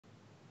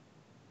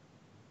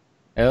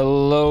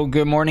Hello,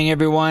 good morning,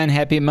 everyone.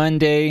 Happy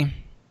Monday.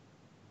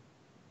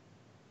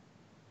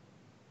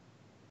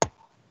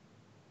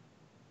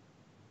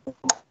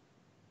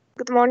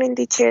 Good morning,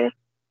 teacher.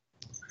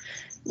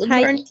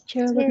 Hi,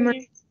 teacher. Good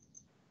morning.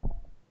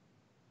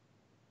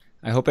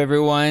 I hope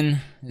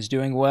everyone is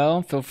doing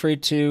well. Feel free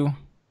to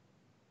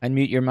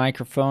unmute your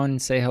microphone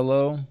and say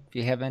hello if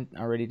you haven't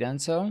already done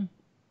so.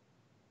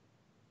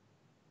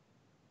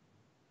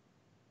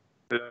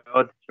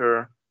 Hello,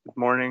 teacher. Good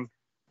morning.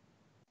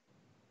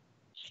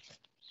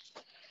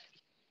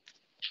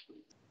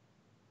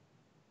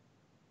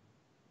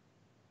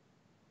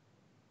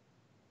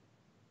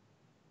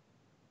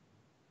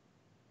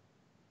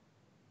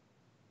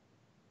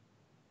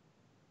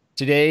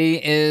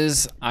 Today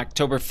is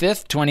October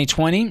 5th,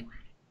 2020,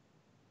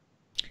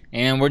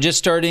 and we're just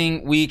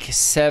starting week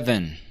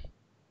 7.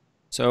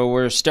 So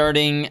we're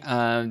starting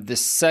the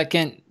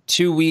second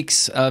 2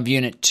 weeks of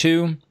Unit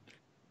 2.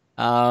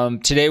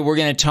 Today we're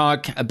going to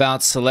talk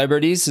about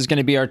celebrities. This is going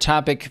to be our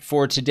topic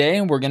for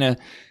today. We're going to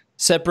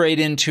separate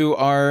into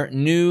our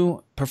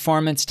new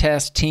performance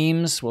task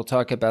teams. We'll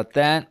talk about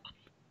that.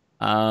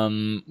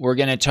 We're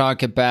going to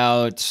talk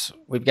about,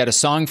 we've got a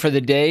song for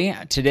the day.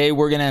 Today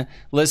we're going to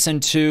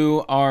listen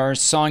to our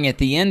song at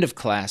the end of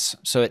class.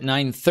 So at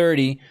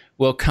 9:30,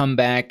 we'll come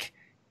back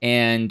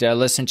and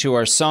listen to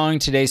our song.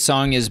 Today's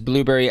song is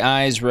Blueberry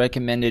Eyes,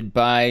 recommended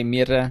by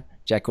Mira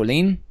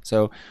Jacqueline.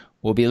 So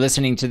we'll be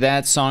listening to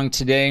that song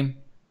today.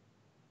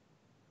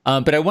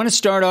 But I want to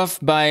start off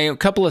by a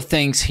couple of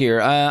things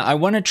here. I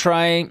want to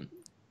try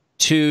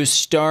to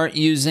start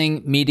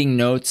using meeting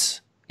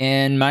notes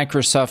in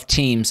Microsoft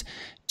Teams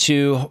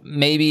to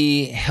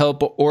maybe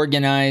help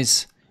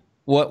organize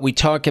what we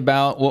talk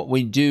about, what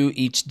we do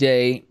each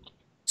day.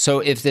 So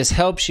if this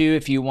helps you,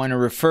 if you want to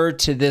refer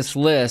to this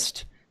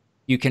list,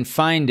 you can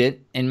find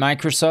it in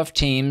Microsoft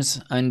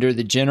Teams under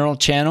the General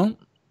channel.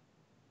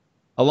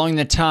 Along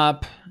the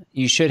top,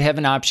 you should have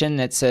an option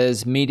that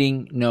says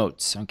Meeting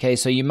Notes. Okay,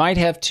 so you might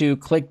have to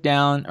click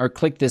down or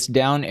click this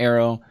down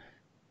arrow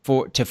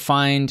to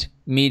find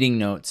Meeting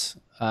Notes.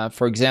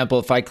 For example,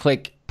 if I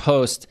click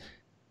Post,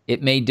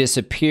 it may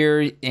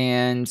disappear,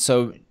 and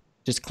so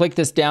just click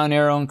this down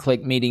arrow and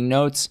click Meeting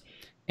Notes,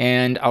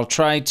 and I'll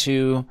try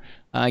to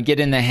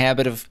get in the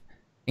habit of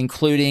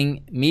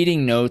including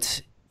meeting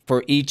notes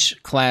for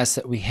each class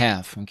that we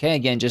have. Okay,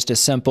 again, just a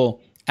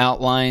simple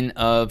outline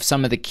of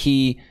some of the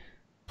key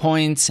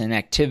points and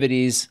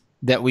activities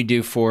that we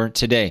do for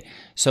today.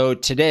 So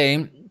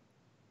today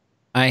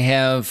I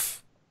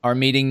have our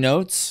meeting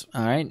notes,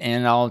 all right,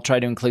 and I'll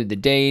try to include the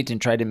date and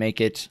try to make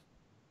it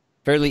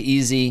fairly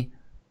easy,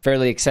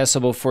 fairly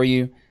accessible for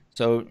you.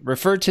 So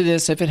refer to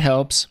this if it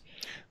helps,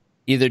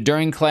 either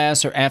during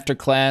class or after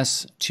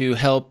class, to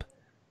help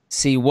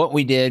see what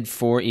we did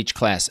for each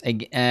class.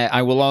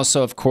 I will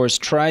also, of course,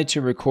 try to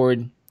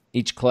record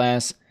each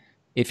class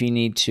if you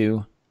need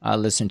to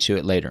listen to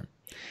it later.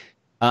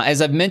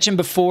 As I've mentioned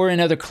before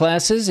in other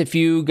classes, if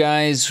you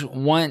guys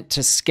want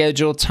to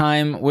schedule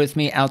time with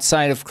me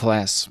outside of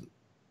class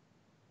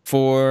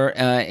for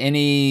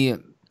any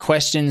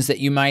questions that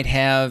you might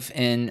have,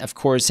 and of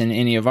course in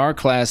any of our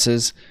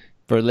classes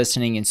for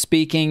listening and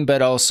speaking,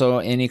 but also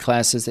any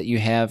classes that you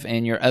have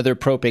in your other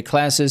ProPay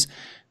classes,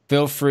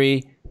 feel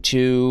free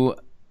to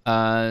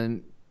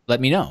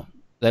let me know.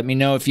 Let me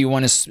know if you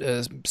want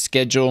to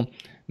schedule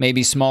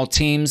maybe small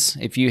teams.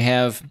 If you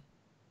have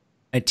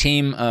a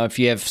team, if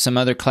you have some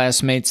other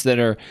classmates that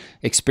are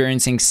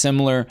experiencing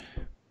similar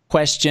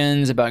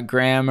questions about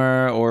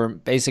grammar or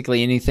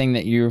basically anything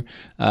that you're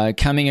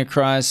coming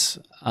across,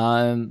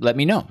 let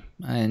me know,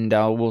 and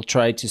we'll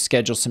try to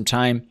schedule some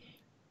time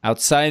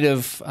outside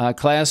of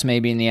class,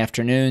 maybe in the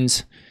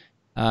afternoons,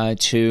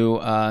 to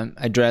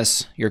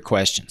address your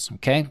questions.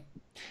 Okay,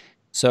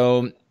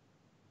 so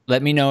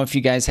let me know if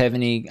you guys have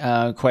any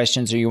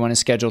questions or you want to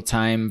schedule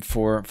time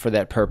for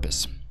that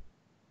purpose.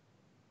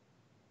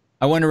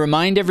 I want to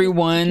remind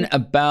everyone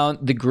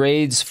about the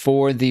grades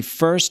for the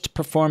first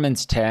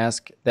performance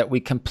task that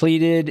we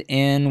completed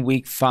in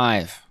week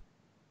 5.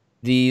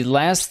 The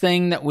last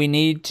thing that we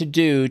need to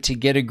do to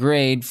get a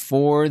grade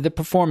for the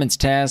performance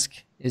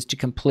task is to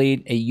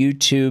complete a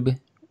YouTube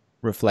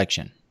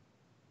reflection.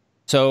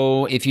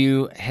 So if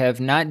you have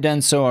not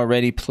done so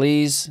already,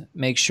 please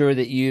make sure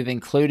that you've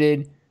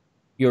included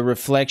your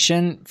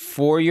reflection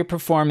for your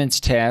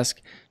performance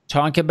task.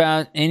 Talk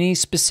about any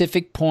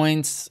specific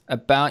points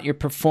about your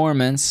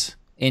performance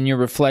in your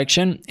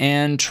reflection,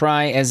 and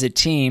try as a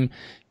team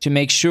to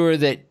make sure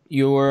that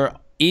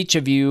each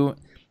of you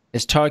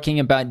is talking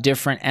about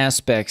different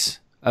aspects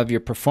of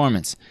your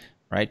performance,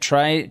 right?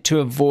 Try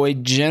to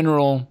avoid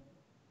general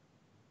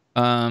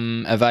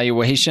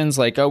evaluations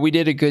like, oh, we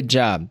did a good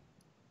job.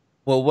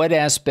 Well, what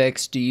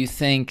aspects do you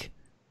think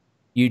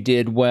you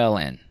did well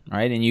in,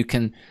 right? And you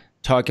can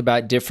talk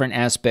about different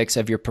aspects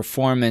of your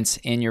performance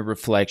in your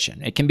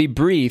reflection. It can be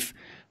brief,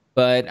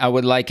 but I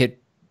would like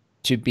it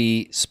to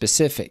be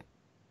specific.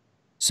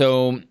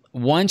 So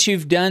once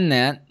you've done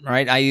that,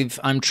 right,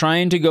 I'm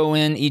trying to go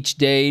in each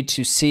day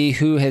to see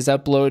who has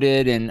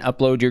uploaded and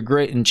upload your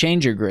grade and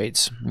change your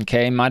grades,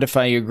 okay,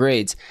 modify your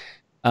grades.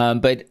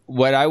 But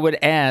what I would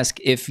ask,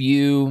 if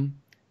you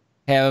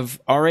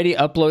have already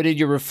uploaded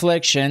your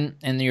reflection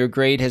and your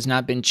grade has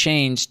not been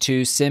changed,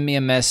 to send me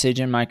a message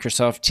in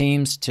Microsoft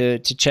Teams to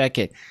check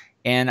it.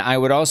 And I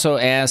would also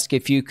ask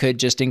if you could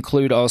just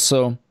include,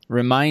 also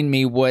remind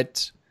me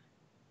what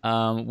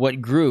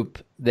group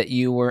that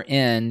you were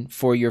in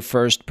for your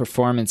first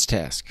performance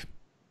task.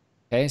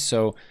 Okay,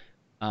 so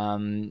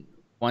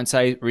once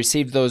I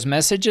receive those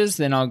messages,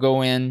 then I'll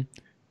go in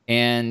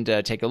and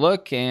take a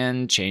look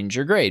and change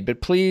your grade.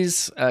 But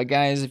please,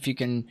 guys, if you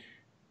can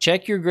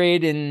check your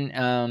grade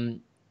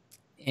in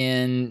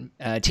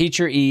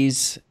Teacher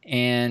Ease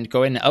and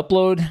go ahead and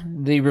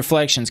upload the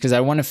reflections, because I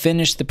want to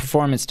finish the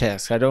performance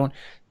task.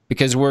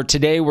 Because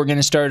today we're going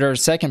to start our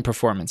second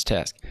performance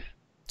task.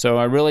 So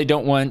I really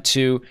don't want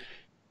to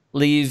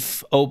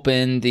leave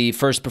open the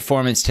first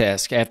performance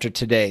task after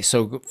today.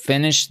 So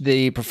finish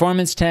the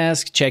performance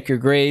task, check your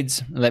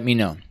grades, let me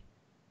know.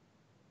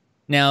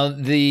 Now,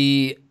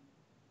 the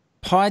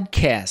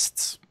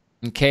podcasts,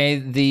 okay?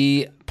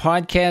 The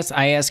podcast,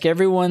 I asked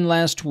everyone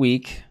last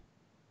week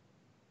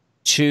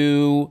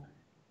to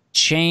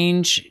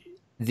change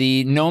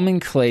the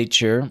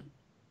nomenclature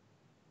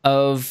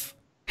of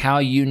how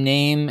you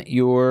name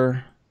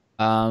your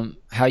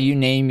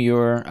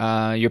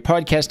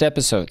podcast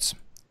episodes.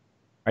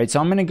 All right,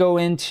 so I'm going to go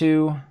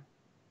into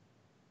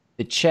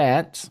the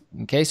chat.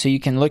 Okay, so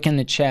you can look in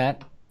the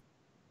chat.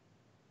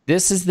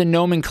 This is the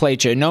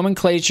nomenclature.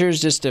 Nomenclature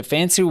is just a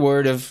fancy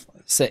word of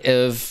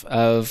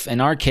in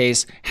our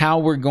case, how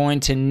we're going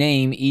to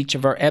name each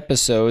of our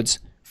episodes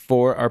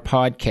for our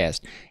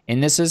podcast.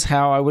 And this is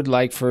how I would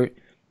like for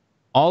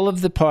all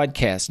of the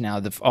podcasts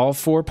now, all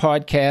 4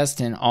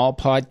 podcasts and all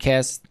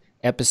podcast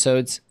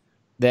episodes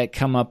that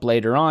come up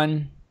later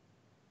on.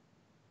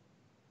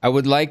 I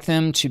would like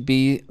them to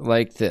be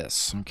like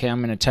this. Okay, I'm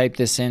going to type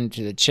this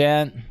into the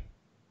chat.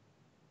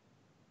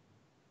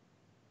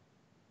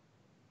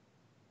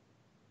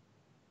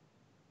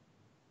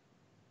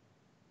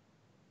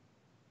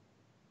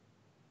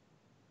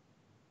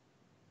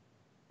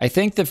 I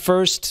think the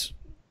first,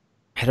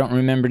 I don't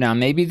remember now,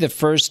 maybe the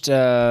first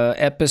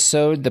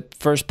episode, the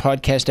first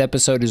podcast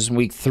episode is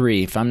week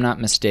 3, if I'm not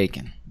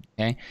mistaken.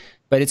 Okay,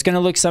 but it's going to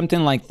look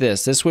something like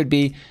this. This would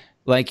be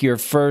like your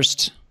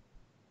first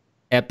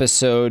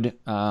episode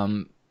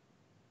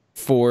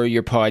for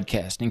your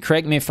podcast. And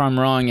correct me if I'm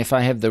wrong, if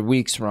I have the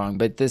weeks wrong,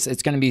 but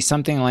it's going to be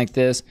something like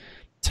this.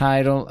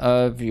 Title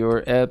of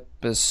your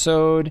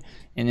episode,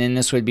 and then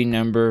this would be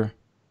number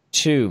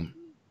 2.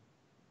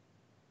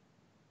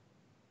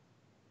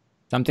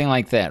 Something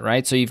like that,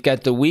 right? So you've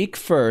got the week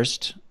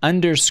first,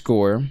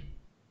 underscore,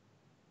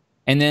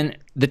 and then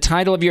the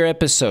title of your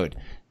episode.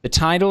 The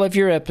title of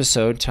your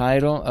episode,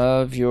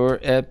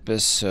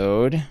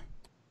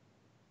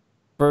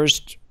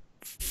 first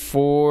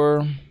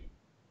 4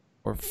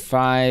 or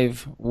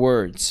 5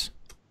 words.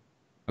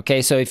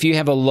 Okay, so if you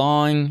have a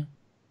long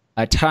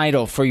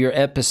title for your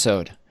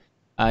episode,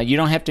 you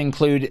don't have to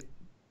include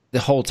the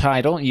whole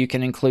title. You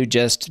can include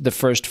just the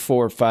first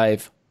 4 or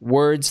 5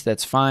 words.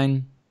 That's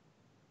fine.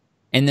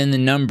 And then the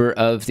number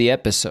of the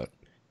episode,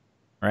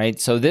 right?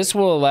 So this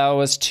will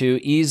allow us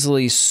to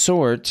easily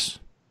sort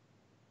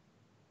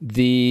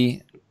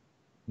the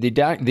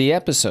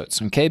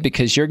episodes, okay?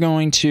 Because you're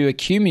going to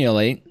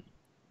accumulate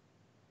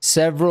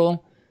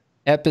several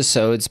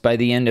episodes by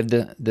the end of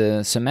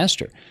the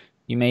semester.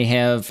 You may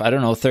have,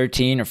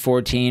 13 or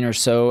 14 or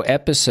so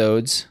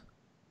episodes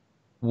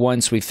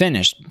once we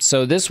finish.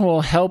 So this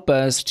will help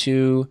us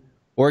to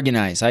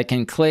organize. I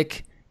can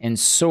click and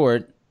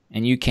sort,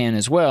 and you can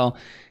as well,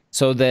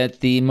 so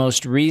that the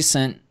most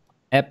recent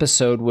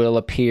episode will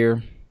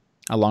appear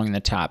along the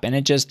top. And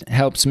it just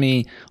helps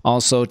me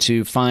also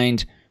to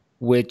find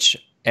which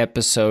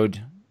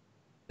episode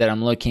that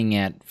I'm looking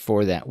at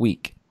for that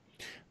week.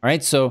 All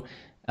right, so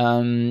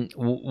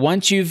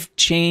once you've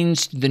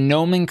changed the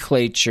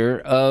nomenclature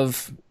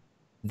of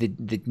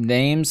the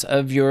names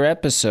of your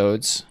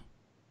episodes,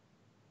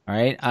 all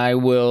right, I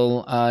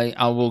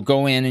will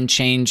go in and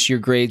change your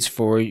grades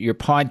for your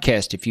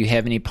podcast. If you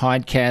have any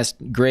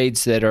podcast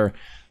grades that are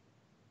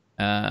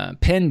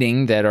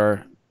pending that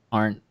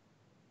aren't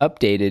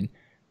updated,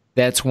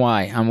 that's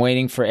why. I'm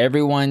waiting for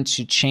everyone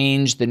to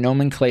change the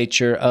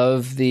nomenclature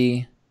of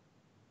the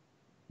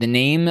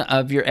name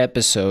of your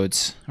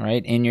episodes, all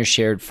right, in your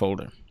shared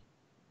folder.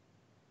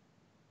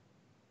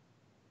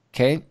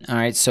 Okay, all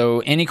right,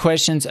 so any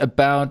questions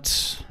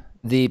about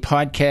the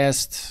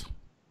podcast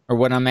or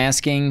what I'm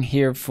asking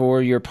here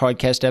for your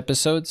podcast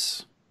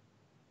episodes?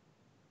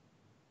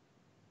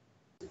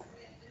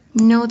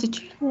 No,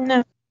 teacher.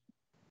 No.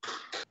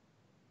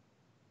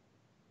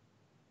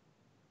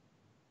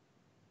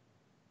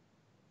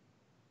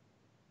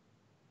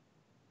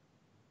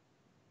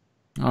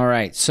 All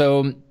right,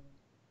 so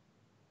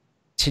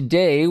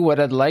today what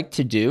I'd like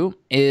to do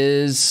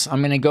is I'm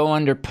going to go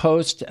under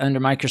Post under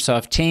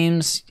Microsoft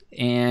Teams,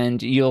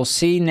 and you'll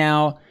see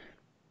now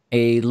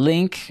a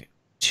link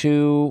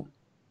to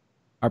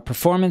our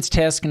performance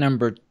task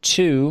number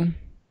 2.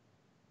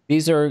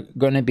 These are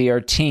going to be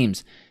our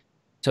teams.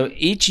 So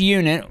each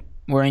unit,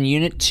 we're in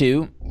unit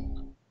 2,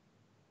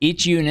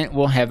 each unit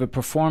will have a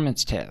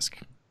performance task.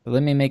 So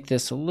let me make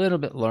this a little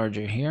bit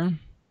larger here.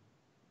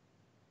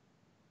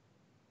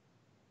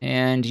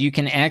 And you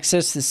can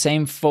access the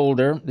same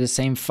folder, the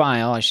same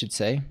file, I should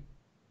say.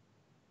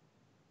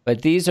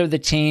 But these are the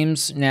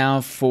teams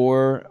now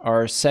for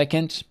our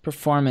second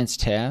performance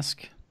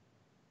task.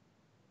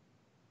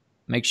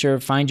 Make sure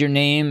to find your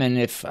name, and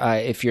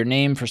if your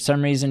name for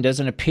some reason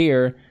doesn't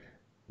appear,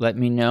 let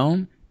me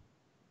know.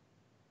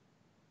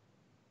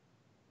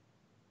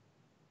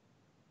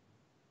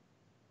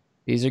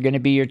 These are going to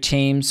be your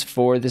teams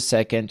for the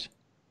second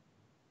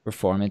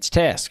performance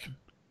task.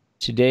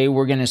 Today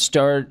we're going to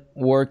start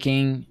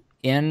working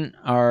in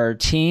our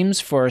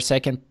teams for our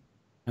second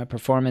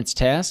performance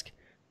task.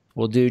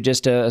 We'll do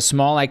just a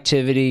small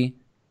activity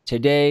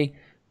today.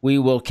 We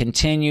will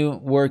continue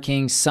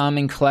working some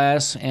in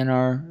class in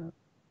our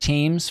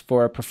teams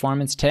for our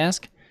performance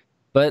task.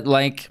 But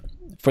like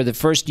for the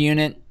first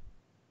unit,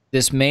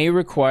 this may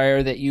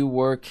require that you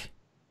work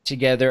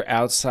together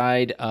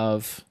outside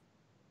of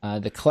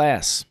the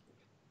class.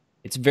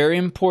 It's very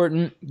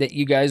important that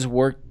you guys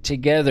work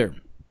together.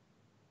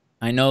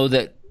 I know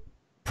that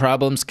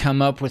problems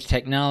come up with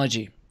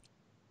technology.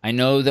 I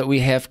know that we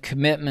have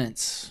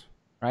commitments,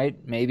 right?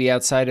 Maybe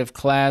outside of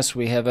class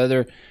we have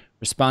other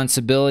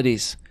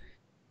responsibilities.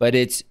 But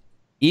it's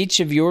each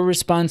of your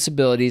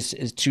responsibilities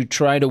is to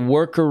try to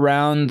work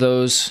around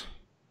those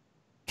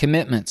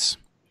commitments,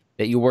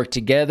 that you work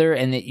together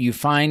and that you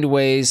find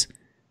ways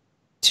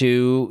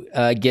to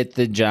get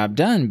the job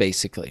done,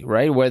 basically,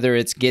 right? Whether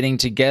it's getting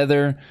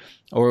together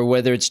or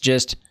whether it's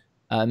just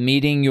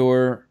meeting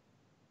your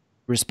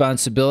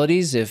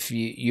responsibilities. If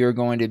you're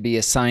going to be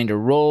assigned a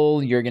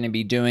role, you're going to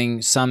be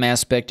doing some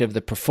aspect of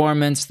the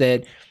performance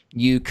that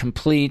you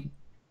complete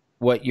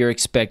what you're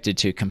expected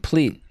to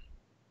complete.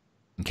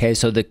 Okay,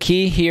 so the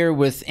key here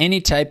with any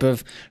type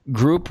of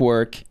group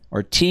work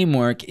or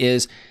teamwork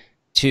is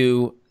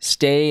to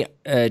stay,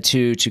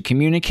 to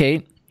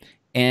communicate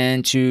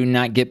and to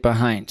not get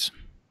behind,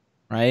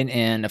 right?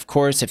 And of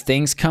course, if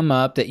things come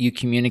up, that you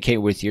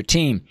communicate with your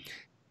team.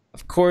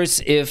 Of course,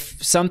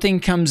 if something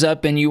comes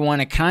up and you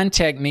want to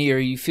contact me or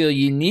you feel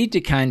you need to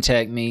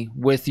contact me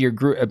with your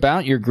group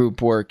about your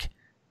group work,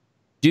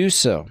 do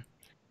so.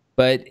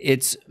 But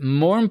it's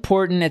more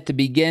important at the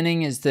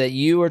beginning is that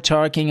you are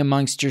talking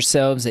amongst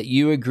yourselves, that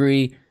you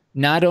agree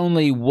not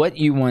only what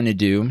you want to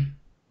do,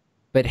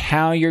 but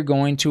how you're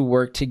going to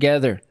work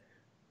together.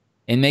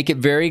 And make it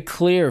very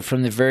clear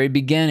from the very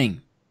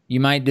beginning. You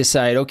might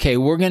decide, okay,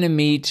 we're going to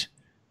meet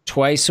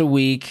twice a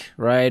week,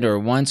 right? Or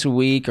once a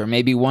week, or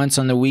maybe once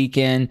on the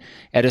weekend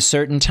at a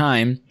certain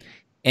time.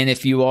 And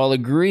if you all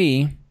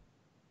agree,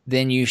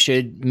 then you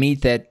should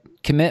meet that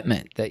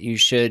commitment, that you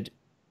should,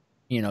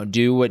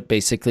 do what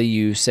basically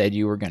you said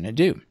you were going to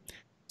do.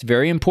 It's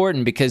very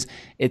important because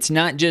it's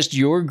not just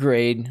your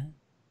grade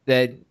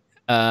that,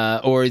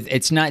 or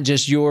it's not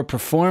just your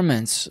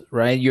performance,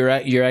 right? You're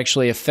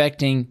actually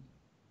affecting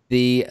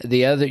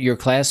your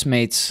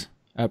classmates'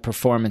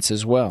 performance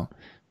as well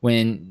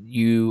when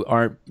you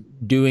aren't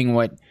doing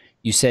what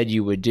you said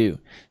you would do.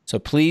 So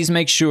please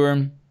make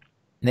sure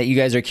that you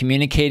guys are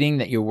communicating,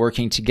 that you're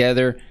working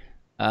together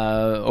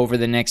over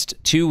the next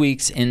 2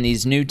 weeks in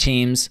these new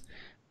teams.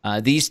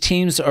 These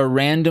teams are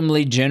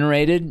randomly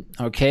generated.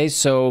 Okay,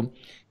 so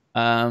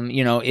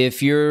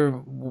if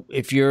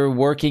you're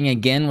working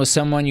again with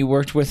someone you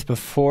worked with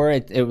before,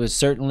 it was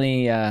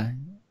certainly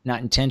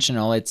not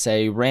intentional. It's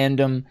a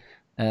random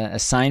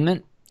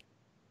assignment.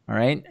 All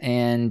right.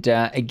 And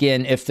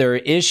again, if there are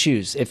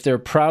issues, if there are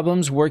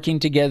problems working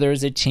together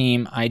as a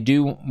team, I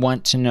do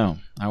want to know.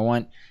 I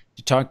want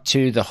to talk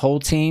to the whole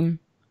team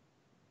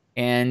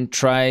and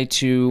try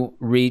to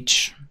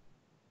reach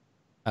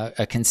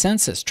a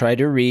consensus, try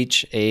to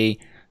reach an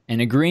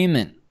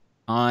agreement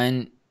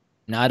on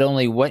not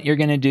only what you're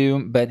going to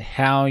do, but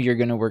how you're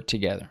going to work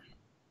together.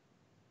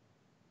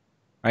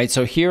 All right.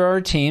 So here are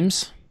our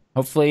teams.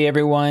 Hopefully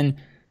everyone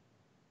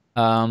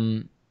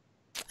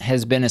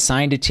has been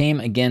assigned a team.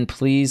 Again,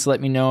 please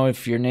let me know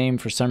if your name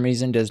for some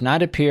reason does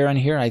not appear on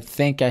here. I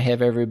think I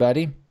have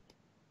everybody.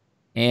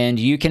 And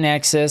you can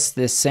access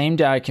this same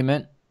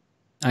document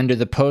under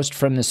the post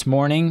from this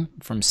morning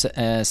from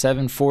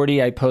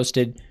 7:40. I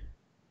posted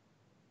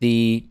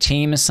the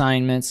team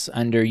assignments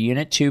under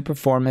Unit 2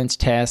 Performance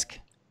Task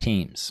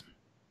Teams.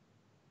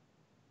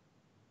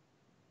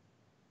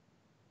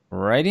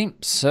 Alrighty,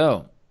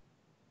 so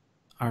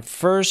our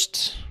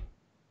first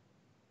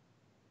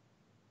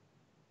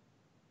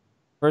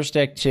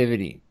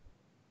activity.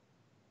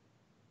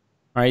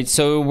 All right,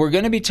 so we're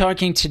going to be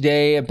talking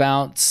today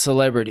about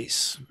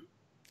celebrities.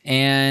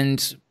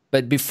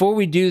 But before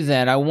we do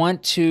that, I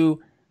want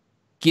to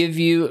give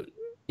you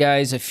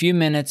guys a few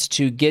minutes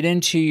to get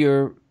into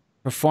your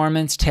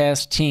performance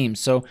task team.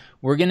 So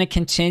we're going to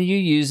continue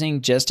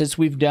using, just as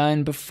we've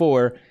done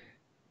before,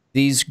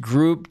 these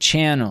group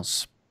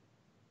channels.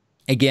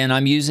 Again,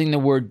 I'm using the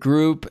word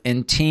group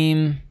and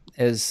team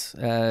as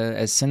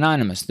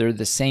synonymous. They're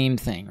the same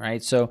thing,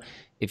 right? So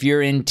if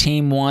you're in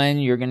team 1,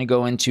 you're going to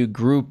go into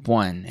group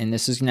 1, and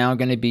this is now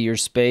going to be your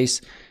space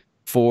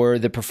for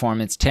the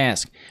performance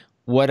task.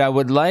 What I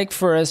would like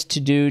for us to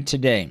do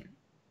today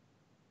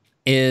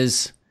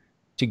is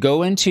to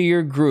go into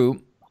your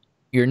group,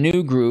 your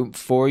new group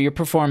for your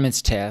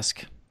performance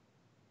task,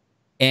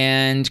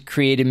 and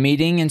create a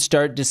meeting and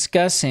start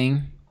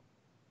discussing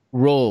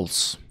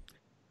roles.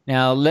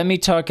 Now, let me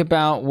talk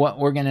about what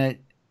we're going to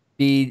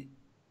be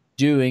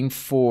doing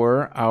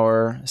for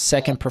our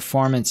second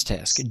performance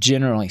task,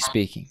 generally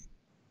speaking.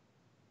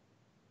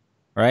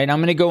 All right, I'm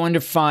going to go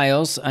under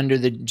Files, under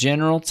the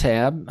General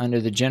tab,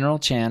 under the General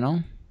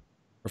channel,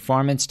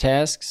 Performance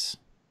Tasks.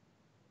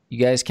 You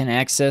guys can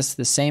access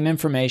the same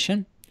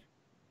information.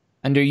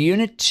 Under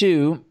Unit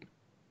 2,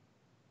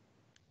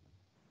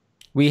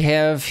 we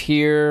have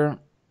here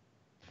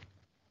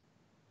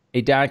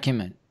a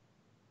document.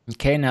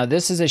 Okay, now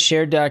this is a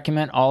shared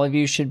document. All of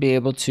you should be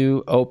able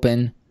to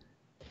open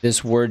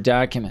this Word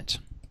document.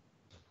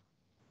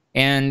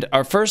 And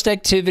our first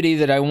activity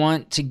that I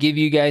want to give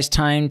you guys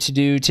time to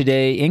do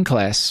today in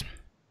class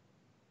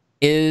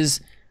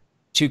is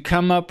to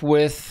come up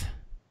with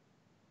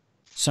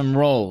some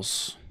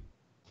roles.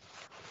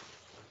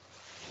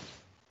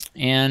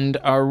 And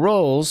our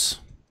roles,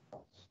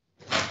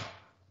 all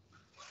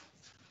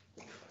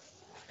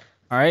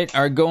right,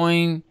 are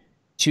going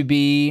to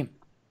be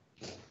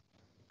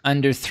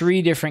under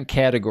 3 different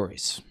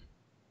categories.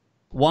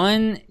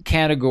 One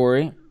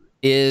category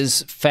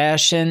is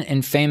fashion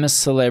and famous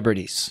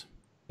celebrities.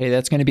 Okay,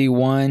 that's going to be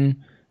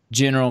one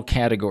general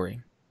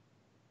category.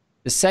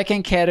 The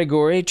second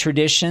category,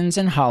 traditions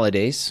and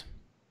holidays.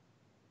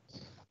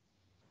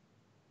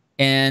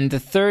 And the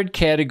third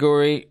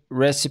category,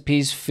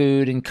 recipes,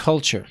 food, and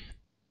culture.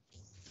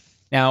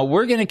 Now,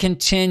 we're going to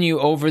continue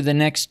over the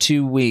next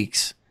 2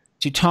 weeks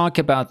to talk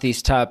about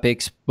these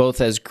topics,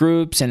 both as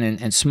groups and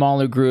in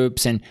smaller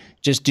groups, and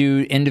just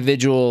do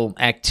individual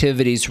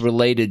activities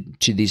related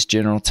to these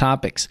general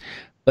topics.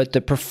 But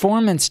the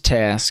performance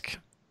task,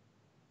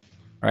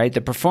 right, the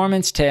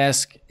performance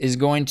task is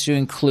going to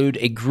include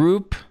a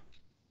group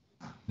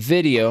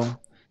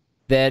video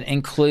that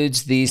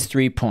includes these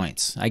 3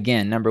 points.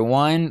 Again, number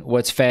 1,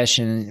 what's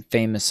fashion and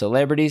famous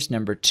celebrities.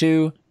 Number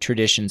 2,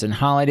 traditions and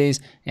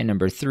holidays. And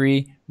number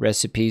 3,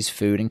 recipes,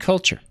 food, and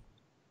culture.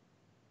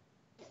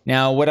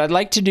 Now, what I'd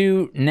like to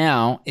do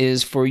now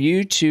is for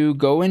you to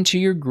go into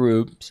your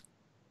groups,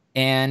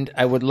 and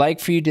I would like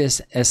for you to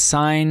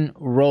assign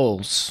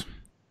roles.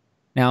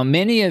 Now,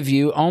 many of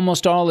you,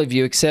 almost all of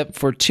you, except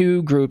for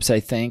 2 groups,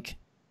 I think,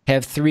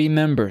 have 3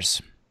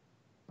 members.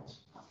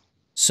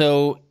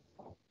 So,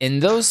 in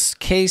those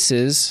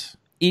cases,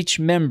 each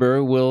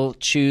member will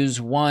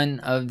choose one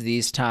of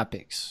these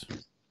topics.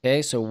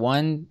 Okay, so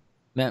one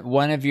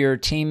of your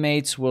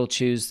teammates will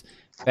choose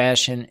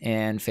fashion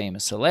and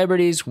famous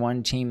celebrities.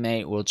 One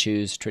teammate will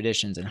choose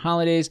traditions and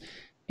holidays.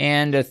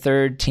 And a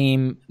third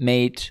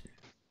teammate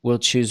will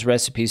choose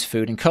recipes,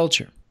 food, and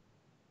culture.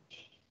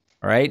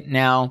 All right,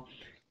 now,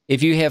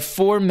 if you have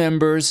 4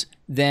 members,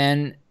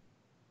 then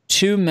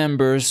 2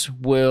 members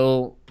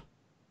will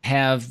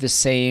have the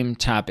same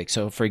topic.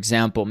 So, for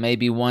example,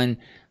 maybe one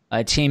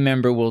team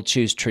member will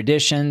choose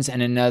traditions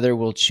and another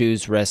will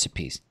choose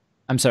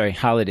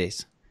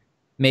holidays.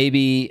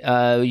 Maybe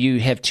you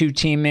have 2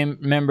 team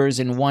members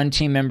and one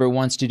team member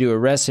wants to do a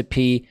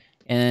recipe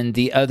and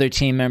the other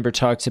team member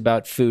talks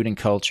about food and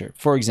culture,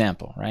 for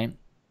example, right?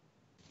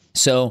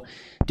 So,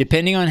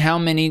 depending on how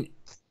many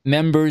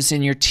members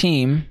in your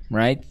team,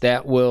 right,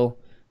 that will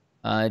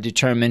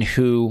determine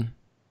who's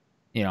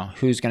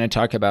going to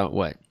talk about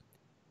what.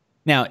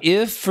 Now,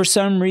 if for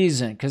some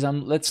reason, because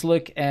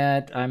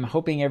I'm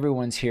hoping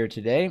everyone's here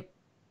today.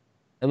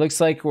 It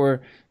looks like we're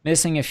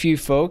missing a few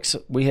folks.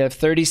 We have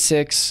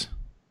 36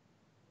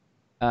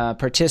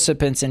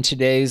 participants in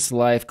today's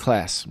live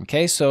class.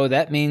 Okay, so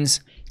that means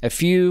a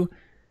few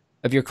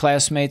of your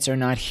classmates are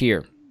not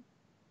here.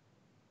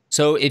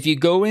 So if you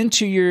go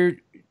into your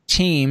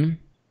team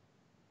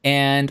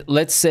and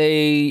let's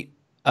say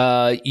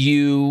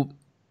you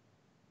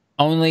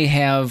only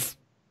have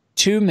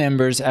 2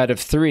 members out of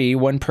 3,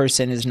 one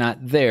person is not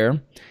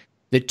there,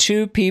 the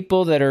 2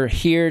 people that are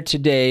here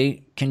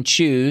today can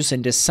choose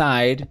and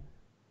decide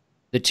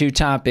the 2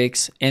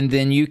 topics, and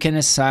then you can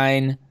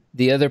assign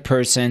the other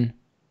person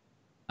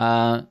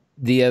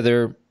the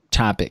other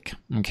topic,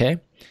 okay?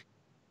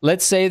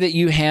 Let's say that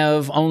you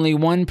have only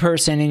one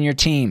person in your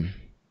team,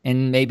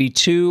 and maybe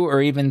 2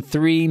 or even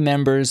 3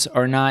 members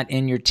are not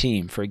in your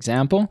team, for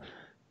example.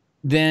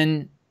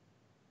 Then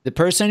the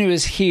person who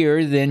is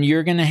here, then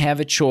you're going to have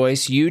a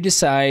choice. You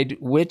decide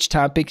which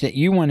topic that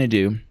you want to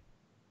do,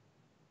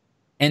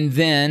 and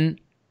then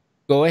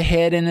go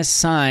ahead and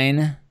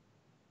assign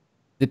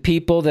the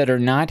people that are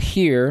not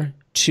here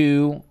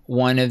to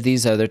one of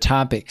these other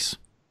topics.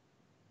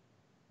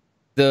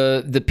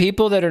 The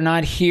people that are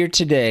not here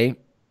today,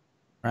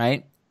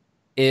 right,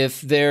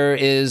 if there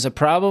is a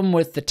problem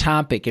with the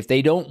topic, if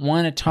they don't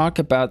want to talk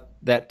about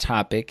that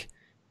topic,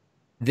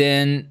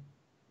 then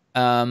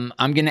I'm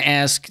going to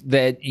ask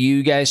that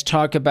you guys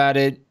talk about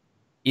it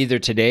either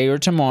today or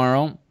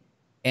tomorrow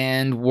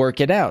and work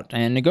it out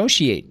and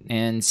negotiate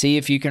and see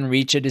if you can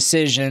reach a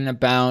decision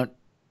about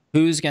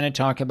who's going to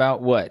talk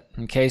about what.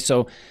 Okay,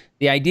 so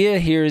the idea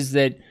here is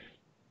that,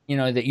 you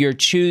know, that you're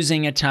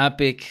choosing a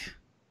topic,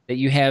 that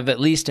you have at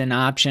least an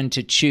option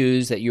to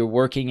choose, that you're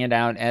working it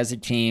out as a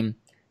team,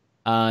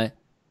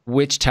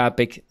 which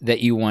topic that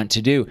you want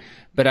to do.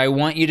 But I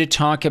want you to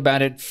talk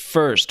about it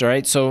first, all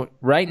right? So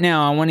right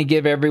now I want to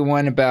give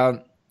everyone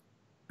about,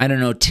 I don't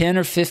know, 10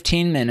 or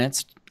 15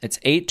 minutes. It's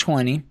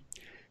 8:20.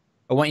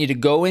 I want you to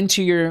go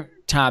into your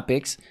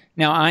topics.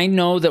 Now, I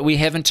know that we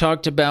haven't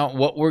talked about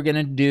what we're going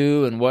to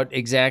do and what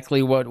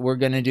we're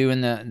going to do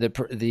in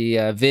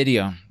the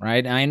video,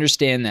 right? I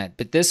understand that.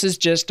 But this is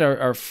just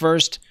our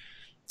first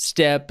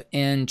step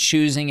in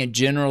choosing a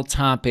general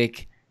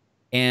topic.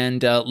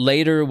 And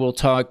later we'll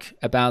talk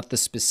about the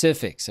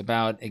specifics,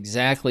 about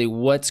exactly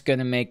what's going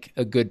to make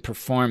a good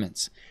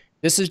performance.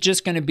 This is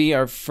just going to be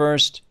our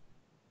first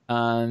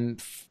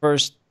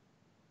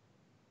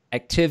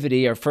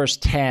activity, our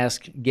first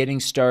task, getting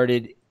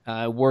started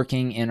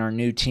working in our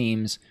new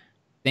teams,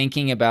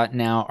 thinking about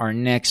now our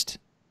next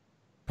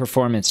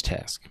performance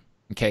task.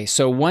 Okay,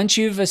 so once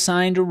you've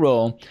assigned a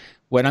role,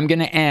 what I'm going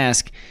to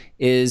ask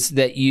is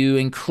that you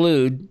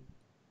include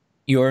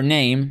your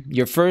name,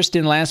 your first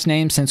and last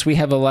name, since we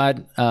have a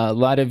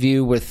lot of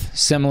you with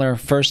similar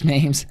first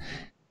names.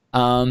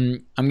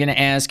 I'm going to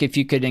ask if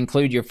you could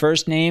include your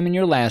first name and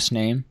your last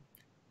name.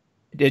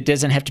 It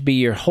doesn't have to be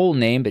your whole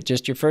name, but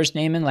just your first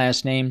name and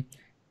last name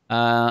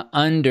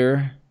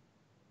under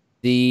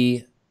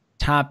the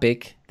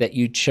topic that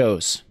you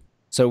chose.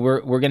 So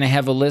we're going to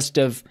have a list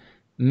of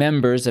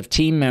members, of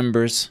team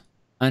members,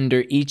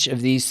 under each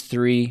of these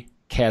three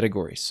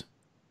categories.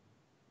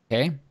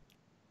 Okay?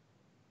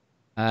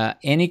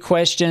 Any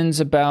questions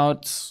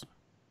about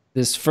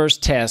this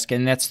first task?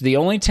 And that's the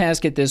only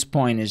task at this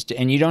point,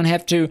 and you don't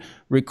have to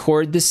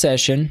record the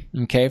session,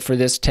 okay, for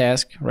this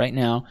task right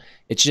now.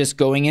 It's just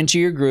going into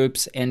your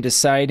groups and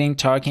deciding,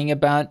 talking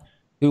about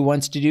who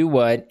wants to do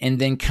what, and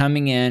then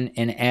coming in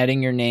and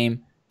adding your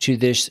name to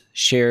this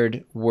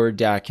shared Word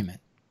document.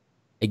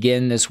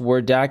 Again, this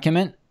Word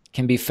document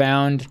can be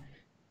found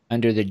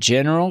under the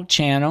General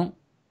channel,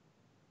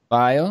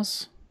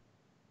 Files,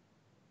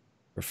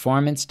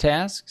 Performance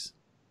Tasks,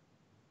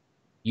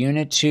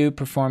 Unit 2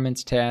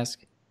 Performance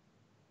Task,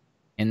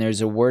 and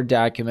there's a Word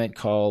document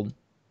called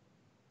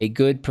A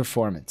Good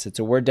Performance. It's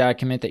a Word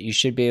document that you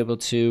should be able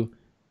to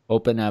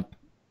open up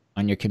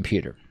on your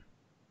computer.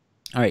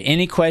 All right,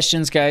 any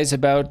questions, guys,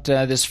 about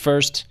this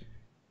first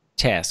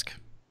task?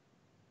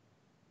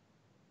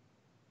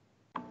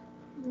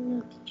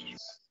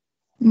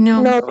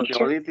 No. No, So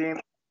teacher.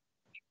 the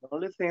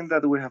only thing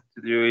that we have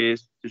to do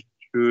is to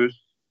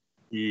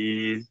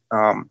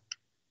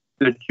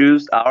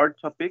choose our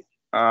topic.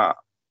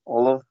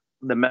 All of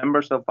the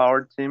members of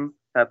our team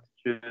have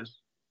to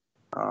choose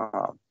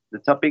the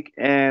topic,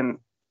 and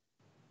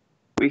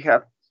we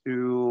have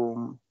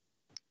to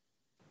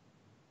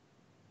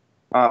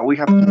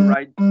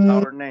write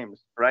our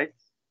names, right?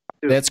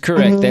 That's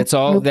correct. That's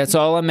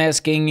all I'm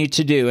asking you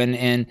to do.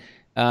 And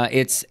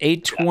it's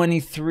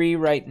 8:23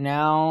 right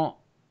now.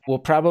 We'll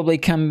probably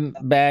come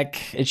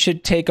back. It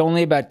should take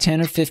only about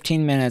 10 or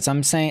 15 minutes.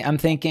 I'm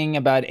thinking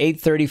about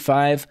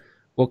 8:35.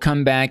 We'll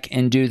come back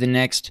and do the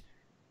next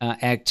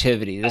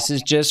activity. This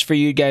is just for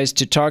you guys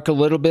to talk a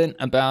little bit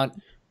about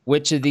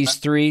which of these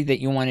three that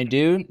you want to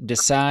do,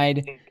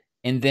 decide,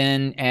 and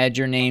then add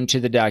your name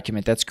to the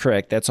document. That's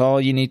correct. That's all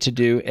you need to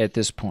do at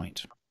this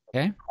point.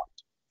 Okay?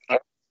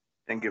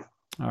 Thank you.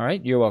 All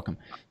right, you're welcome.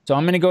 So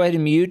I'm going to go ahead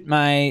and mute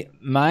my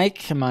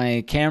mic,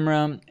 my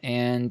camera,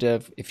 and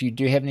if you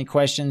do have any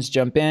questions,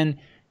 jump in.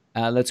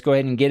 Let's go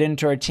ahead and get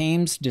into our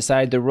teams,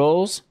 decide the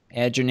roles,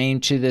 add your name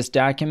to this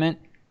document,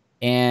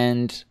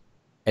 and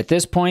at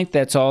this point,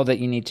 that's all that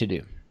you need to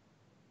do.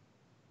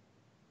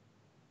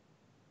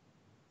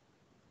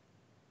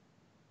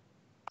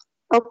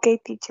 Okay,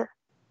 teacher.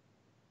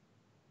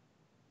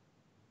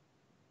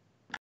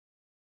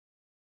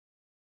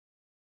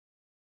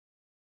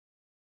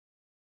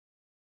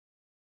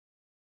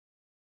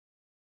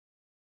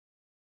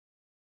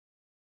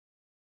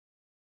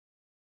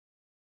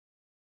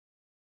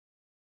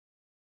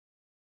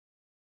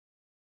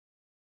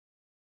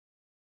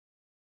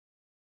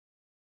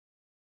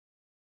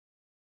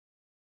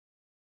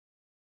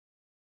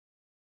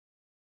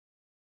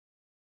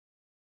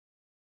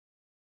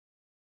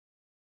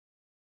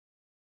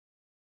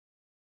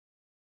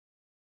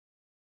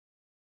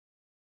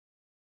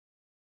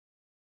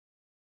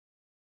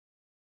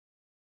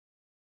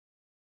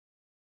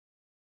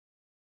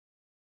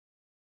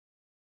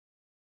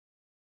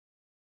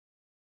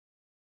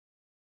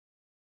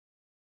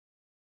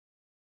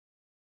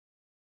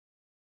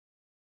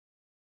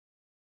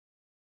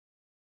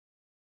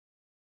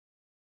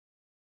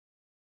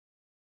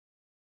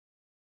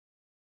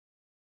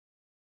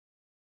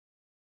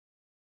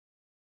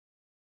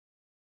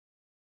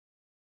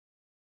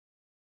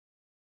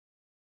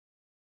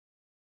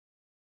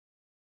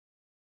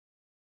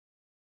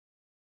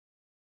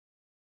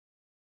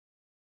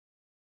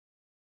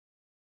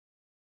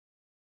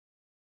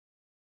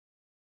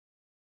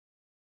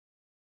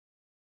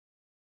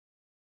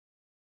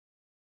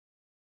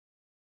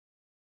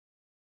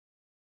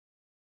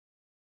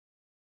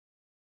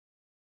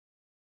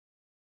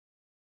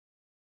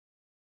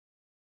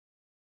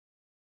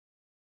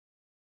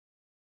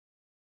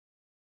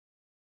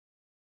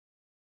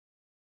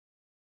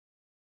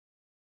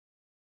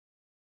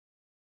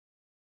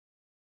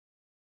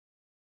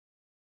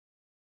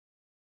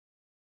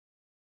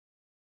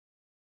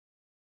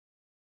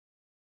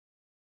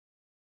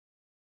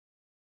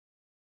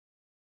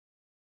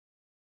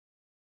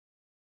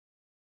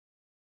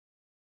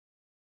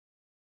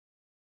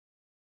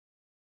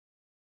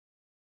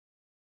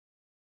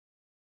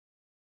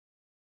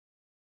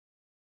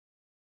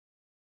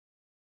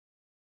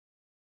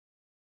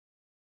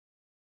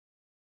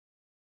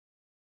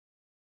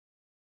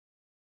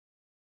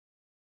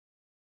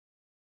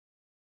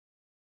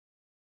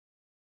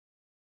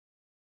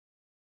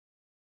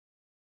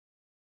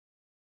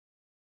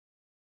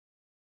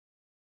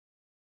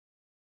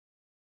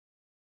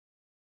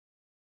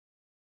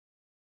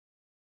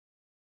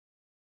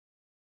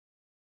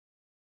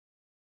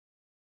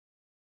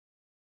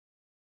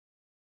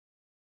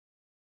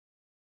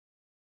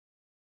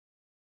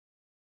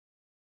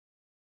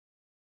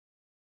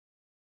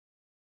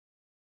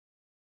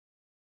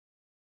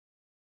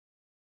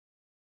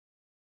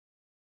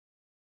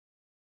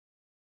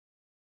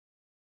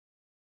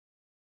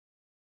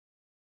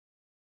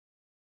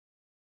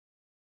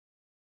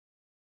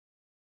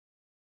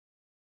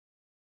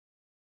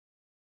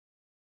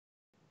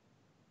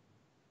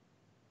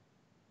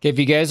 Okay, if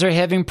you guys are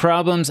having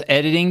problems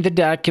editing the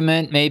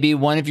document, maybe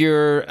one of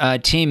your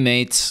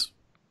teammates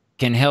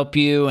can help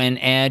you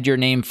and add your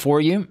name for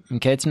you.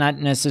 Okay, it's not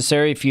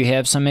necessary if you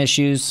have some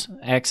issues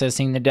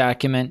accessing the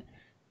document.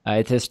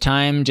 At this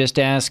time, just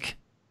ask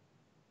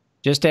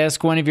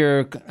one of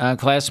your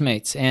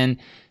classmates. And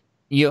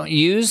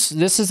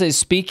this is a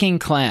speaking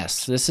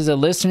class. This is a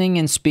listening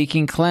and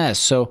speaking class.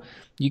 So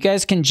you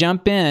guys can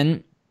jump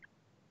in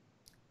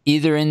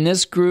either in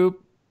this group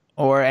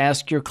or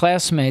ask your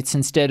classmates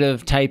instead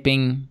of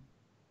typing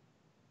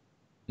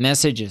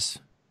messages,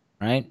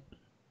 right?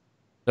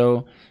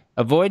 So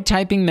avoid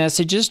typing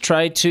messages.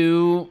 Try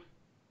to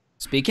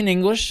speak in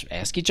English.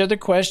 Ask each other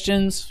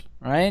questions,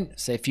 right?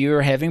 So if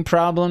you're having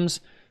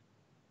problems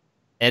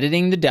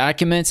editing the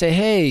document, say,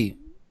 hey,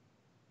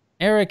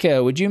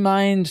 Erica, would you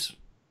mind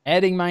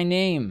adding my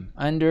name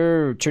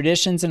under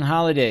traditions and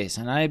holidays?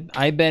 And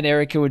I bet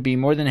Erica would be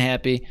more than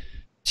happy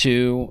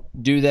to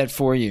do that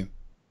for you.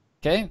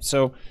 Okay,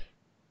 so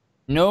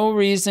no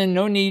reason,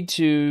 no need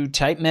to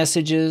type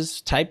messages,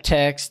 type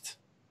text.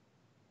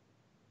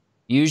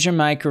 Use your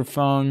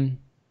microphone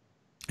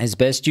as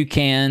best you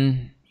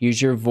can.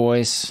 Use your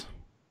voice.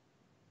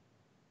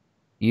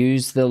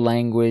 Use the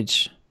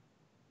language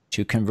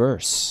to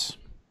converse.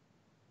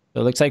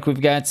 So it looks like we've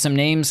got some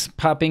names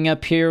popping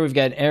up here. We've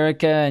got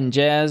Erica and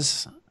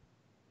Jazz.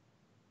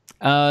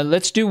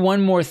 Let's do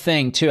one more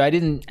thing, too. I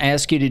didn't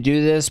ask you to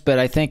do this, but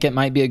I think it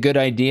might be a good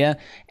idea.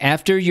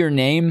 After your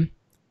name,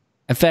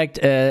 in fact,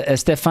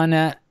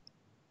 Stefana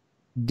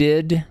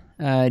did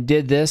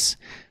this,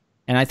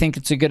 and I think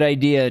it's a good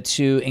idea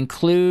to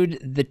include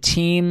the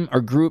team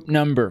or group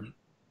number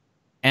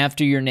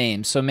after your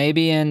name. So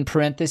maybe in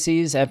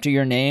parentheses after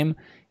your name,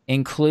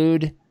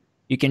 include...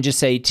 You can just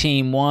say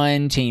Team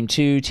 1, Team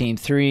 2, Team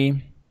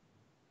 3.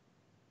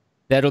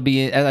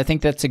 I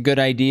think that's a good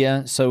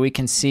idea so we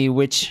can see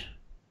which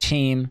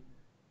team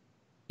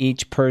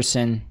each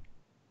person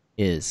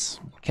is.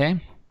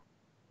 Okay?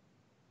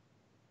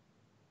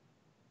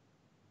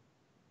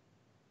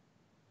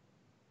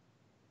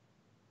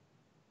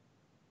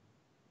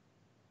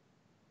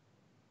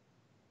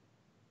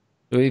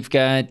 We've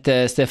got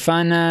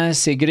Stefana,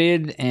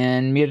 Sigrid,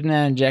 and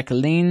Mirna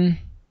Jacqueline.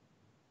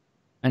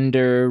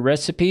 Under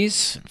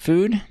recipes,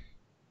 food.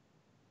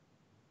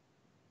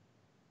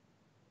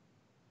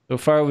 So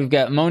far we've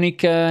got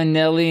Monica,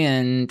 Nelly,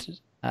 and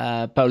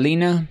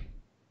Paulina.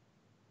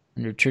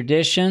 Under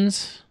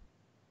traditions.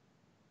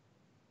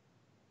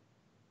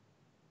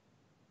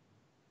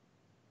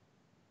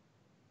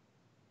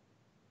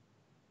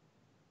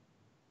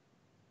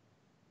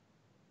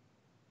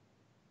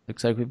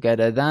 Looks like we've got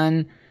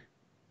Adan.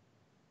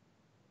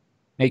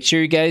 Make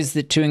sure, you guys,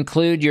 that to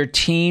include your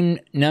team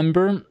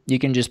number, you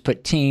can just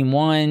put Team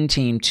 1,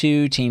 Team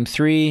 2, Team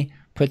 3.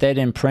 Put that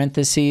in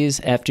parentheses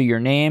after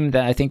your name.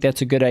 I think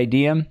that's a good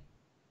idea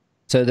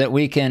so that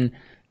we can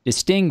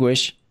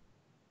distinguish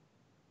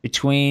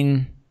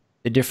between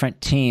the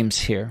different teams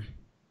here.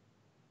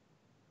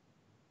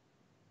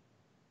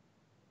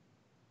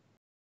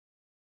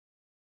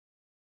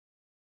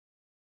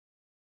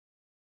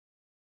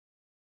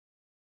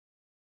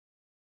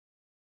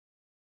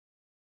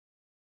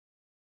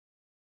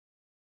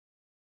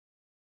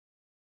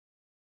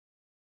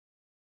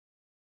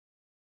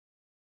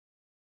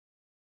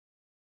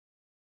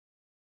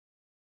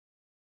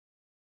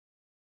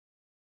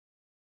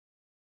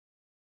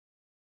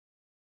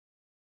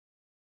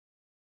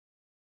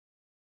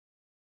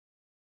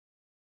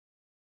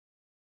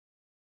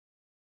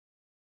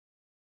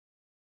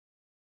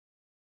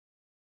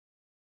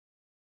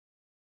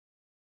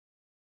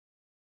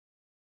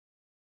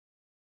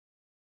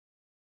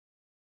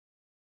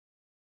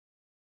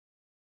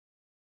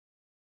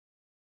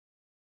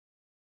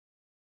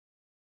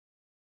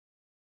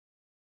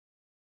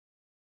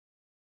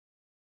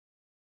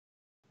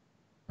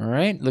 All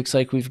right, looks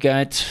like we've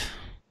got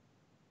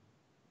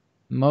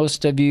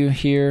most of you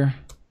here.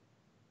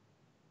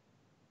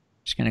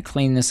 Just going to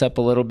clean this up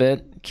a little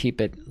bit,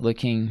 keep it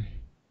looking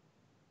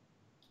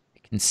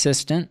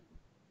consistent.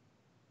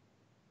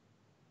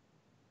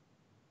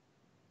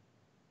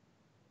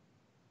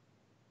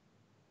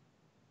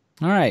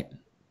 All right.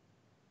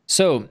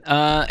 So,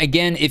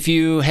 again, if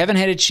you haven't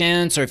had a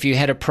chance or if you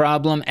had a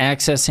problem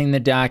accessing the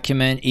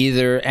document,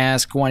 either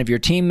ask one of your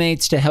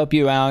teammates to help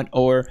you out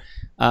or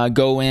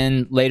go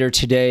in later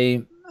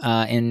today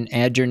and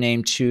add your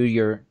name to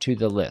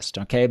the list.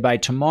 Okay, by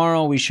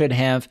tomorrow we should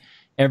have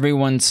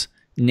everyone's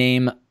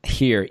name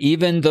here,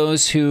 even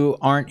those who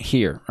aren't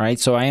here. Right.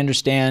 So I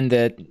understand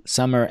that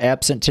some are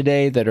absent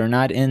today that are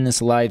not in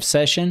this live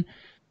session.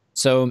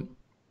 So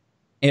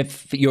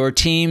if your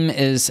team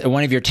is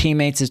one of your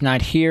teammates is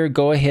not here,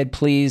 go ahead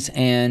please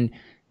and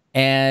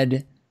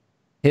add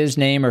his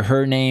name or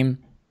her name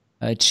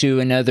to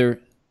another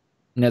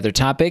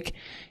topic.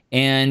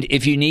 And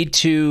if you need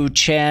to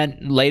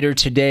chat later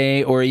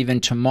today or even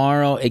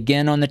tomorrow,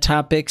 again on the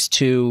topics,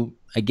 to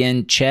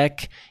again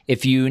check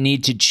if you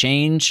need to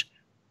change,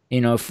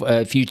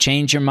 if you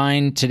change your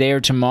mind today or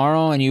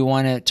tomorrow and you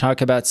want to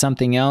talk about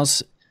something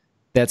else,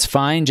 that's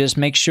fine. Just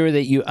make sure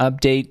that you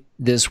update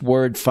this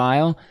Word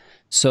file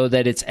so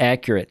that it's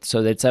accurate,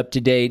 so that it's up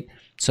to date,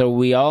 so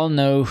we all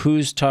know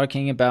who's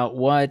talking about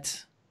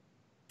what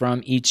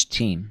from each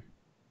team.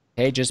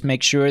 Okay, just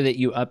make sure that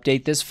you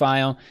update this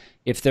file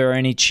if there are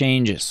any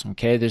changes.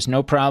 Okay, there's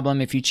no problem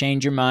if you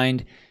change your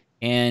mind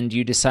and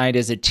you decide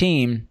as a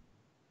team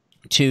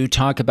to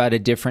talk about a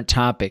different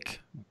topic.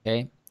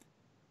 Okay,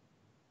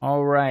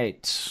 all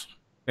right,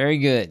 very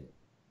good.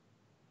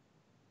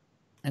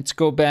 Let's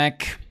go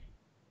back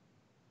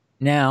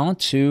now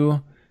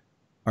to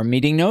our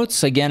meeting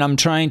notes. Again, I'm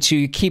trying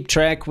to keep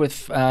up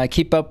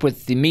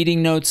with the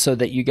meeting notes so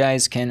that you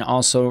guys can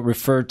also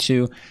refer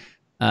to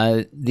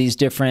these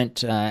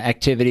different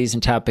activities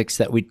and topics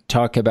that we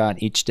talk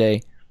about each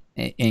day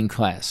in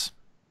class.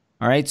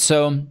 All right,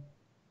 so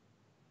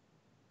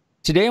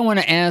today I want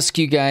to ask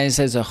you guys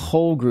as a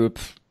whole group,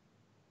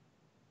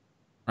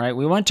 all right,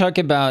 we want to talk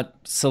about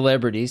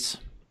celebrities.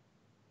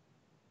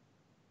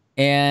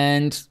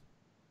 And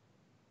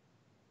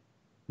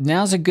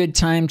now's a good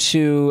time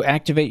to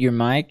activate your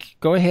mic.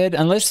 Go ahead,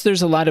 unless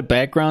there's a lot of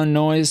background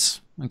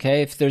noise.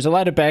 Okay, if there's a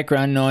lot of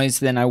background noise,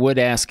 then I would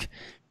ask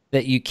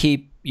that you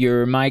keep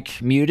your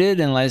mic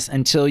muted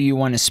until you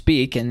want to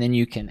speak, and then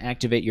you can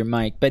activate your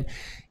mic. But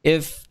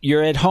if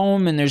you're at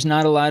home and there's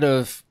not a lot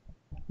of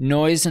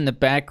noise in the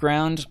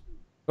background,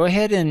 go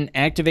ahead and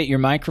activate your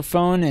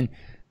microphone. And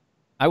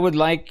I would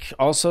like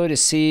also to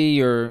see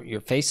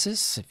your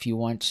faces. If you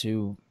want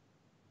to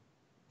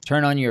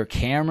turn on your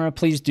camera,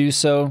 please do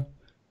so.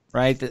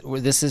 Right?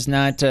 This is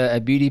not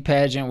a beauty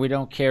pageant. We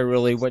don't care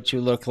really what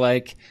you look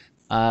like,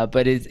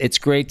 but it's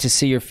great to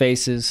see your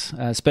faces,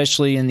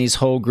 especially in these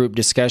whole group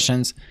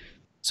discussions.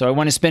 So I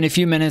want to spend a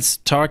few minutes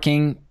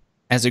talking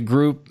as a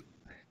group,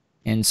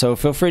 and so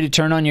feel free to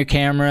turn on your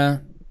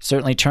camera,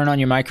 certainly turn on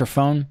your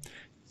microphone.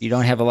 You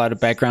don't have a lot of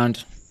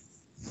background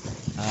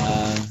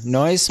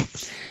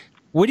noise.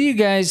 What do you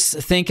guys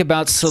think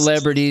about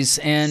celebrities?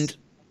 And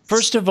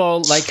first of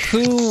all, like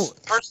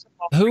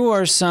who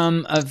are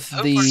some of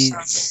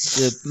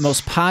the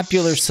most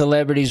popular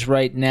celebrities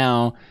right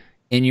now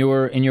in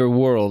your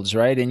worlds,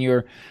 right? In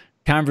your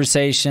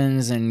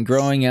conversations and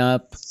growing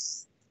up?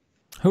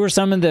 Who are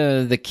some of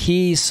the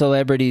key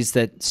celebrities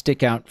that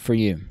stick out for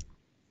you?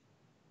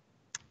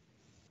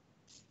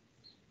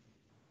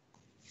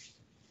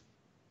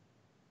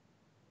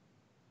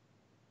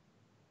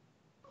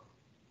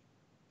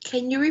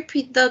 Can you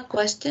repeat the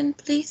question,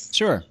 please?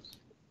 Sure.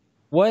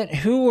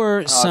 Who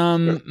are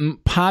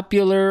some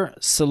popular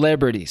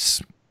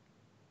celebrities?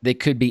 They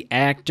could be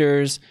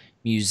actors,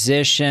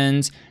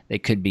 musicians, they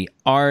could be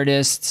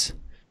artists,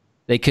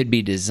 they could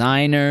be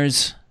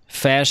designers,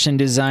 fashion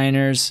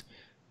designers,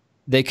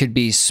 they could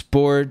be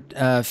sport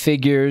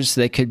figures,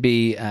 they could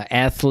be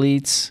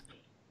athletes.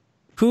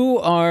 Who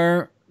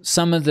are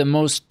some of the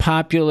most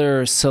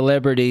popular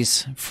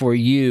celebrities for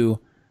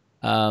you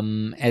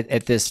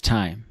at this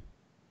time?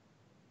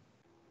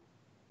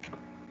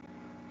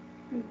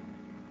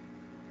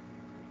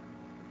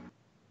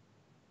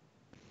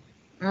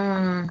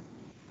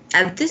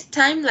 At this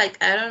time, like,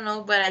 I don't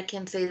know, but I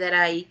can say that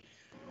I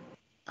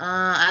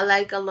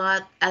like a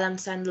lot Adam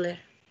Sandler.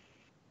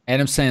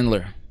 Adam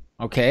Sandler.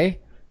 Okay.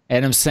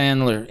 Adam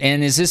Sandler.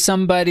 And is this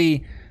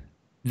somebody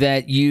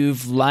that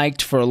you've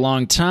liked for a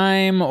long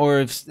time,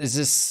 or is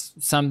this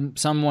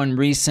someone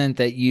recent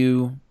that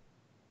you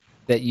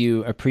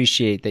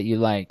appreciate, that you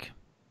like?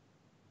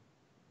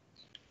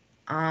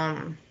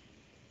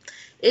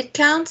 It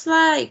counts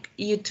like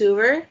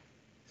YouTuber.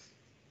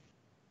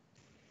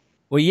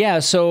 Well, yeah,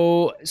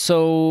 so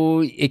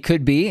it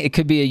could be a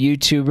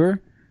YouTuber.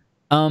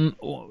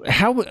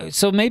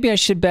 So maybe I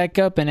should back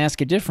up and ask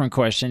a different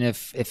question.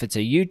 If it's a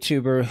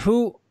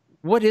YouTuber,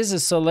 what is a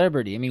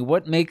celebrity? I mean,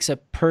 what makes a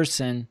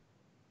person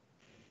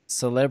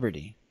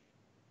celebrity?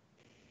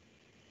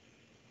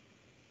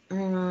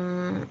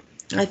 I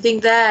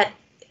think that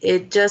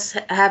it just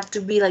have to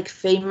be like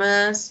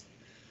famous,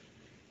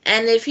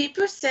 and if he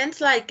presents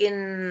like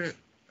in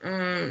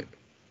a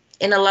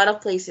lot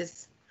of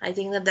places, I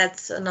think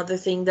that's another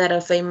thing that a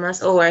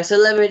famous or a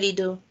celebrity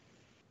do.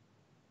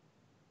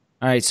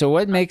 All right, so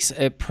what makes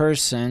a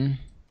person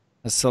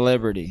a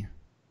celebrity?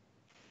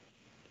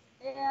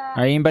 Yeah,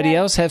 Anybody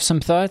else have some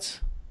thoughts?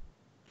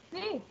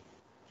 Me.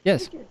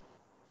 Yes.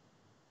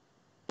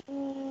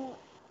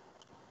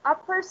 A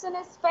person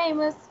is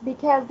famous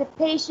because the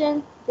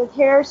patient that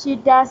he or she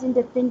does in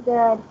the thing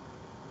that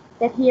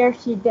he or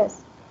she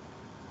does.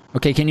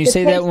 Okay, can you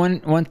say that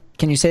one?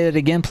 Can you say that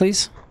again,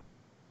 please?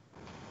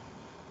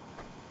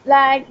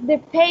 Like the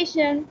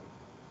patient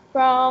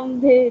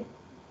from the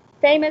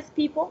famous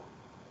people,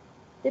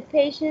 the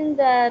patient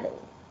that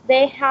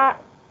they have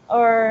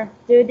or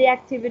do the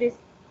activities.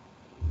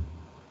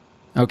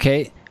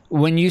 Okay.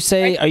 When you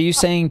say, are you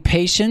saying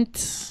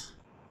patient?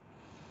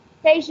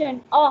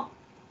 Patient. Oh,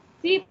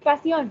 sí,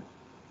 pasión.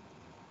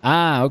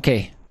 Ah,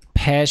 okay.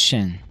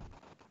 Passion.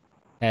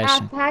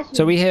 Passion. Passion.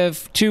 So we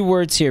have two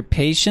words here,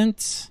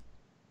 patient,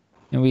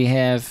 and we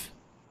have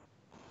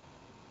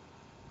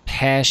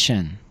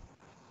passion.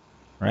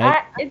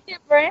 right? It's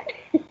different.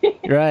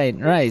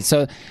 Right.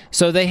 So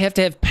they have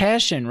to have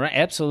passion, right?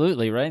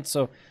 Absolutely, right?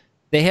 So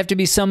they have to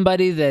be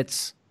somebody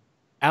that's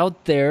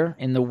out there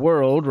in the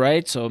world,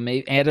 right? So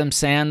maybe Adam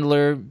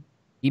Sandler,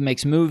 he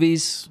makes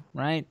movies,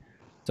 right?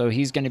 So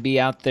he's going to be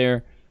out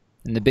there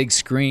in the big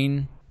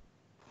screen,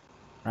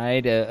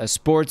 right? A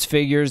sports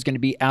figure is going to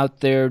be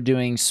out there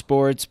doing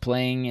sports,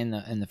 playing in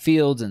the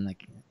fields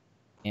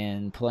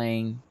and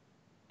playing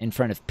in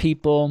front of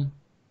people.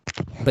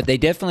 But they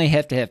definitely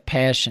have to have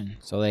passion,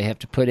 so they have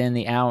to put in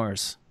the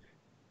hours.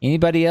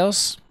 Anybody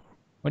else?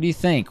 What do you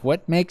think?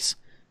 What makes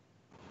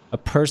a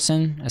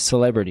person a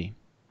celebrity?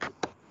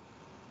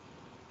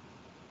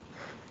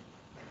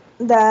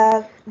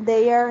 That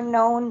they are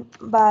known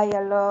by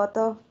a lot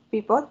of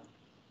people.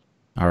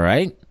 All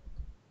right.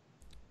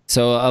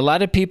 So a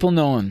lot of people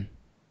know him.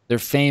 They're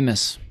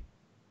famous.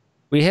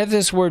 We have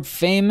this word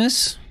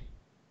famous,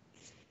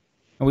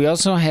 and we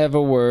also have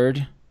a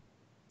word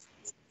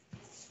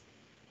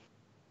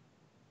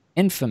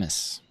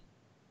infamous.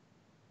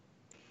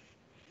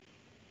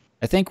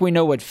 I think we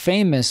know what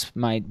famous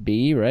might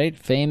be, right?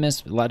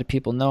 Famous, a lot of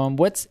people know him.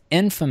 What's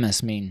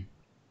infamous mean?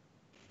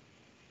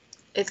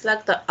 It's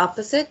like the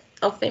opposite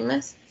of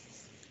famous.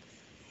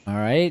 All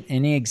right.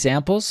 Any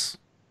examples?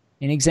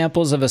 Any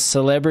examples of a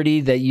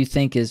celebrity that you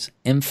think is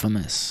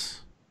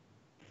infamous?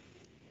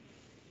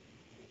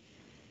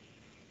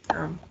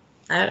 I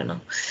don't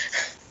know.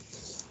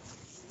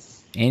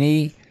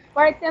 Any?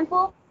 For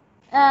example,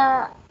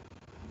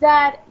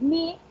 that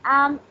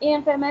I'm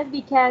infamous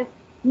because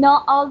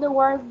not all the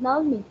world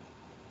knows me.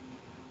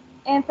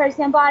 And for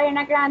example,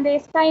 Ariana Grande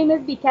is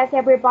famous because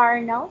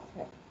everybody knows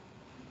her.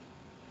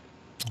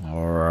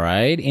 All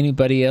right.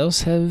 Anybody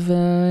else have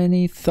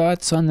any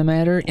thoughts on the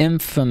matter?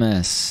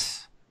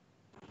 Infamous.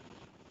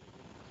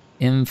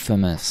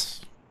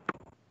 Infamous.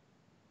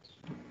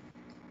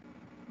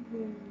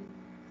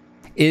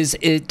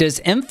 Does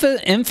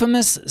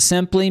infamous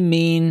simply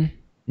mean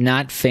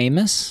not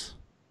famous?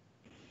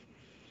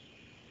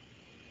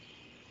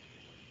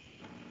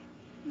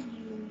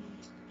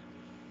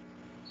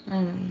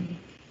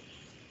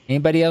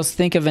 Anybody else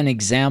think of an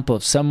example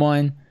of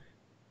someone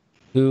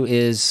who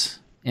is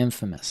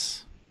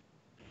infamous?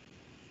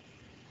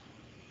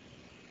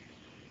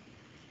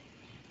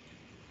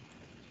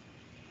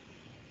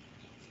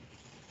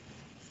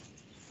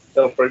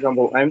 So, for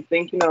example, I'm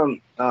thinking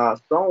on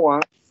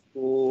someone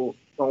who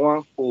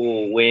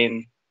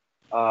win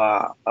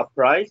a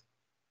prize,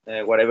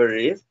 whatever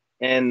it is,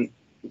 and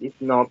it's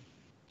not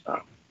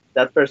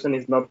that person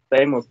is not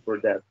famous for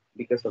that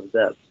because of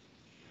that.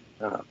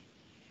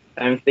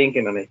 I'm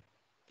thinking on it.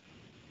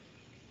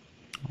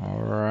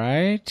 All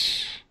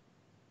right.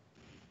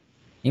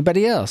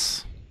 Anybody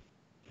else?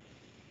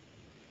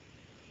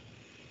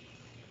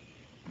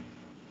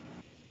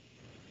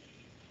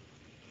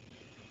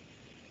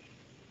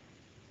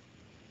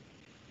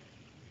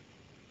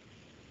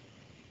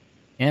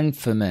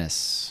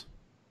 Infamous.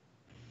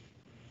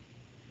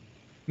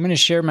 I'm going to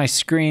share my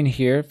screen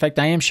here. In fact,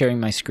 I am sharing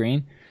my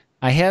screen.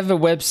 I have a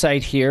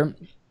website here.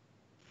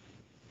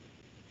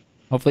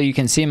 Hopefully you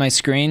can see my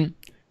screen.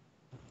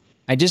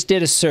 I just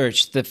did a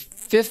search. The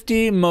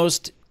 50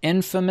 most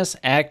infamous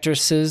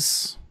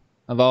actresses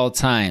of all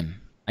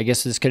time. I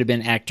guess this could have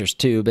been actors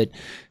too, but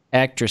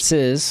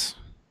actresses.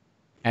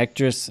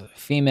 Actress,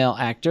 female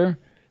actor.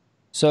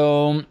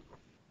 So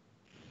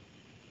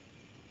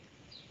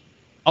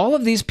all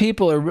of these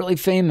people are really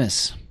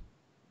famous.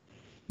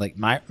 Like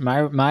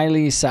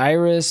Miley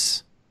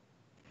Cyrus.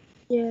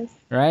 Yes.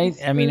 Right?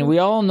 I mean, we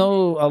all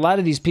know a lot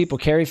of these people.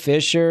 Carrie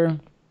Fisher,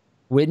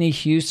 Whitney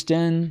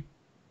Houston,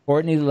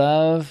 Courtney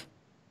Love.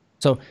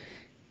 So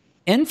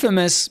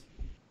infamous,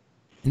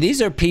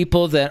 these are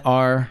people that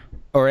are,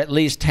 or at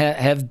least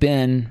have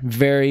been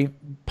very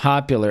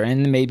popular.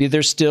 And maybe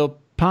they're still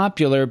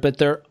popular,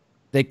 but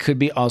they could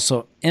be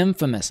also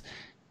infamous.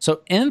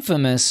 So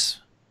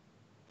infamous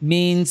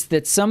means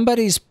that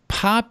somebody's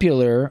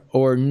popular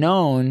or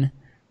known,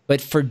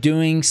 but for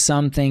doing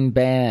something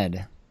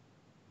bad.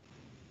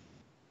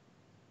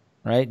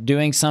 Right?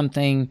 Doing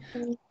something,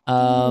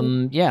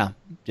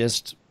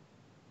 just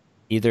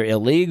either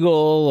illegal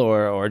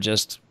or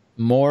just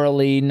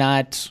morally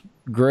not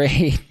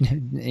great.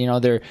 You know,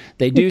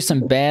 they do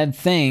some bad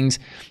things,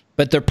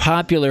 but they're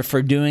popular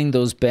for doing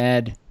those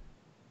bad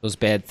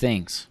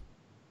things.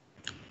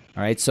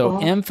 All right.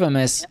 So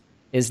infamous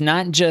is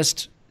not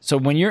just, so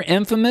when you're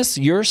infamous,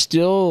 you're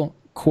still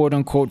quote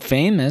unquote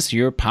famous.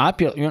 You're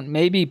popular.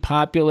 Maybe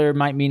popular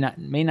may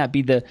not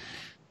be the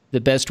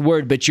best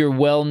word, but you're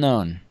well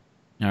known.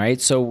 All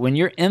right. So when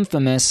you're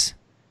infamous,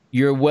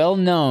 you're well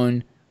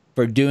known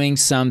for doing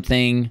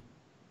something,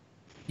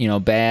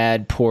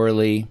 bad,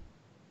 poorly,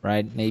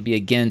 right? Maybe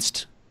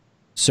against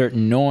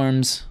certain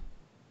norms.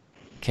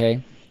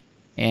 Okay.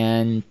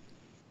 And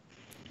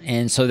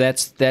so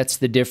that's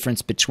the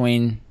difference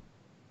between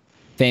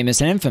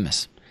famous and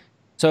infamous.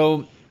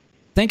 So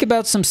think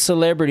about some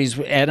celebrities.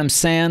 Adam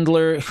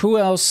Sandler. Who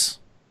else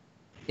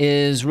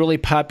is really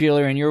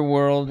popular in your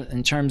world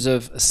in terms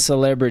of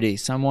celebrity?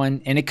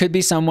 Someone, and it could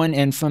be someone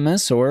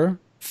infamous or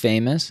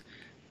famous?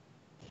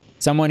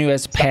 Someone who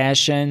has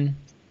passion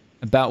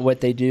about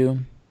what they do?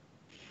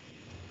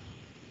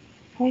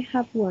 I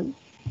have one.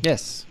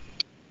 Yes.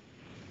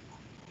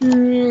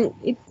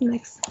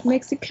 It's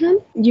Mexican.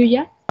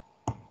 Yuya.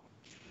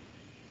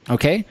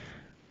 Okay.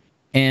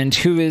 And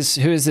who is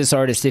this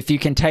artist? If you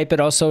can type it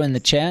also in the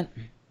chat.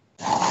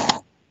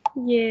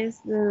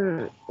 Yes.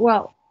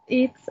 Well,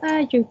 it's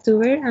a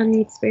YouTuber and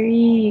it's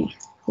very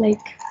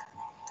like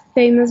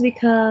famous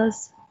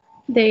because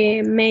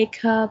the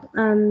makeup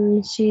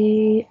and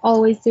she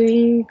always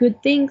doing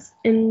good things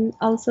and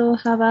also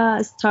have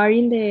a star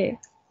in the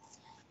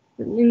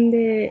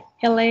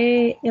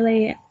LA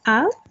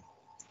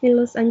in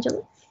Los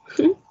Angeles.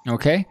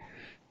 Okay.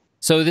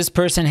 So this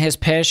person has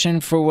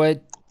passion for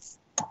what?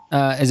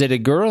 Is it a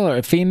girl or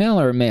a female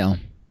or a male?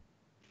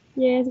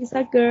 Yes, it's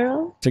a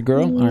girl. It's a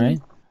girl. All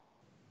right.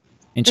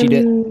 And she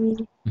did.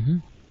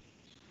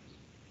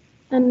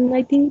 And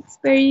I think it's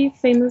very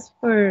famous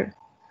for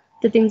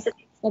the things that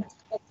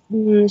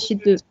she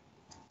do.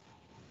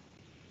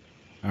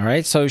 All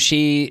right. So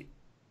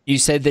you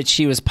said that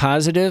she was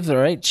positive. All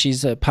right.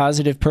 She's a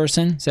positive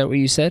person. Is that what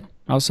you said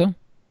also?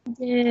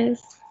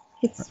 Yes,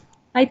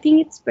 I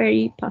think it's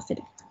very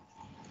positive.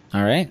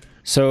 All right.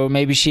 So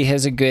maybe she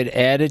has a good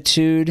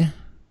attitude.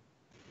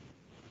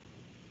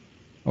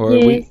 Or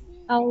yes,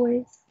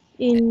 always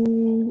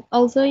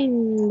also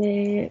in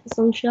the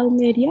social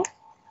media.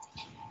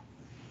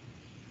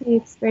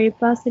 It's very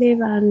positive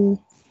and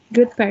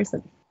good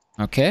person.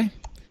 Okay.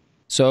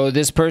 So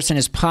this person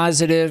is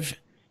positive.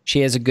 She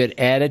has a good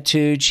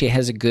attitude. She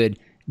has a good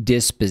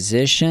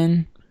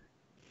disposition,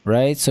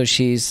 right? So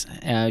she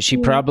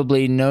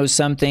probably knows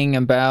something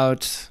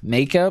about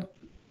makeup,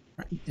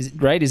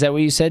 right? Is that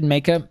what you said?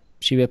 Makeup?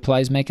 She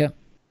applies makeup?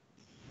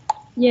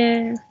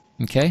 Yeah.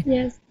 Okay.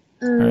 Yes.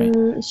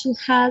 Right. She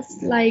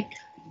has like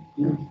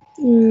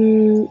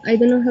I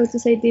don't know how to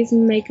say this,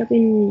 makeup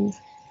in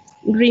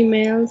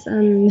rímels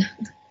and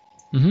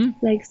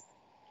like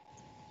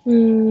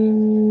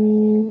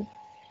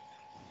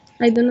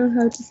I don't know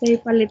how to say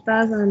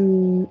paletas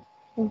and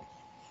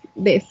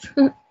this.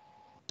 How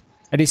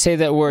do you say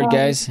that word,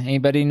 guys?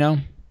 Anybody know?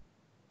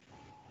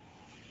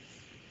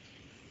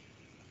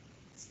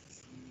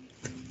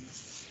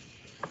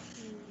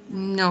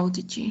 No,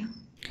 did you?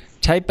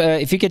 Type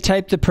if you could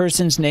type the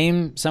person's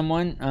name,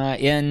 someone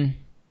in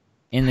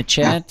the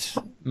chat,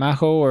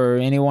 Majo or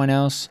anyone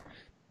else.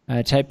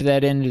 Type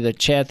that into the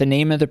chat. The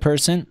name of the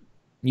person,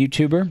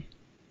 YouTuber.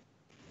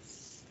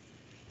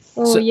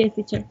 Oh, yes,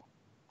 teacher.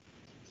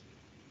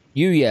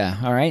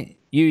 Yuya, all right?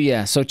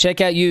 Yuya. So check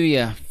out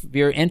Yuya if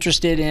you're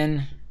interested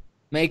in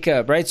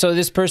makeup, right? So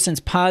this person's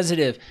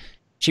positive.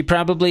 She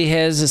probably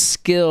has a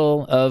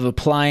skill of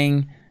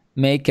applying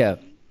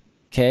makeup,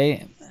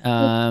 okay?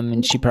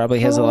 And she probably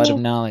has a lot of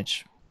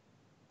knowledge.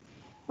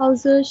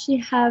 Also, she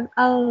has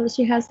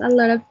a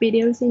lot of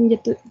videos in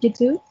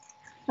YouTube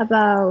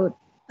about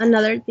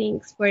another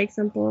things. For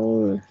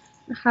example,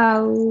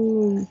 how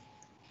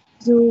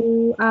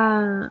do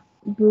a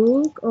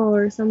book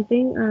or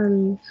something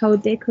and how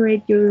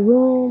decorate your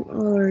room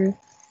or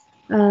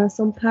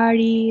some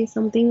party,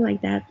 something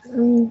like that.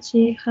 And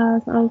she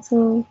has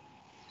also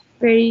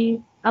a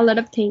lot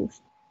of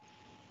things.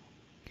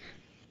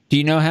 Do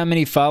you know how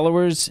many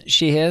followers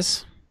she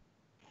has?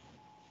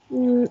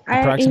 In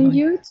Approximately?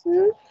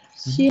 YouTube,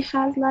 she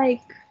has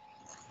like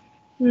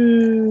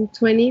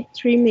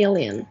 23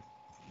 million.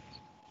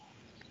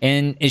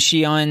 And is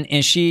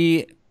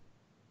she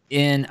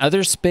in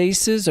other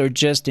spaces or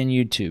just in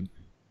YouTube?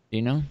 Do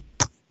you know?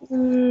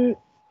 In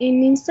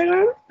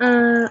Instagram,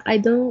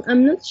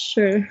 I'm not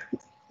sure,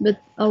 but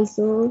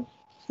also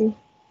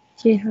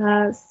she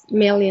has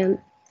millions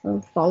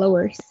of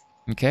followers.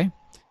 Okay.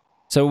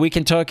 So we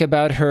can talk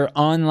about her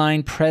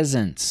online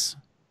presence.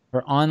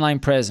 Her online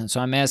presence. So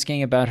I'm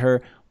asking about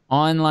her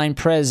online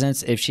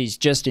presence, if she's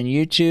just in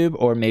YouTube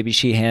or maybe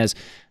she has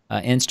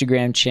an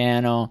Instagram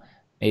channel.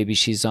 Maybe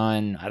she's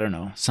on, I don't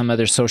know, some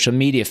other social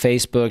media,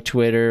 Facebook,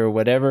 Twitter, or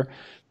whatever.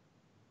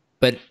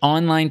 But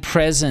online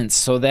presence,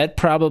 so that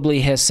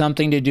probably has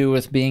something to do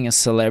with being a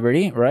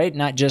celebrity, right?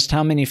 Not just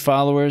how many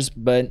followers,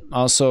 but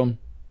also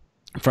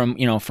from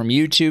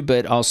YouTube,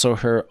 but also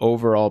her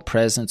overall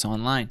presence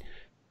online.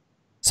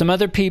 Some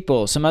other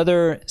people, some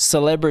other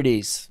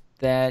celebrities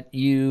that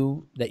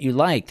you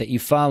like, that you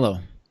follow.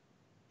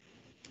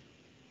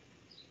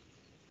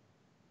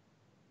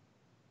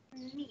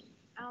 Me,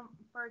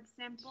 for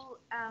example,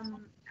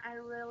 I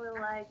really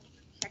like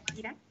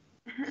Shakira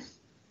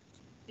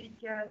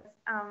because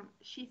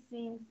she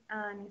sings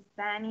in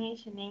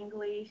Spanish and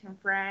English and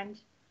French.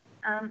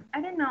 I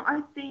don't know.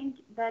 I think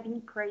that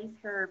increased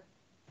her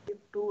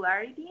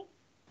popularity.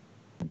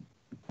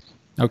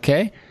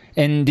 Okay.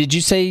 And did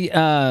you say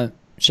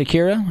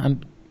Shakira?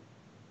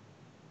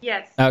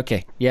 Yes.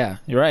 Okay. Yeah,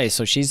 you're right.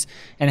 So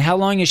and how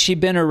long has she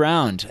been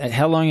around?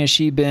 How long has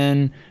she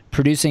been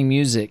producing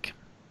music?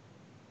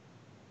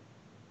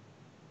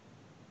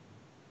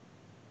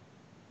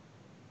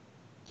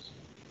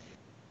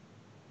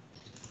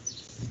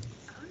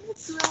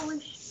 I'm not really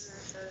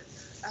sure.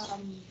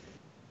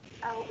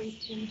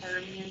 listened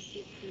her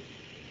music.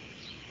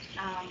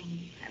 I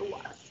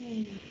was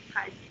in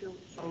high school,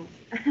 so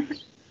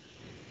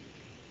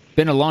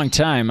Been a long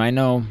time. I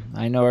know.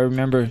 I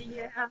remember.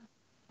 yeah.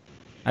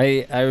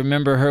 I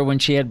remember her when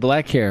she had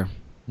black hair,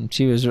 and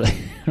she was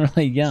really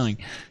really young.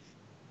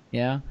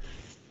 Yeah.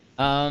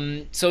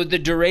 So the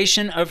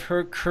duration of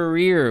her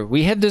career.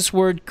 We have this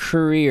word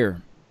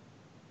career.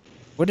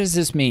 What does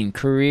this mean?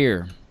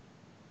 Career.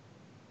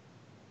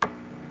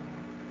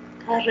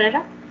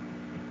 Carrera.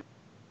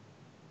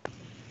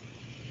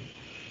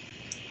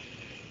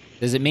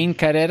 Does it mean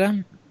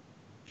carrera?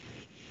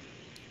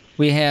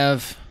 We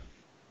have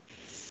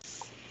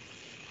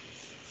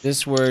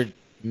this word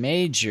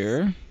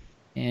major,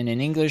 and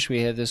in English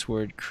we have this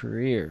word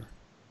career.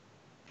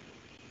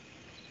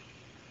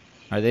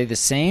 Are they the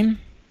same?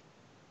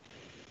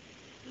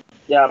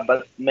 Yeah,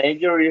 but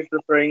major is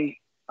referring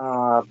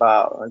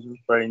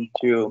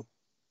to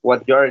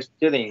what you are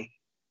studying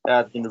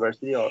at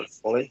university or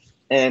college,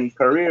 and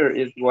career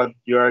is what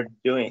you are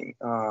doing.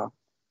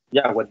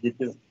 What you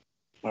do.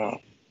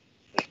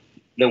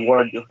 The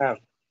word you have.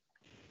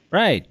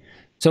 Right.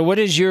 So what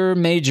is your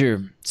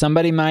major?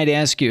 Somebody might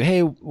ask you,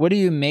 hey, what are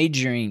you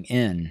majoring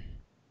in?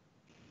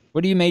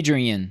 What are you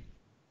majoring in?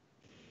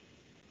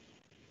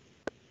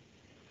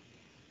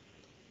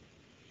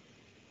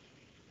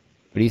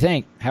 What do you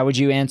think? How would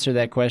you answer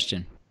that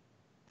question?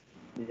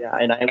 Yeah,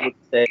 and I would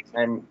say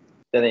I'm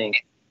studying.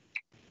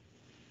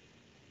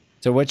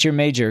 So what's your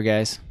major,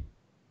 guys?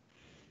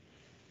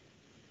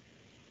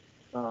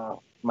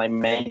 My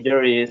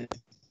major is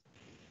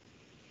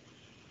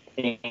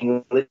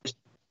English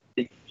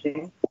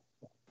teaching.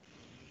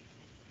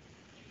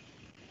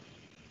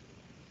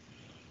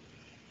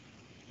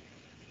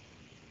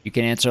 You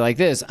can answer like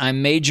this.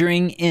 I'm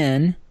majoring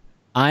in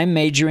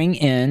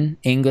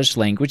English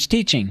language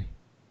teaching.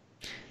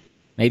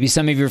 Maybe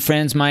some of your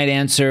friends might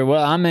answer,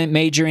 well, I'm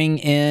majoring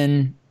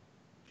in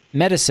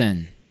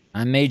medicine.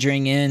 I'm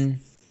majoring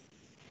in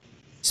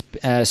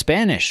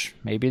Spanish.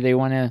 Maybe they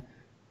want to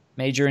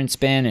major in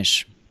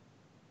Spanish.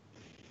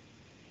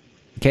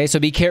 Okay, so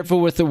be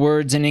careful with the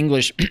words in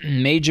English.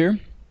 Major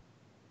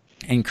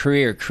and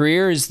career.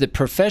 Career is the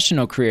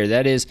professional career.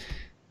 That is,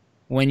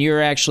 when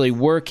you're actually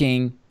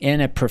working in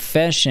a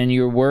profession,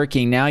 you're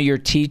working, now you're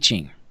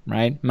teaching,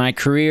 right? My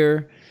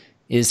career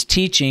is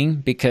teaching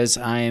because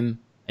I'm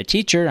a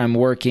teacher. I'm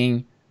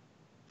working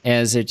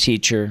as a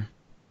teacher,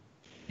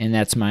 and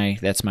that's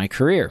my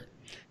career.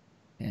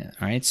 Yeah,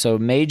 all right, so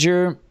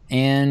major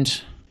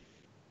and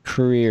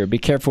career. Be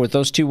careful with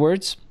those two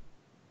words.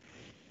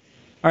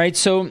 All right,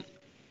 so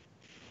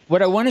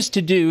what I want us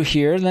to do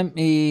here, let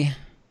me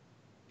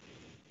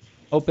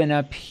open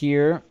up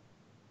here.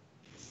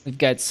 We've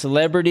got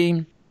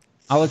celebrity.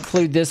 I'll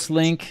include this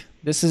link.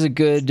 This is a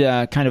good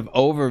kind of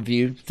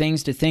overview,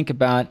 things to think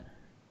about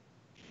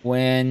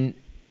when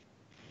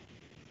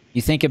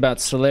you think about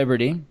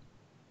celebrity.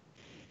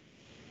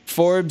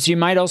 Forbes, you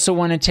might also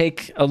want to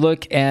take a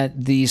look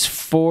at these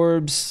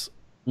Forbes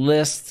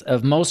lists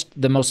of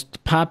the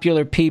most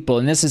popular people.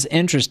 And this is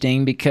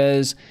interesting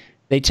because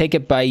they take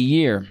it by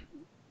year.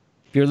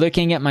 If you're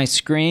looking at my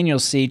screen, you'll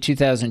see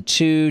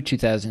 2002,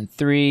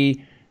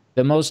 2003,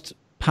 the most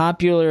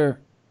popular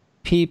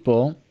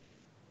people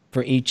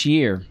for each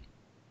year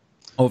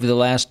over the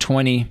last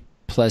 20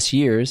 plus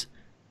years.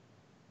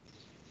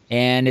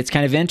 And it's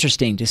kind of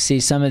interesting to see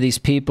some of these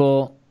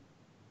people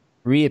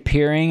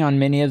reappearing on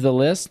many of the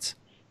lists.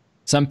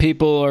 Some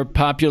people are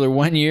popular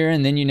one year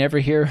and then you never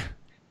hear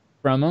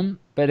from them.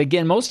 But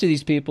again, most of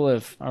these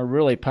people are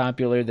really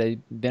popular.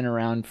 They've been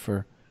around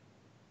for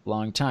a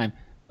long time.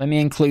 Let me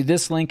include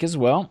this link as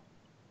well.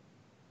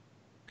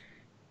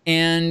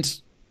 And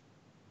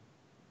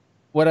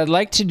what I'd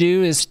like to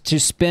do is to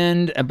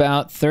spend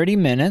about 30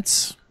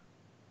 minutes.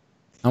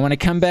 I want to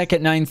come back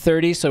at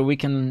 9:30 so we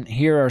can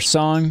hear our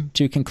song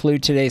to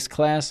conclude today's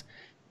class.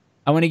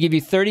 I want to give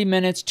you 30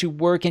 minutes to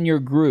work in your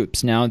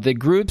groups. Now, the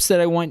groups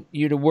that I want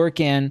you to work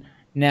in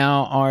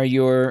now are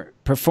your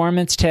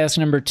performance task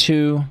number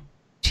 2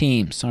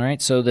 teams. All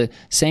right, so the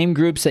same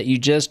groups that you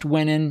just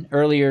went in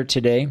earlier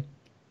today.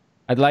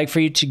 I'd like for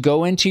you to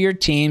go into your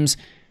teams,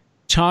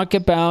 talk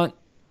about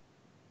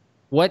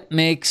what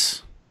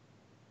makes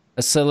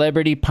a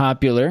celebrity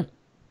popular.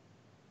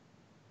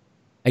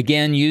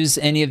 Again, use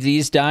any of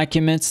these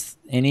documents,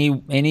 any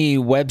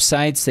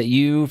websites that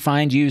you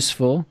find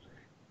useful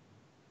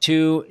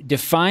to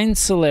define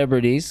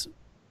celebrities,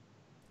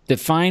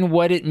 define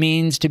what it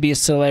means to be a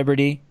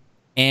celebrity,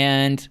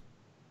 and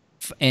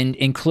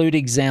include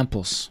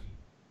examples.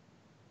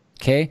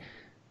 Okay?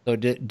 So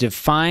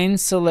define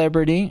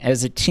celebrity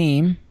as a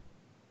team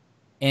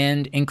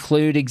and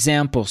include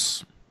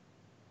examples.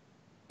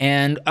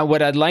 And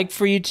what I'd like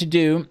for you to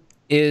do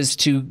is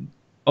to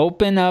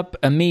open up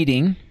a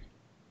meeting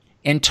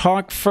and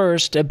talk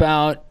first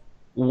about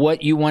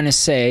what you want to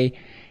say.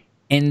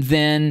 And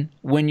then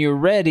when you're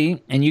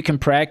ready, and you can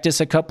practice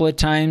a couple of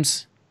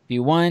times if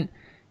you want,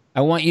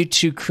 I want you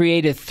to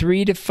create a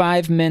 3 to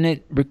 5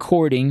 minute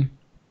recording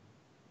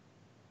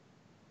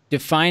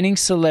defining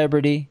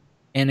celebrity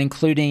and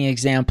including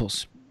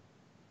examples.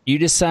 You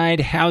decide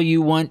how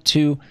you want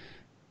to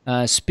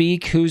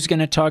speak, who's going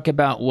to talk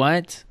about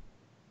what,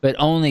 but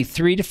only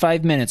 3 to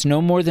 5 minutes,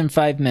 no more than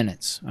 5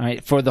 minutes, all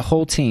right, for the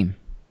whole team.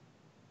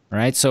 All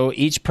right, so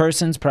each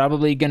person's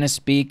probably going to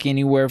speak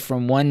anywhere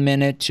from 1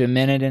 minute to a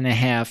minute and a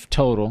half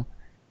total,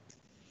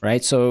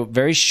 right? So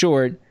very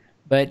short,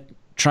 but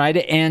try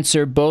to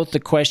answer both the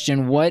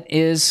question, what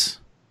is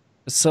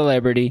a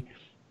celebrity,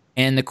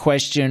 and the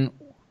question,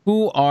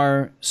 who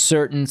are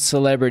certain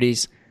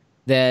celebrities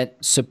that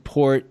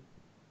support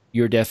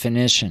your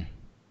definition.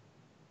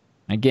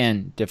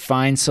 Again,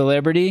 define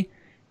celebrity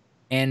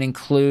and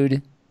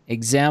include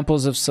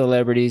examples of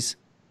celebrities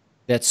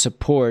that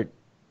support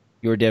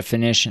your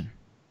definition.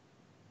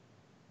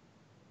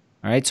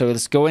 All right, so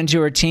let's go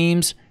into our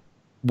teams,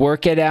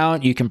 work it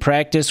out. You can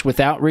practice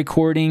without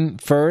recording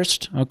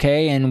first,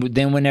 okay? And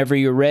then whenever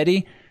you're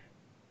ready,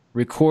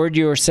 record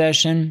your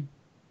session.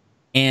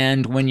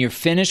 And when you're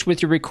finished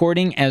with your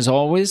recording, as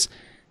always,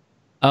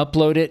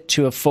 upload it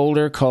to a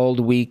folder called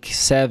Week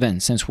 7,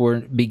 since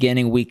we're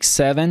beginning Week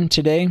 7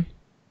 today.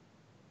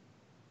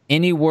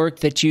 Any work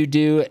that you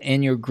do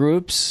in your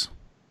groups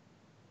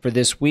for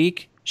this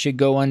week should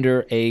go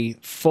under a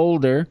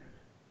folder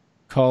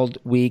called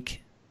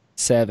Week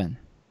 7.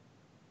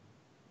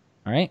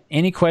 All right.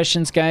 Any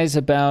questions, guys,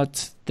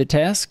 about the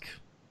task?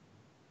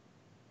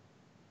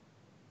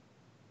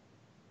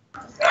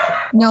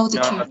 No,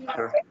 teacher.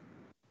 Sure.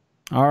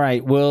 All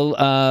right. Well,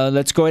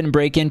 let's go ahead and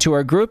break into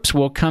our groups.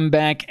 We'll come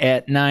back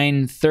at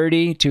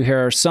 9:30 to hear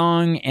our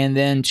song and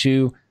then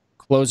to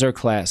close our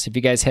class. If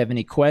you guys have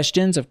any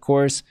questions, of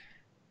course,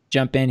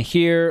 jump in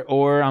here,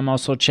 or I'm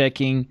also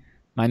checking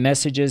my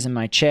messages in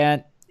my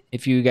chat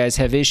if you guys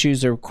have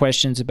issues or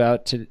questions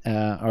about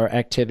our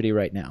activity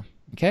right now.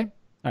 Okay?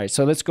 All right,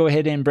 so let's go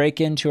ahead and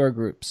break into our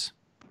groups.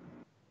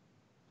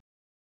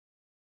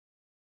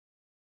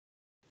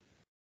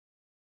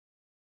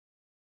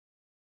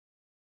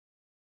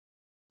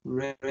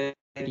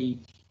 Ready.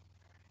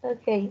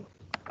 Okay.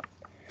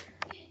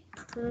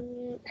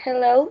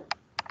 Hello,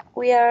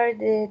 we are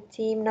the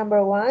team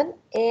number 1,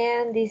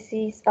 and this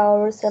is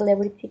our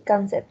celebrity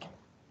concept.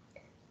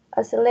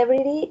 A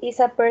celebrity is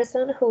a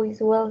person who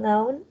is well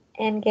known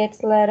and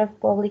gets a lot of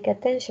public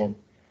attention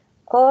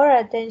or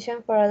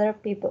attention for other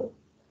people.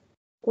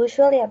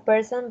 Usually a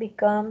person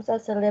becomes a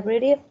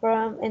celebrity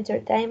from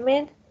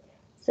entertainment,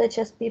 such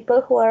as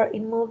people who are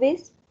in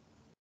movies,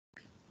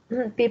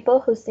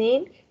 people who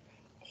sing,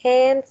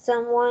 and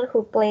someone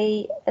who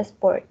play a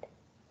sport.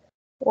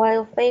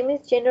 While fame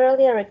is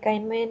generally a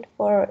requirement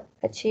for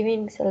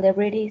achieving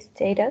celebrity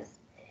status,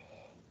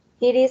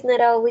 it is not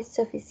always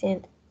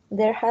sufficient.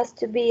 There has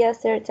to be a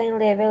certain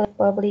level of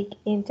public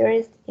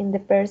interest in the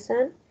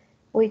person,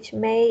 which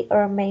may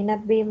or may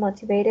not be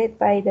motivated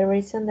by the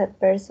reason that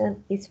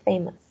person is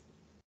famous.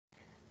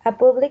 A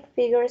public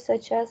figure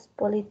such as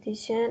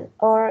politician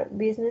or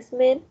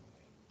businessman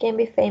can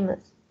be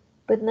famous,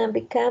 but not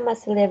become a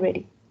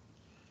celebrity,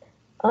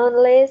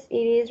 unless it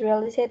is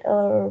realized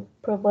or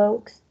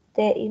provokes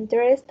the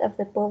interest of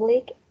the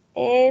public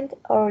and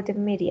or the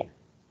media.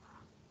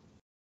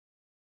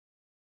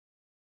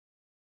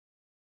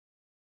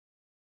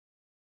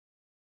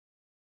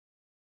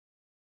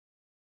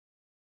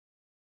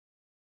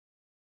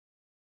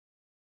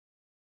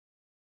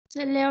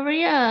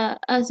 A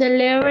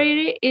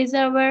celebrity is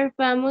a very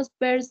famous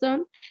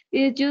person.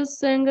 It just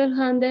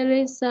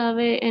single-handedly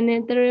save an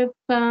entire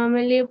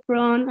family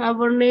from a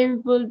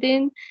burning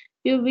building.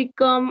 You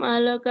become a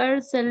local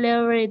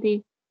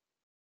celebrity.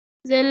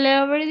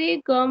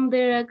 Celebrity come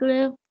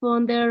directly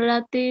from the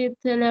Latin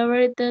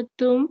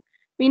celebritatum,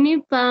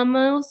 meaning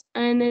famous,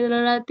 and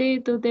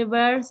related to the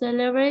word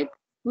celebrate,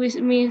 which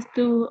means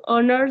to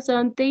honor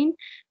something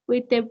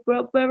with a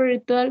proper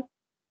ritual.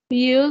 We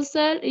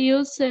usually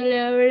use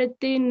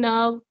celebrity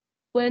now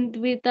when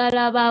we talk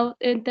about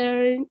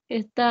entering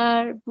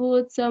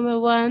Starbucks.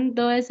 Someone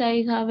does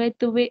I have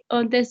to be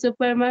on the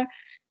supermarket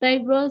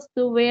tables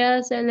to be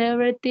a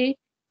celebrity.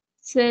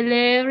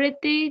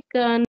 Celebrity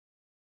can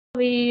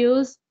be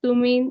used to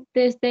mean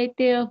the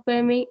state of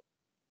fame.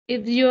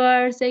 If you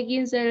are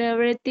seeking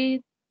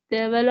celebrity,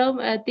 develop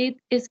a thick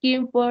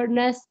skin for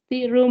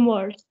nasty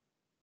rumors.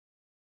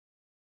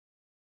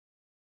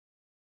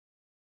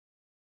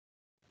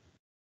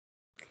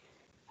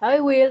 I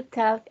will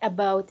talk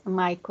about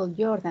Michael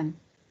Jordan.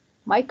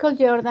 Michael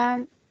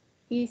Jordan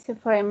is a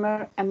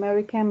former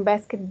American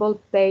basketball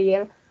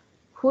player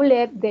who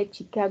led the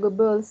Chicago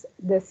Bulls,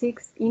 the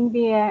 6th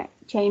NBA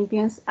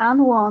champions,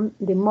 and won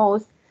the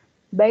Most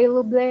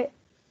Valuable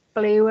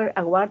Player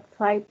award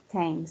 5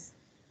 times.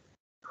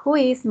 Who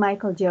is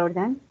Michael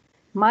Jordan?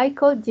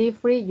 Michael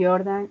Jeffrey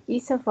Jordan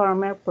is a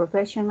former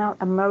professional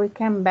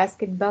American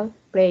basketball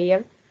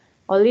player,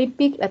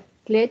 Olympic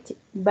athlete,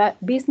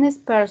 business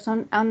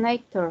person, and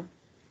actor,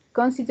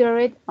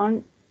 considered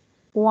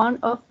one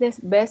of the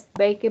best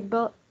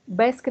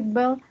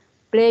basketball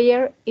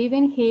players.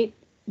 Even he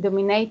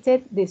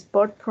dominated the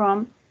sport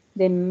from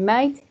the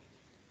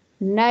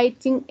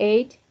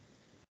mid-1980s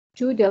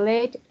to the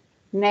late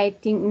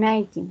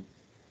 1990s.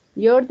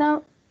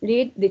 Jordan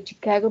lead the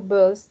Chicago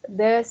Bulls,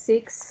 the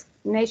sixth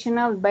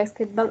National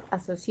Basketball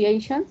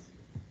Association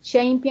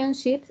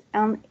championship,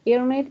 and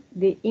earned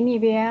the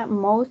NBA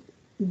Most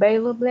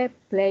Valuable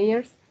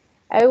Players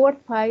award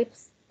 5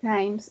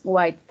 times,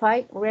 with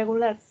 5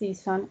 regular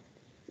season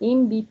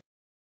MVP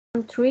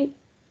and 3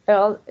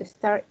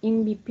 All-Star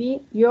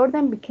MVP.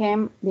 Jordan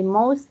became the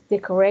most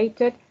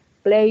decorated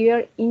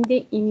player in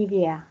the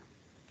NBA.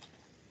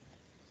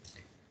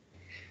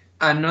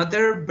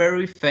 Another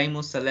very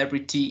famous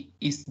celebrity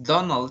is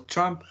Donald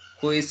Trump,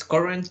 who is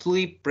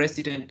currently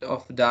President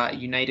of the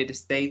United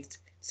States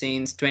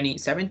since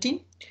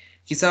 2017.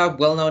 He's a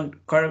well-known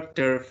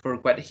character for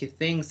what he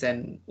thinks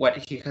and what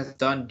he has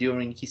done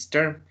during his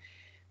term.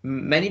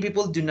 Many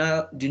people do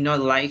not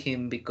like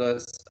him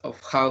because of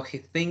how he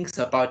thinks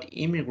about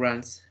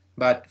immigrants,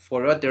 but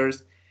for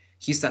others,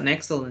 he's an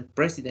excellent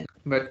president.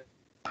 But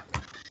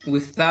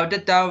without a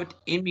doubt,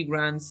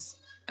 immigrants,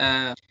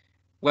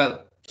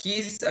 well,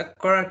 he's a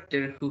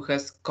character who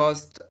has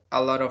caused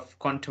a lot of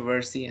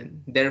controversy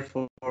and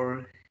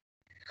therefore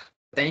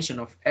attention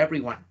of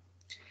everyone.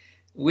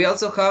 We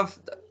also have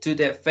to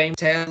the famous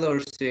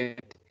Taylor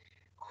Swift,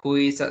 who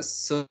is a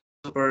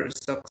super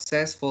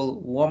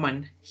successful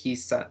woman.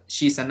 She's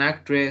an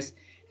actress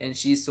and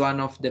she's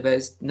one of the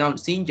best known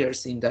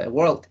singers in the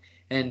world,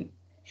 and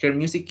her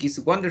music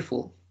is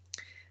wonderful.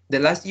 The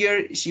last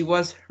year she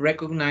was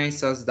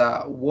recognized as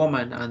the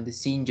woman and the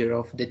singer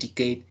of the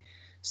decade.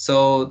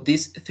 So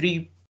these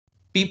three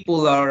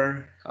people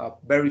are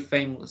very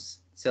famous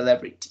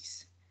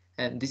celebrities.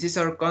 And this is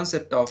our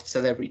concept of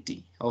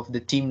celebrity of the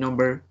team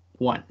number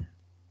 1.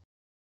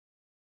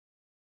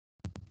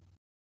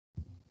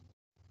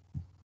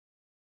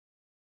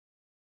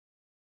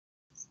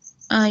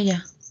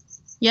 Yeah.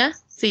 Yeah?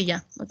 Sí,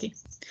 yeah. Okay.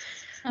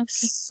 Okay.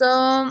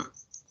 So,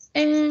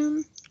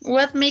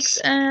 what makes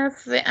a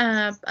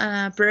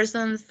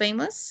person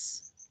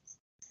famous?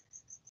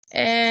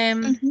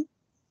 Mhm.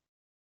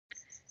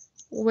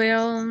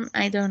 Well,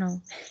 I don't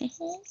know.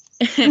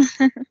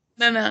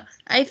 No.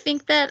 I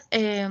think that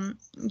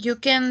you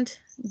can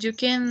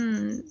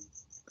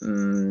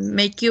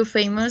make you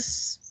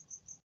famous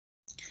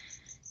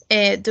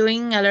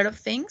doing a lot of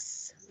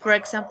things. For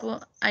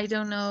example, I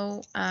don't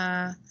know.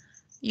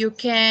 You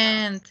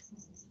can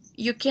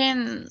you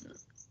can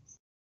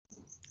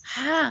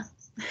ha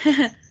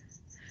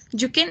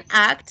you can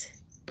act.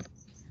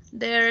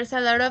 There's a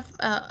lot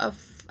of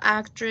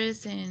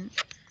actors and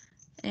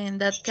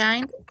that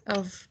kind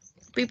of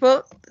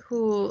people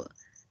who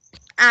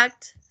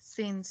act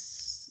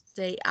since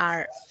they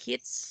are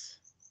kids.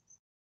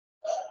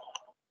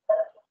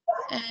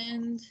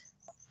 And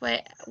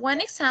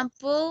one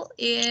example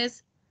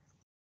is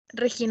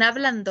Regina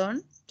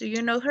Blandon. Do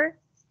you know her?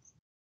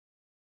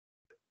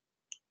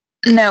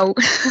 No.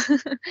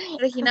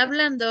 Regina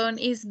Blandon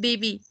is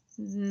Bibi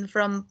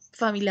from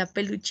Familia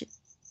Peluche.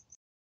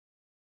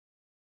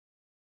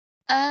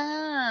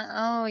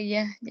 Oh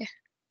yeah, yeah.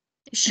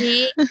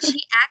 She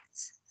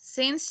acts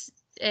since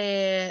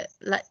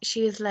like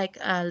she is like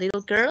a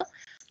little girl.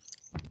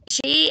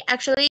 She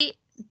actually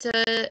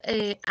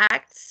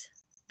acts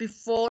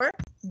before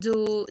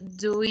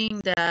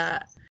doing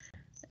the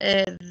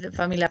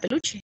Familia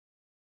Peluche.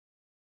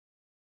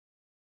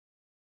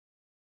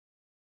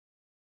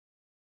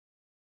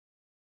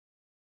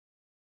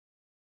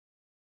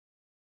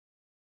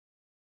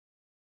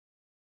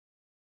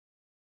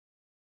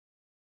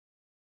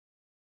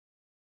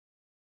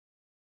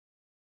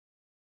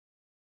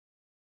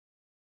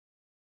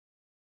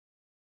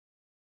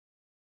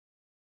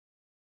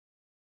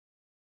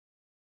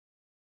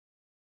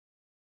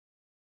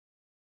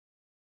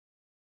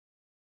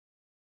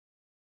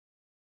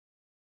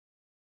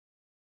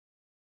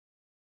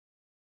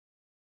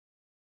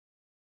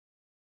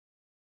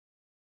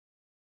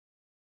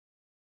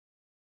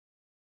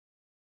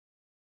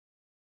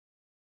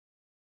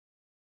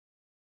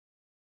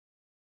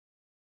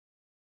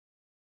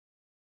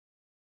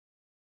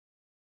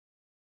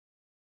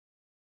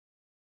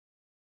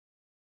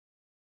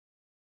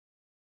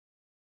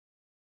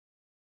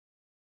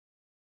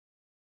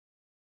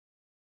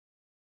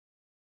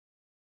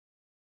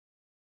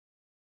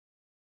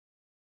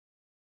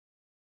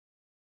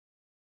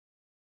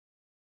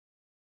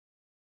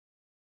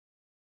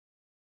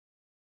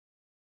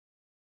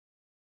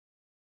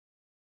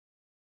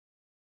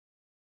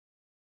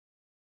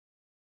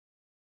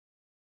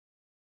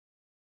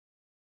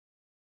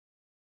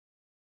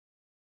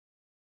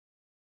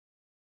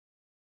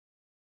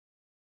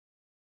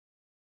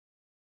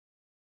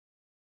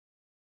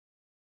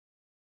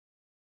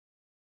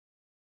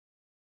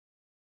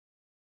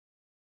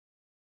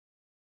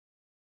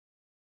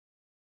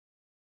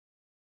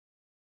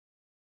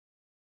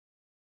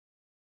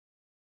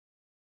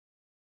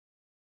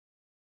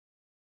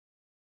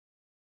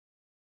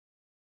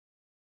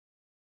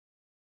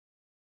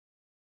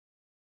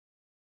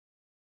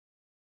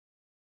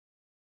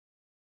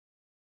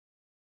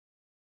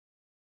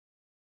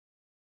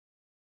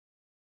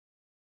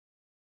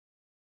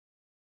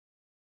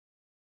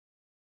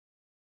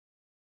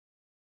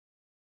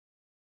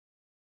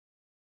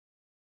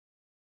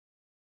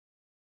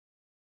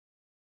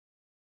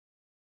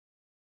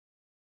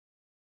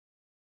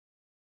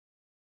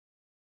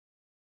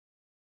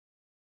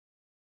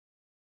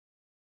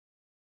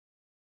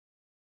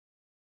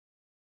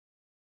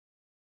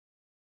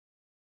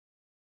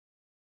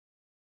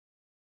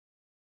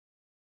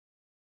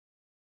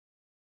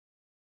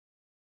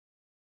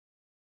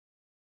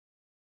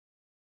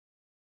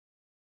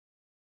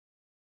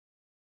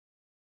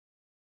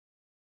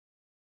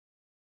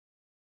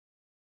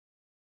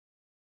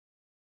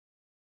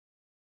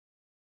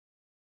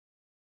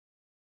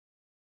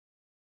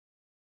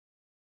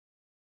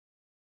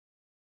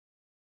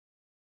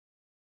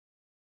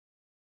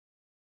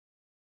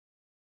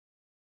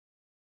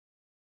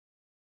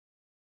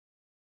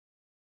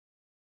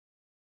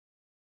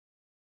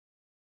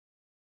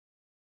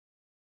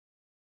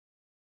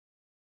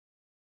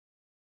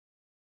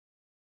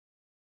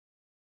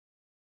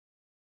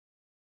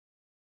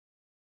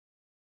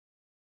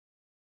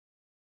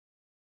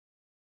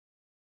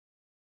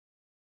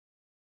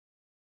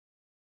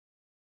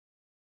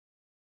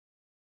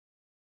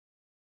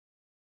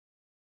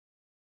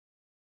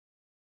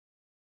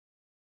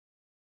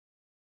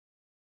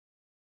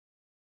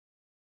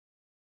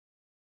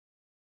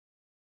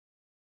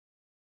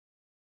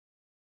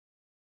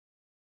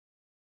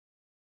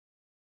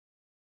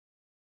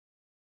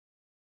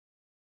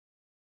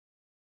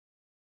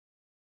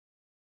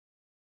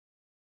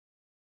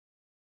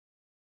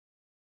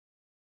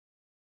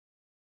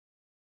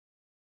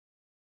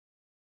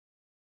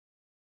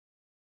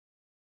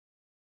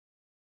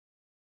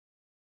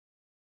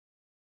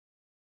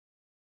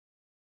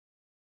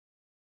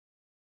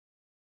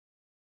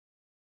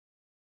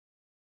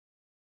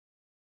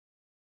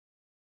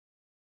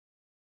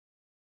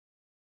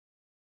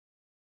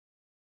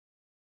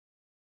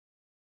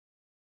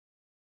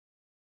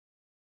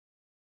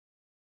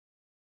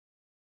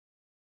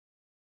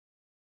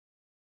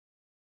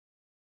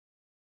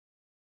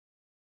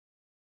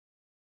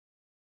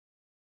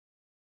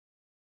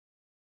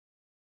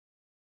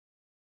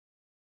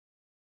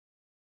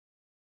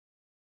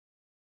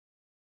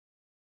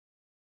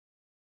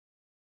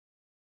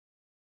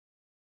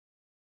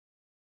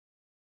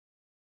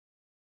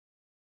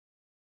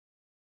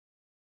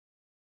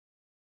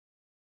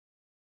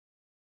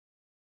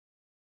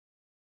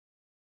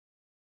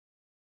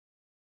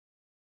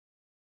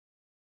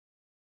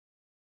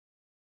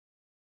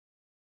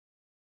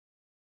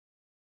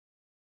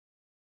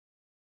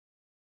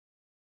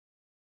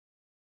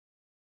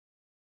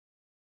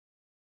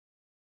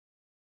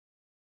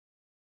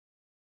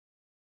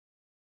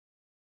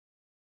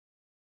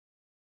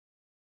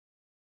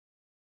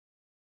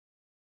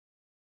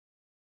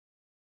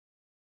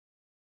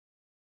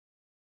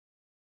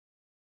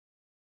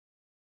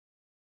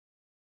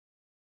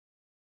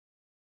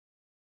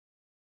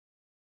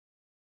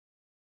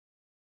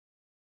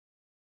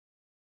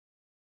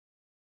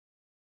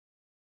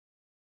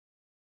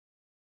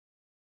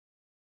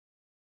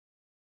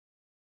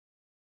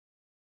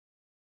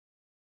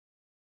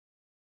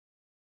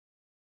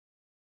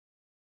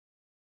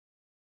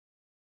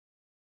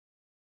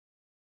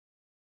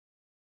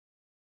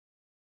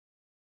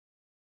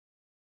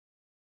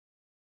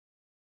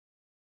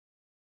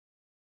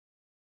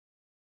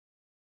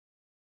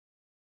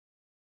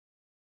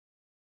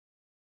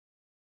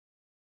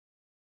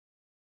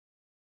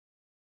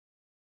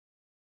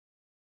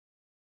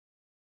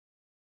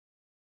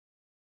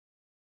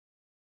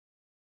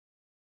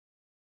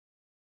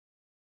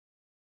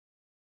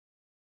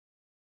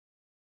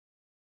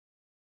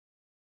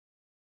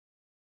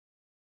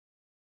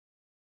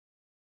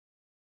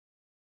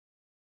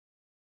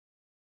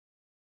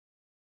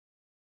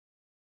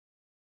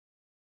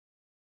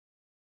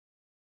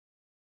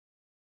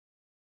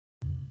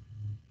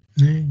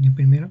 Yo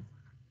primero.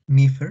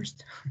 Me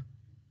first.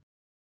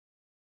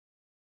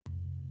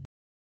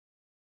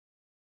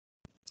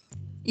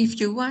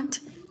 If you want.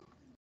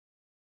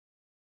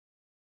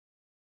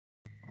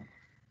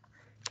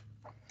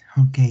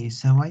 Okay,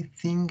 so I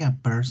think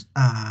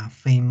a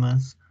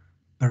famous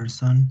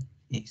person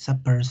is a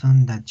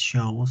person that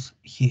shows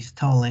his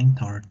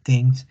talent or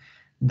things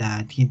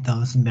that he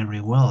does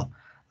very well,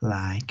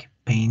 like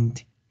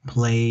paint,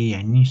 play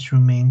an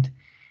instrument,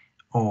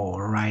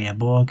 or write a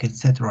book,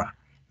 etc.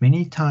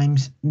 Many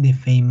times the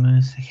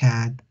famous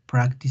had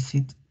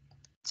practiced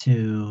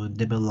to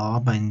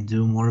develop and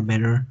do more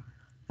better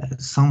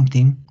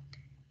something.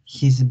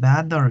 His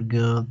bad or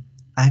good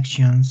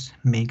actions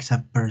makes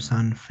a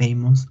person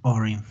famous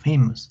or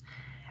infamous.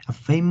 A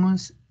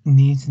famous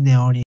needs the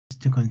audience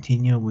to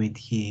continue with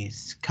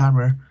his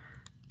career.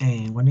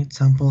 And one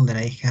example that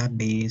I have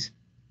is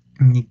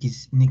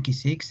Nicky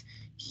Six.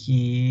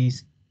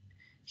 He's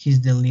he's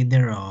the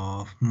leader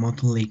of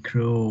Motley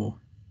Crue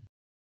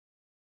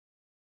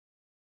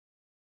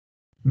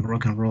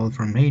rock and roll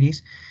from the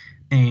 80s,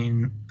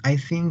 and I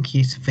think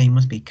he's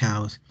famous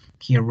because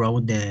he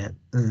wrote the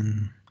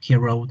he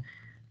wrote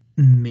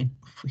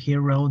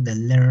the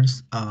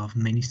lyrics of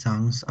many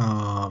songs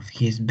of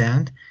his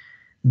band,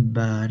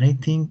 but I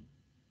think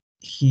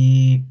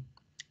he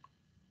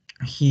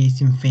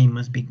he's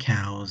infamous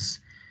because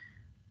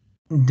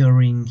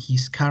during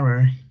his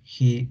career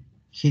he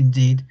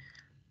did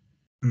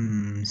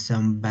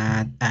some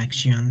bad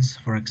actions.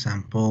 For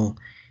example,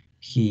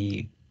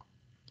 he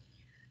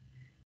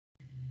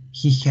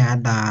he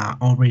had a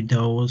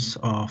overdose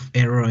of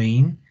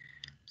heroin.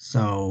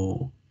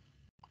 So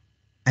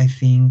I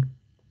think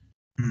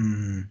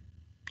um,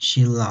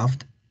 she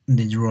loved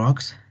the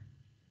drugs,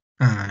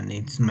 and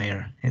it's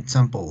my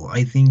example.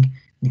 I think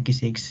Nikki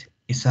Six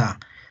is a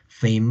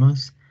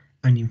famous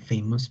and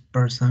infamous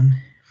person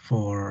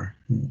for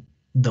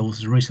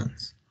those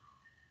reasons.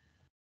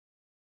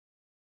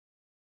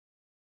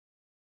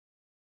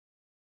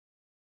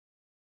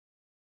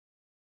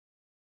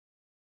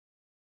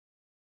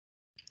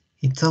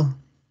 It's all.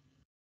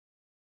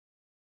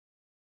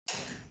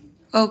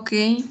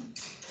 Okay.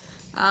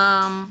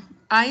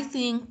 I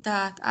think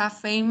that a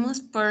famous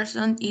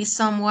person is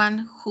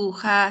someone who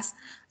has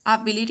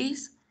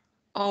abilities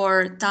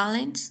or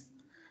talents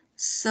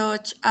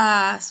such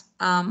as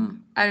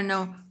I don't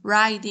know,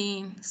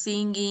 writing,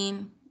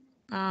 singing,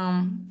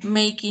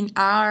 making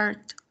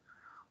art,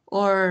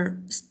 or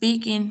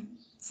speaking.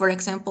 For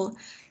example,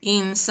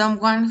 in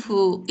someone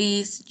who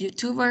is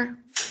YouTuber.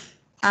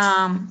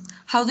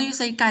 How do you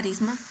say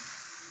charisma?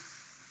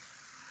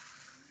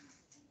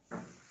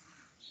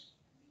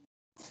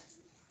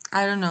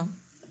 I don't know.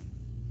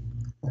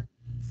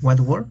 What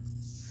word?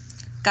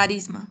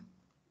 Charisma.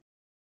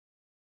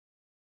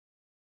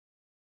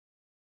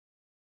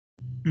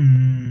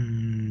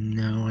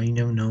 No, I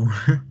don't know.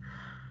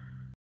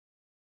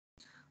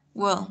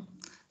 Well,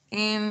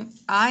 and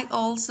I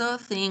also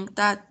think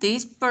that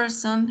this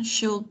person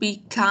should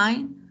be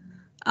kind.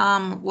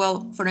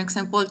 Well, for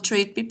example,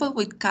 treat people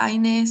with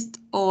kindness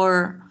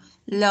or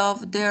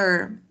love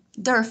their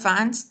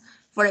fans.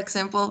 For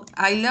example,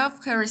 I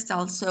love Harry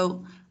Styles,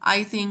 so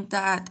I think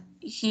that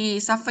he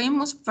is a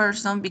famous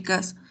person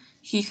because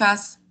he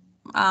has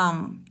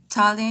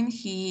talent.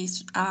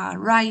 He's a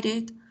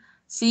writer,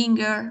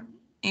 singer,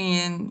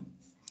 and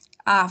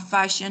a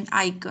fashion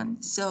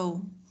icon.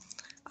 So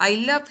I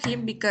love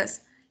him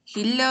because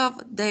he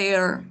loved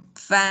their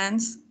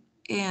fans.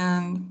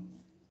 And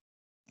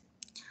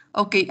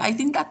okay, I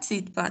think that's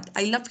it, but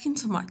I love him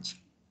so much.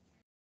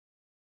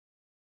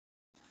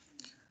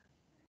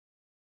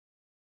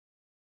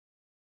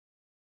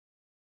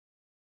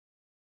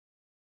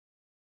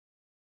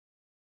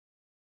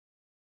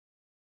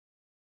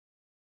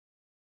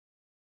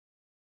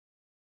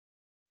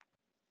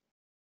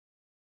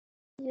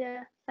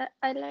 Yeah,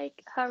 I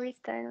like Harry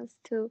Styles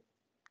too.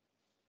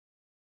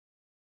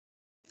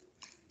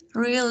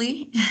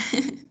 Really?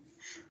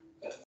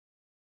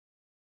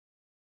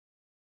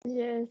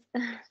 Yes.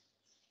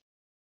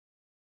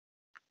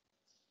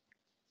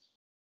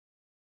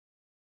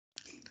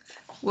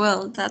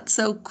 Well, that's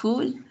so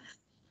cool.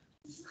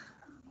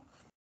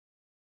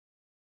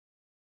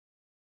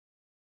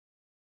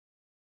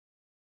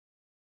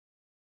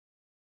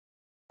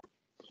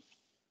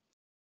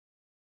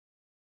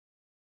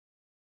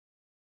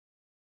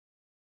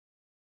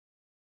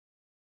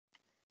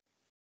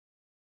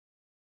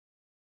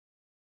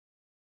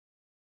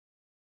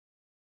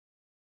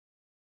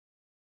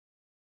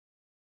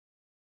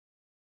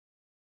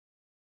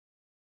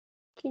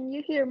 Can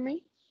you hear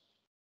me?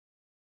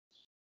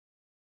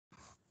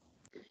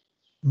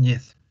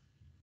 Yes.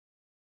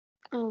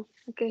 Oh,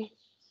 okay.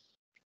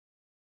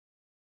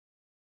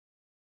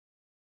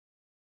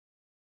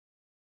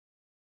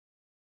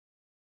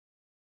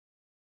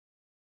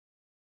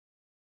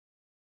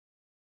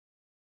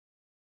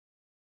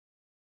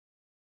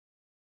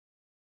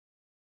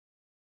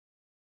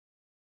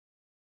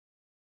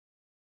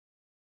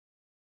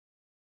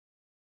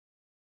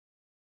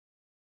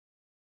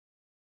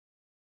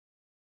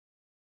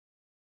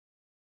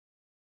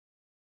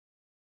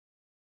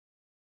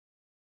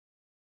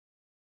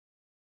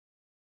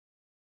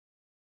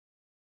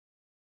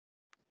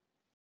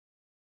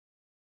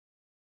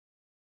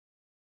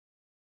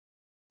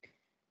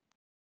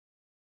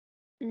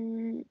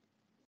 Mm,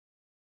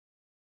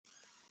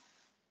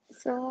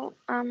 so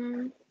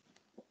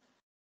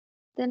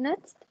the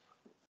next.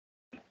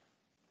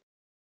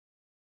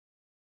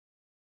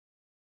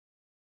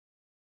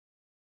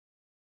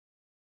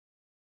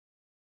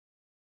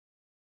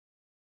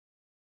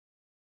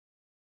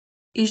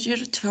 It's your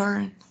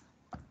turn.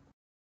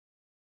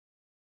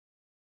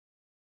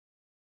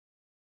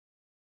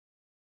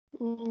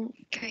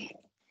 Okay.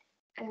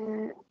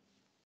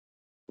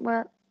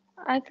 Well,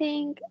 I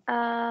think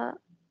a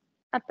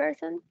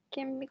person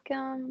can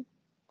become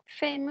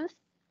famous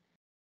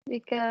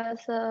because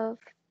of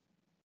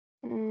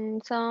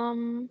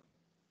some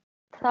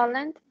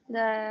talent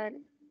that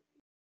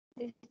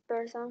this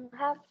person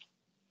have,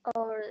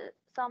 or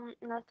some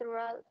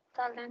natural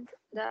talent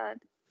that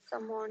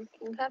someone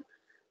can have.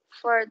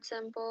 For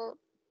example,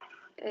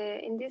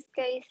 in this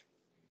case,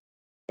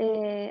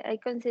 I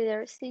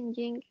consider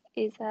singing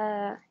is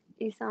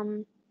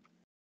some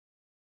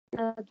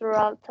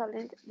natural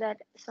talent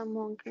that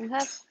someone can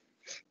have.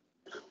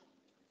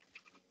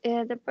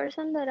 The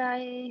person that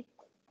I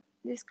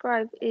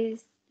describe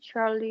is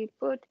Charlie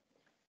Puth,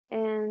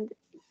 and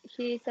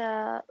he's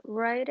a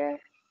writer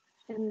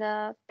and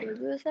a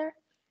producer.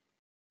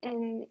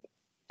 And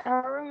I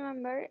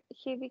remember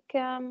he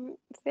became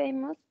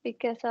famous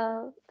because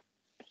of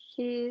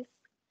his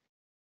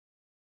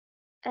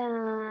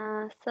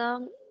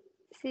song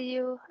 "See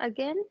You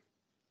Again"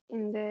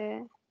 in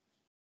the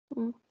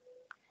mm,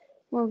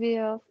 movie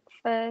of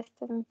Fast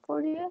and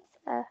Furious.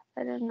 I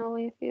don't know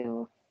if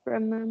you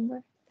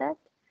remember that.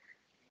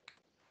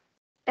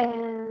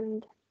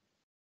 And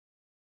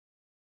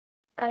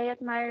I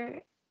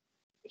admire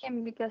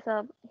him because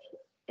of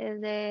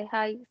the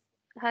high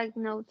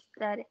notes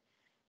that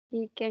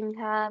he can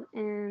have,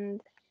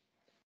 and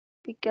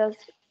because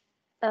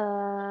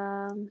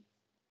um,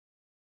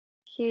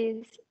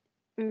 he's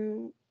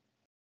um,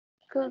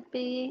 could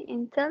be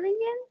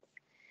intelligent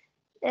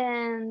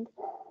and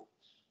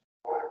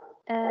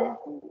uh,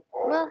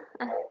 well,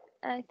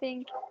 I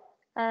think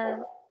uh,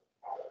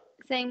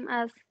 same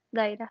as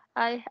Daira.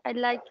 I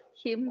like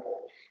him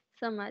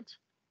so much,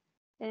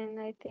 and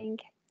I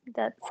think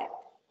that's it.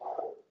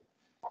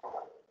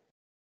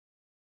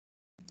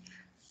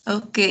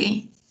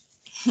 Okay.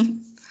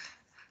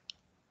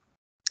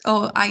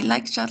 Oh, I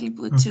like Charlie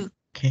Puth too.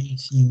 Okay,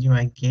 see you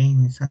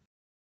again.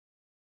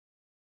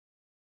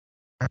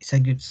 It's a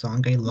good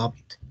song. I love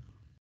it.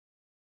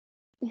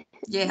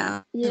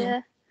 Yeah.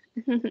 Yeah.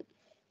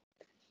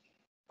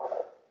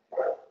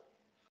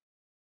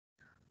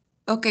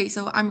 Okay,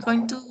 so I'm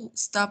going to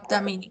stop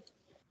the minute.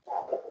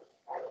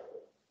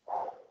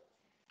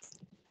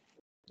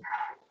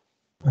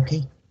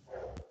 Okay.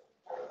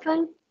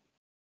 Fine.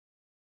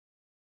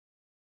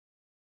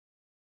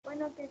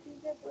 Bueno, que sí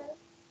se puede.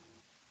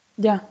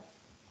 Yeah.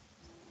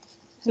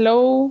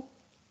 Hello.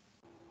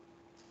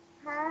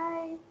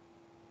 Hi.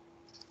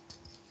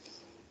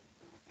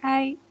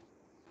 Hi.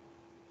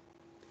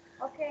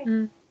 Okay.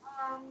 Mm.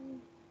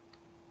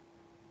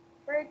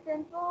 For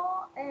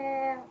example,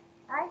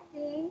 I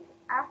think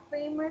a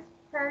famous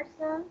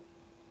person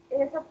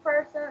is a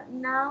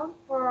person known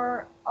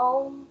for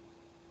all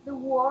the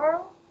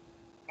world,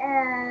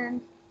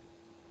 and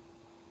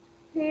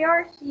he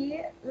or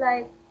she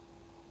like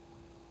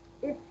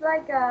it's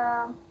like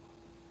a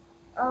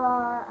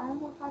I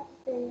don't know how to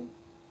say,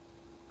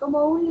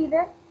 como un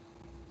líder,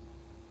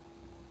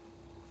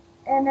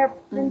 and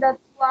that's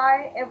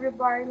why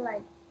everybody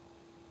like,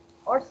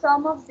 or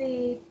some of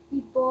the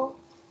people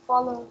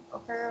follow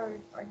her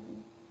or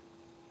him.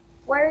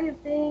 What do you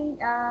think,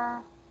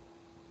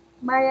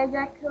 Maya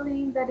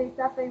Jacqueline, that is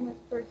a famous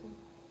person?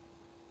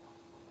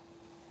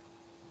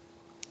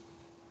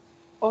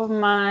 Of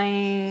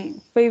my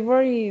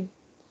favorite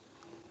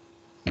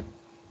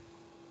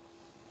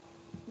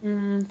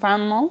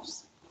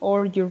famous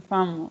or your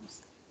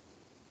famous?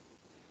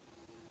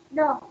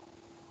 No,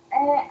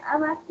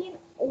 I'm asking,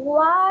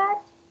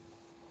 what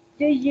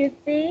do you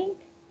think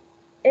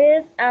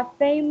is a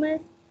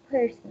famous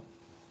person?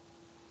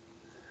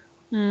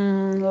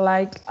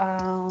 Like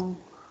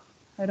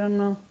I don't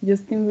know,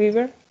 Justin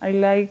Bieber. I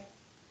like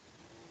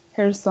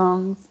her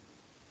songs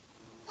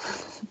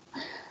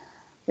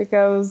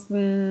because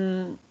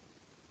I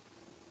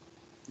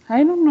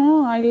don't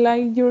know. I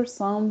like your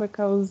song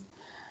because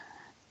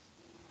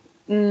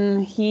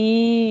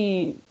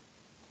he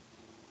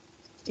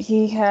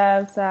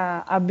has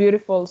a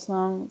beautiful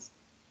songs,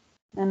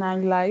 and I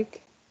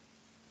like,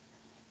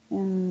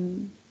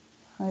 and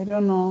I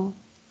don't know,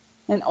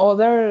 and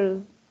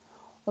other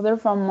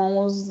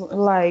famous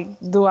like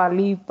Dua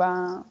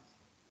Lipa,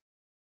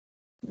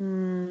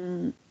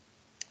 mm,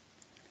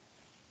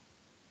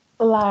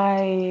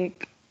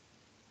 like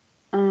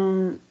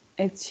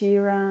Ed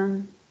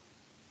Sheeran,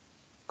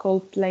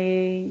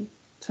 Coldplay,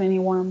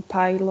 21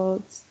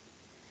 Pilots,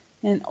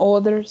 and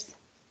others.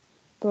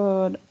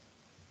 But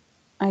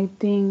I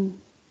think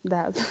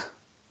that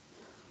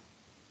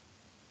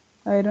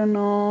I don't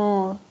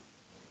know.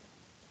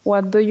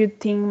 What do you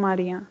think,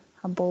 Maria,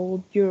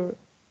 about your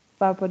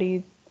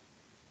favorite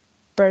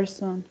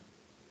person?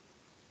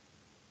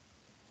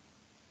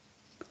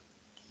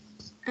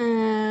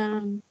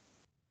 Um,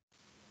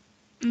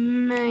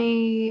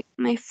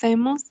 my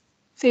famous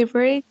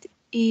favorite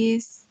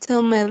is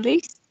Tom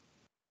Ellis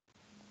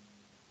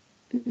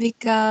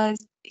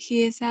because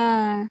he is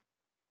a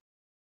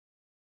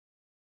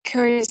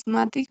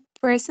charismatic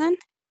person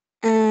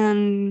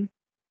and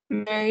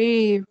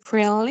very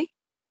friendly.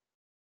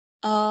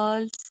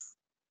 Also,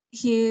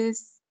 he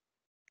is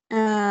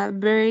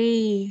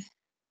very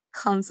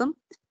handsome.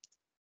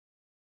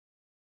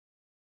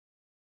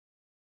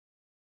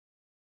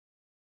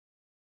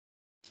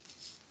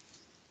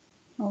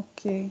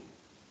 Okay.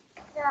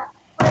 Yeah,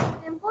 for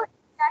example,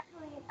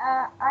 actually,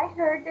 I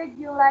heard that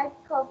you like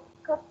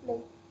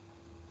cosplay.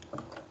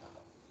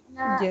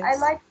 I Yes.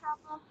 like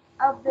some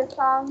of the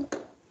songs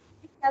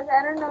because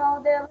I don't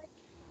know, they're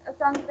like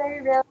songs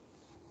very real.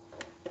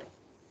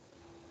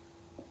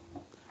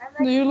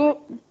 I Do like you the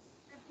look?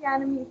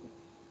 piano music.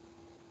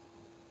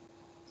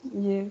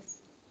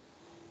 Yes.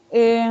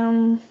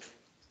 Um.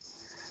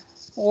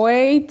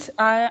 Wait.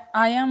 I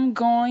am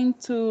going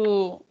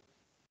to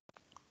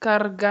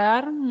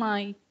cargar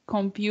my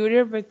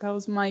computer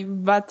because my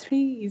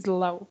battery is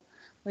low.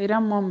 Wait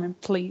a moment,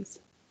 please.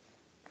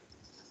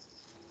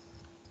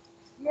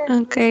 Yes,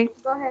 Okay.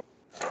 go ahead.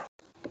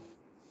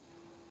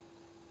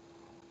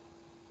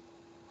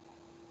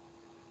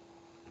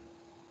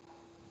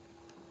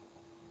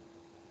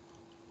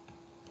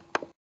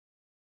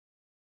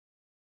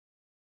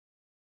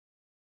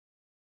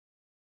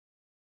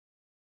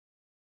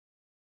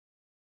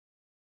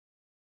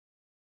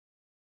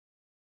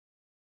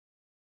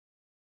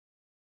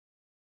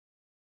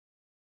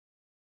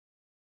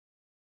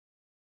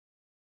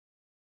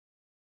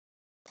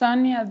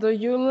 Tanya, do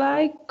you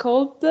like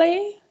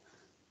Coldplay?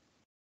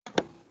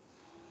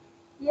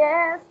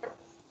 Yes,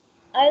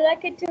 I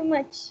like it too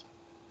much.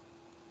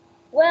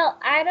 Well,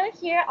 I don't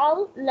hear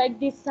all like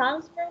the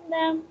songs from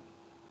them,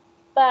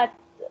 but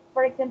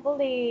for example,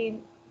 I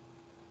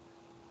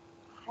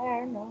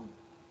don't know.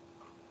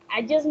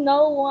 I just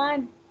know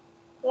one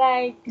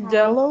like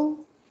Yellow?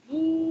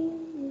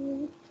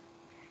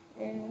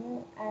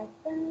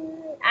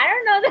 I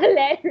don't know the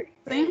letter.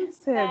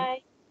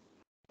 Sunset,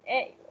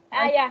 Uh,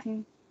 I yeah,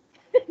 think.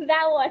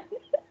 that one.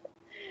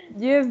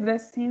 Yes, the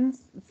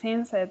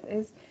sunset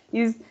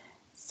is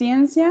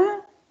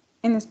ciencia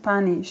in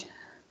Spanish,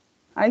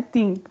 I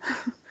think.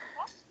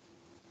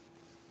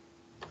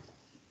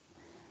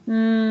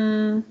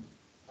 Mm,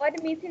 What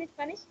it means in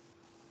Spanish?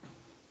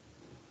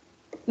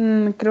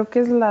 creo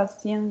que es la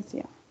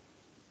ciencia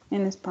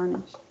en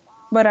Spanish,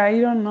 but I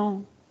don't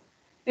know.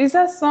 It's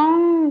a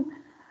song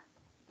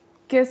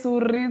que su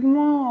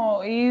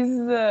ritmo is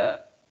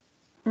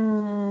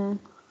mm,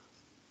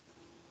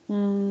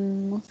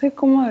 no sé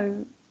cómo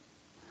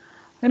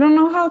I don't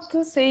know how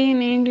to say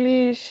in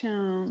English.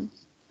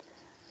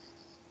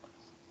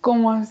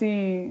 Como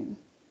así.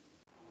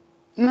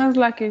 No es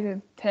la que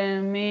dice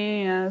Tell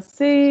me a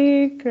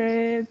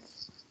secret.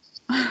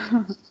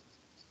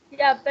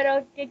 Ya,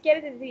 pero ¿qué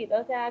quieres decir?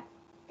 O sea,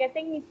 ¿qué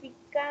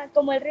significa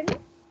como el ritmo?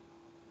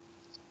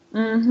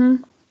 Ujú.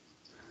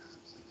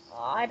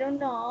 I don't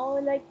know,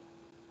 like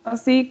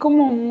Así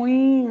como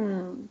muy.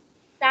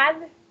 sad,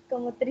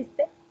 como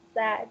triste,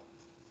 sad.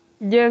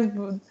 Yes,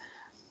 but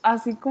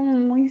así como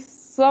muy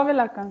suave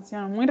la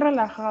canción, muy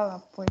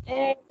relajada, pues.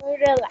 Muy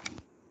relax.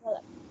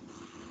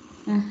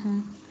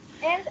 Ujú.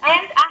 And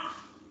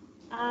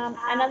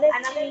another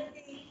thing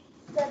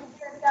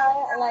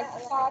that like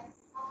talk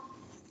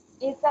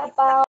is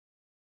about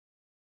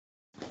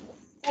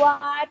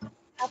what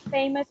a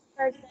famous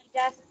person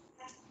does.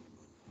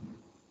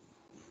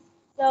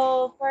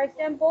 So, for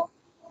example,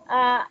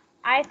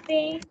 I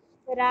think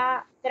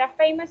that a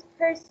famous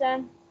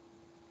person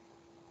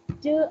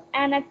do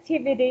an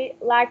activity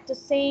like to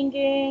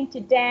singing, to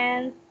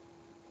dance,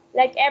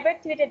 like every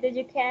activity that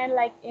you can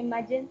like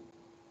imagine,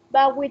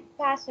 but with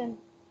passion,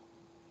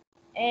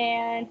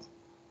 and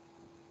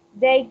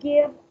they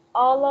give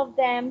all of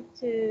them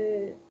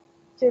to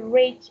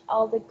reach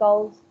all the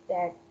goals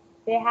that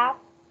they have.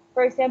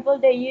 For example,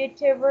 the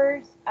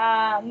YouTubers,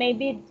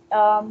 maybe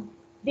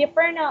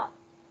different.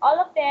 All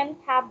of them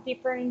have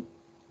different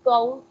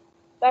goals,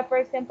 but for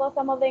example,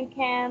 some of them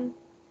can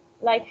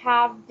like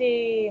have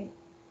the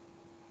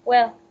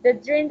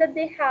dream that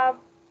they have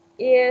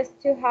is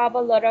to have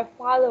a lot of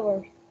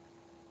followers.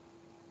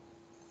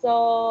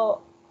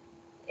 So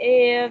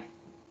if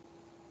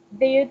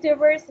the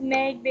YouTubers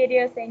make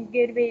videos and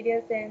good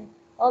videos and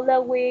all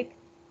the week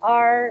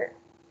are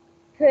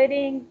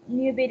putting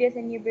new videos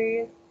and new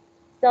videos.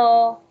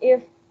 So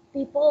if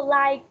people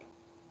like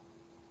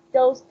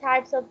those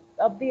types of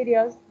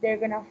videos, they're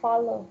gonna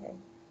follow him,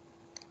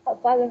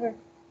 follow her.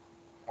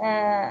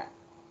 Uh,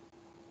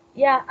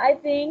 yeah, I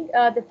think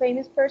the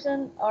famous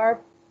person are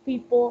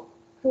people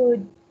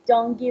who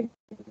don't give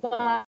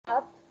up.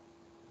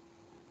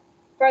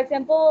 For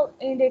example,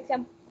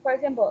 for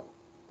example,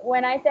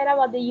 when I said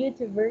about the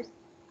YouTubers,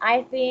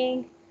 I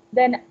think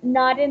then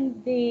not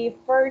in the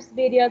first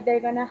video they're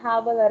gonna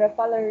have a lot of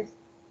followers.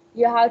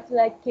 You have to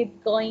like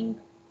keep going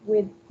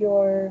with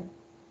your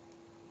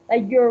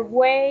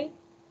way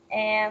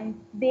and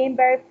being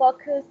very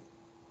focused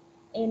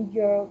in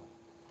your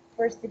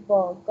first of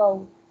all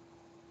goal.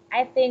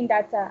 I think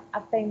that's a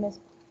famous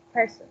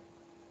person.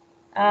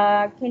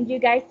 Can you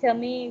guys tell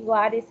me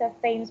what is a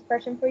famous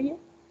person for you?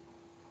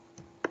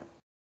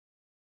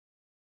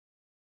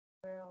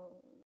 Well,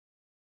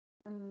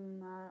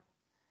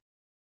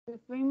 the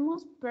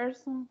famous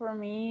person for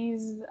me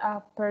is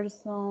a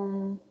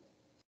person,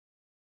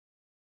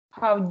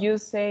 how you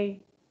say,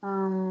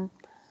 um,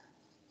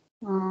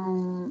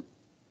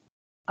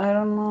 I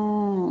don't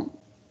know,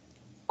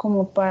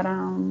 como para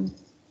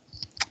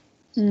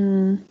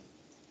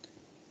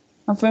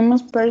a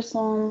famous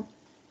person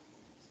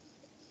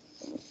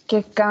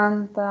que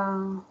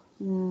canta,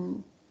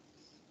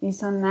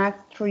 is an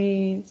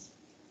actress,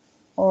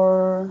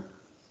 or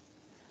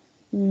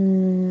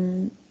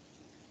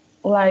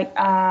like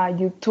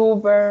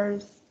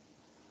YouTubers,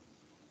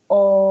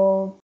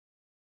 or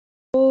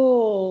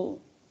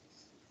people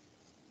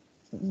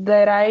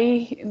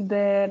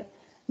that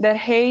that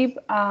have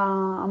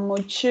a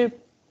much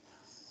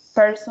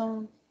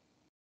person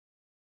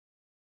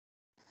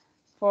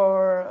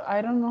for,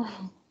 I don't know,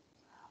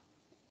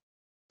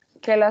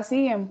 que la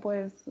siguen,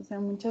 pues, o sea,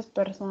 muchas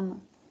personas.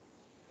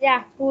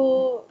 Yeah,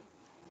 who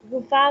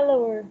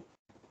follower,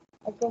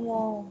 o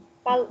como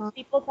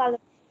people follow.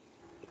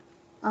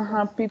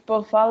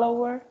 People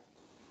follower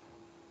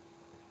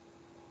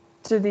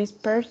to this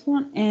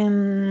person,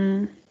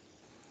 and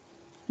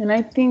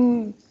I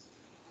think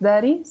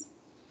that is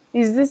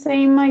the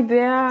same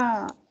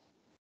idea.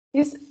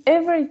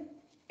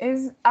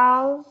 Is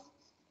all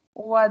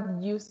what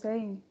you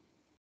say.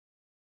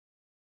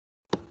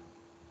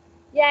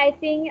 Yeah, I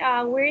think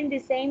we're in the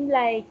same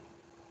like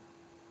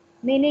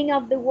meaning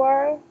of the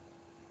word.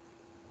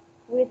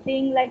 We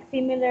think like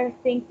similar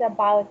things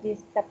about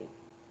this topic.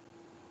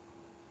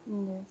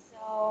 Yes.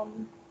 So,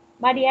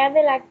 Maria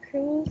de la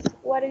Cruz,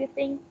 what do you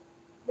think?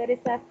 That is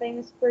a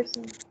famous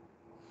person.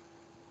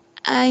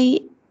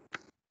 I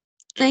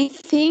I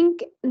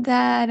think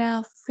that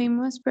a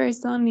famous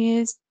person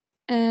is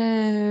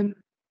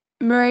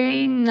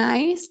very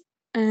nice,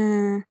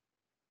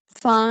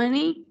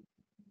 funny,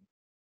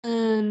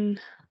 and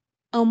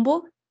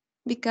humble,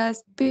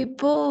 because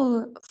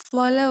people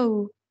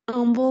follow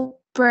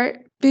humble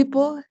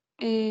people.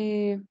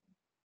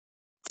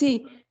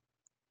 See,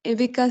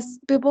 because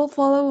people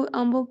follow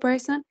humble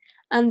person,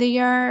 and they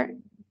are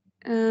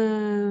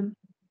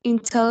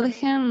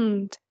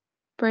intelligent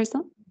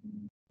person.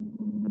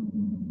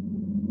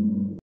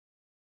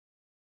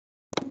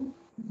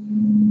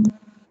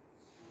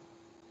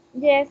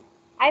 Yes,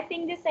 I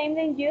think the same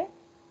than you.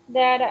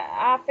 That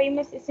a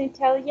famous is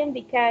intelligent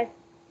because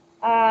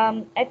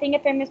I think a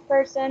famous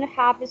person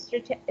have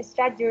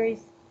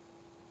strategies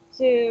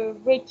to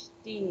reach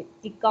the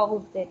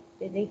goals that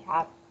they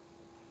have.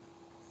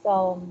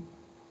 So,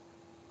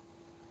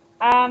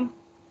 um,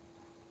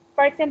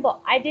 for example,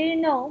 I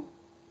didn't know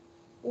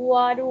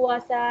what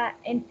was a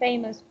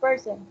infamous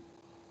person.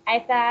 I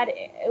thought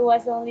it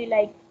was only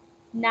like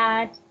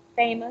not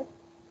famous,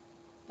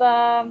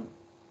 but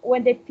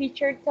when the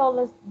teacher told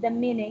us the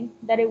meaning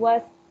that it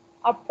was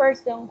a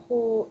person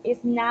who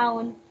is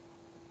known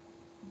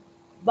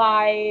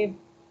by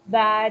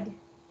bad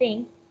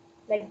things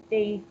like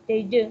they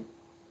do.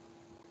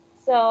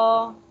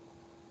 So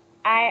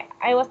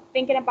I was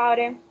thinking about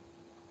it,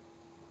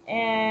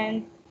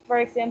 and for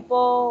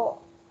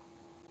example,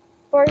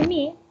 for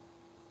me,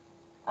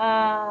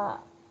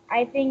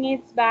 I think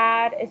it's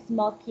bad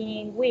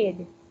smoking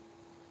weed,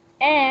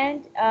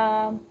 and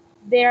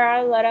there are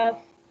a lot of,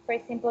 for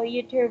example,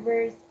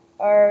 YouTubers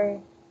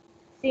or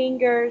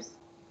singers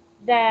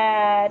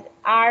that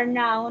are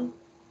known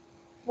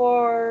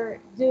for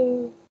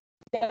do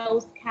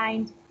those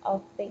kind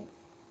of things.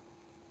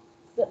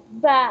 So,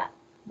 but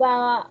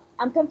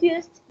I'm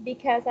confused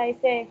because I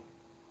say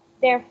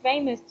they're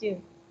famous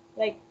too,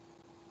 like,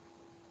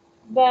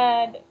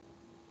 but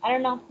I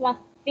don't know. Like,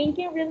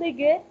 thinking really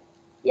good.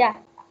 Yeah,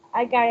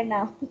 I got it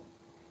now.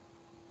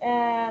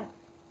 uh,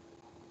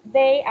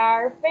 they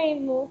are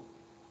famous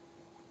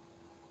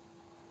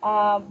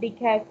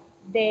because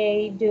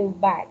they do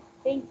bad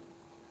things.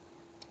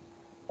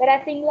 But I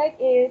think like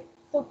it's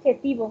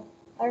subjetivo.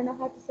 I don't know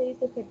how to say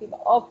subjetivo.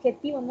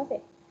 Objetivo, no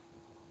sé.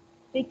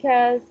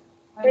 Because,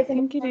 for I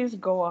example, think it is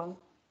Goal,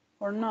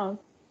 or not.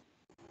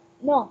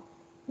 no,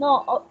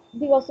 no,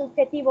 digo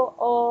subjetivo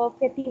o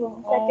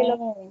objetivo. O sea que lo,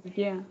 Oh,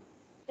 yeah.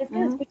 es que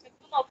se escucha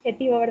como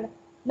objetivo, ¿verdad?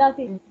 No,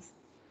 sí.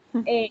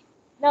 Yes.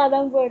 No,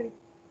 don't worry.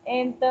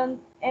 And then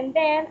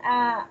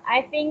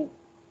I think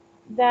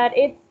that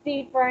it's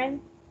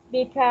different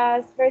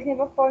because, for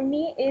example, for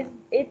me,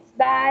 it's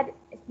bad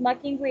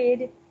smoking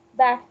weed,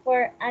 but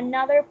for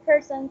another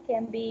person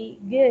can be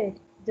good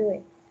do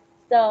it.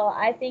 So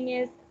I think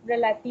it's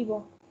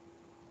relativo.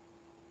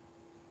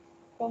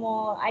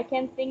 Como I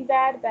can think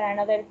that, but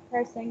another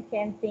person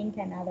can think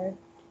another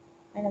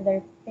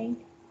thing.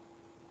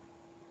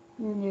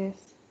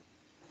 Yes.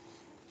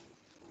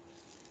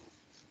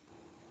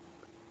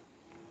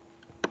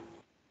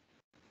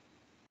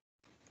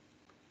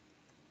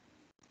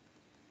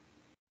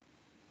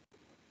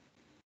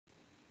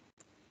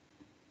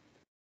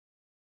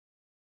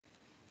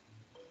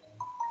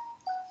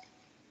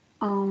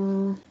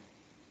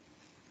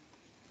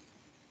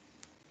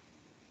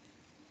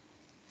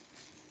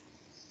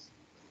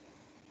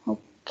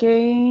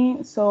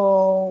 Okay,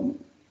 so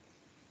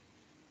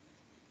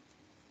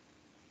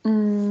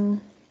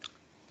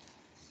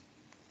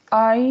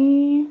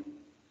I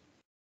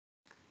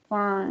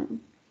find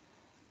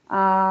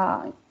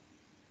uh,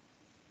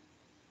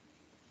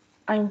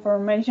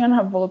 information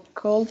about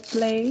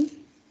Coldplay,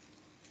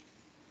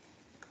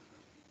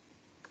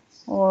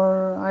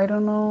 or I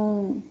don't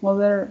know,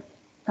 other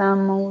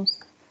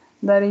famous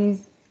that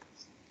is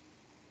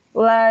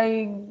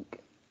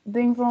like the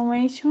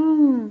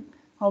information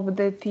of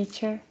the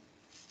teacher.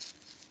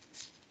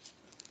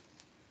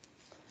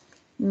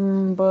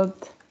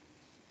 But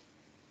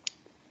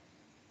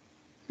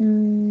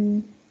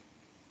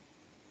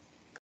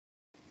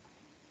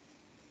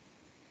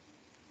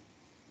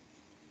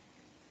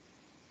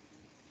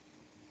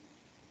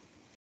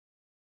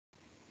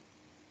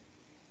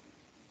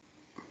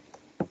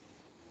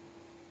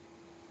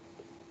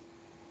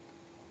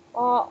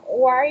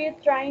What are you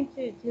trying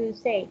to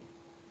say?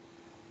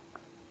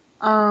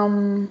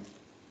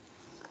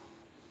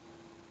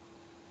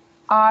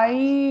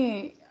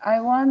 I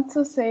want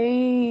to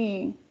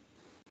say,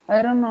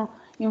 I don't know,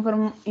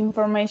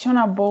 information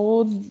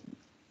about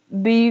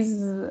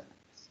this.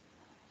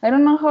 I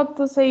don't know how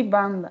to say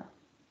banda.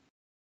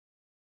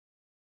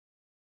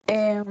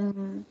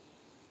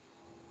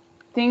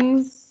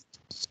 Things,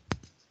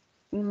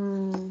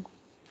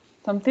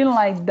 something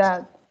like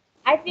that.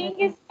 I think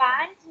it's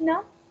band,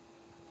 no?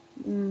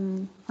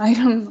 I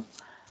don't know,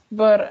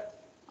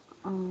 but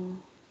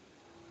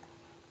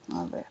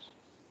a ver.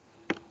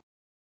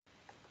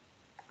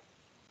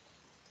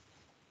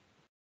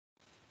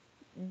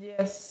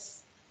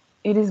 Yes,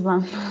 it is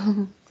band.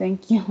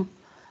 Thank you.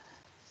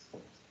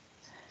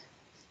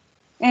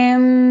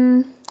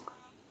 And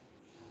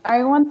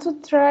I want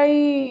to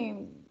try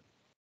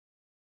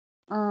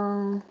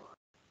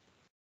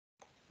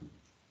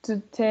to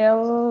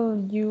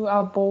tell you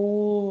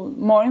about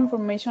more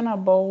information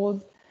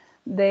about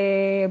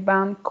the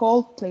band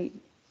Coldplay.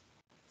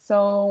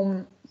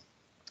 So,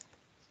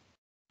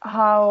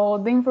 how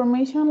the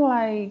information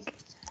like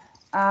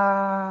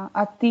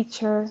a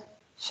teacher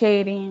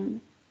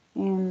sharing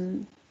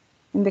in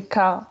the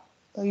call.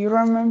 Do you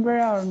remember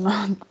or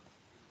not?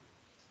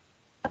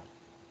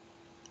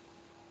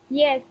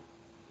 Yes.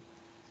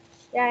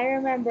 Yeah, I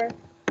remember.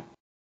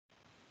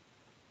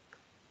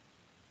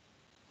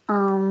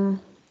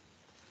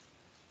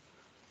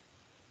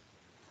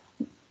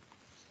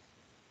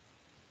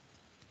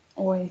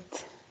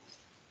 Wait.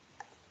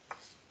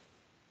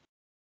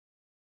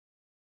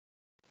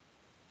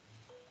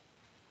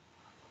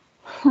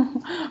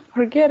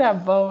 Forget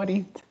about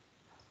it.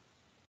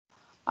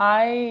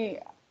 I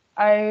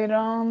I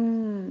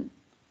don't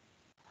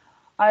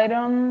I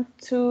don't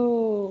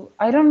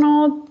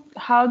know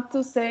how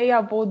to say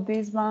about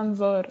this band,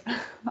 but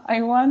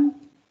I want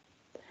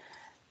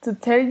to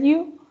tell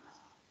you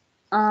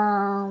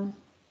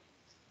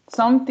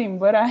something,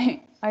 but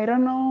I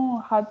don't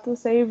know how to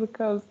say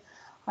because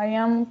I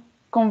am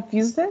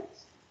confused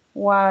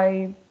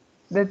why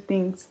the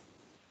things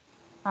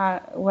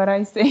what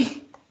I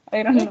say.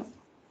 I don't know.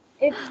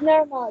 It's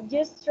normal.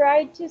 Just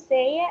try to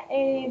say it,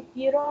 and if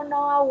you don't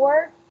know a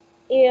word,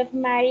 if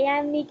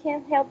Maria and me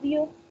can help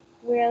you,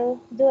 we'll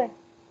do it.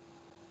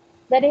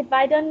 But if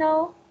I don't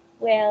know,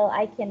 well,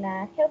 I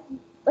cannot help you.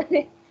 But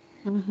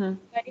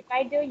if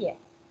I do, yes.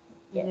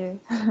 Yes.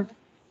 Yeah.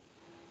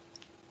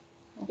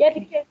 Yeah,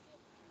 because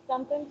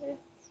sometimes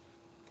it's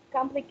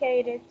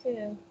complicated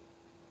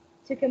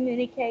to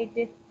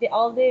communicate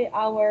all the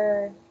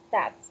our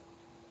stats.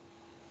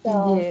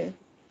 So, Yes.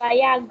 but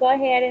yeah, go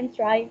ahead and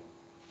try.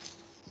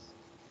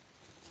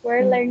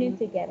 We're learning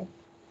together.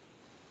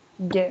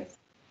 Yes.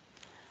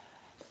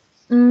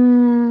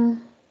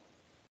 Mm,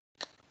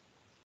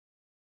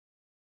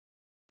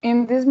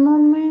 in this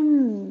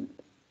moment,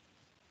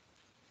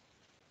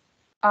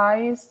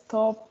 I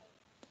stop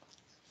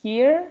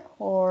here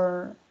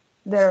or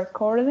the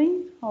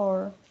recording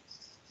or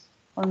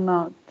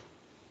not.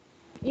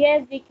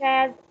 Yes,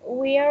 because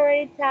we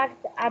already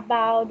talked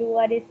about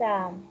what is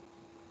a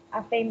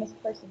famous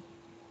person.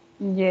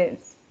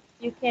 Yes.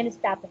 You can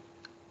stop it.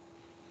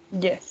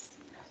 Yes.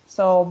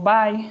 So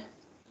bye.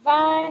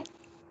 Bye.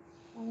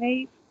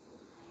 Bye.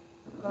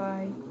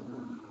 Bye.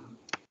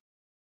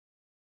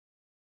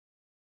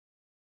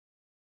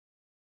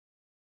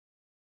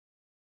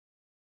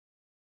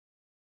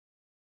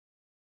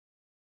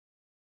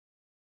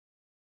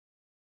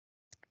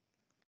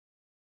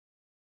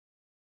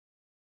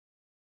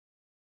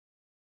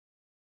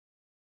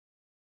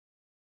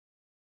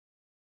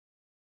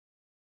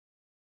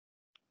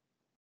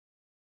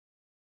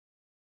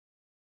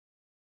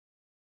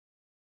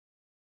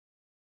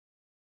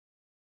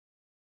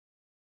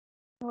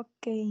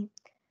 Okay.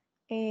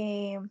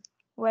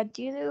 What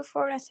do you do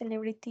for a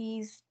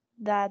celebrities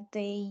that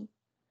they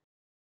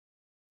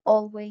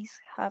always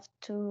have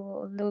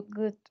to look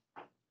good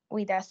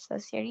with a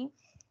society?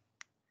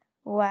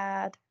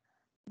 What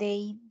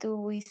they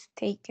do is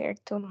take care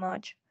too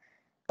much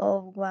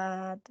of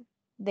what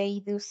they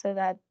do so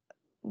that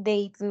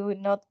they do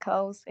not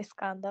cause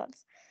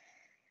scandals.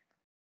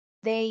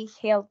 They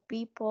help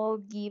people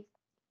give,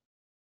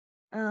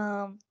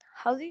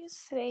 how do you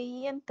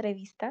say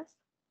entrevistas?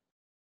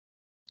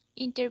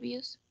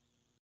 Interviews.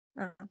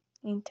 Uh,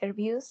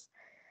 Interviews,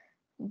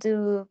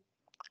 do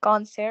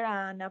concert,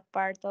 and a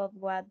part of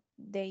what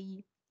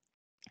they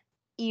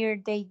hear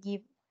they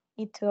give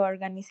it to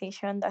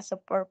organization that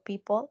support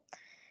people.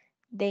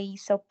 They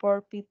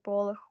support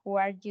people who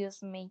are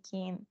just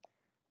making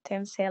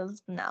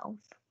themselves known.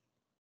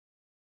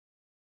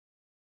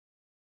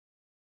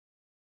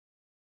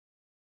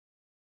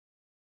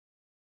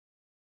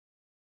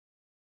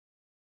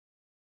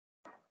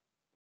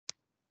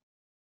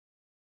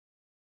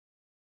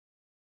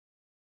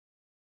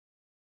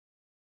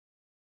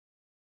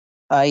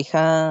 I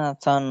have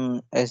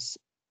some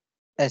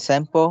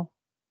example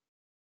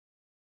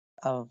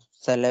of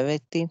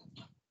celebrity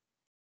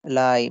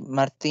like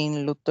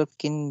Martin Luther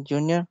King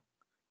Jr.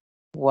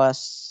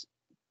 was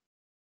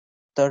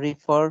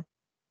 34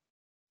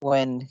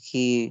 when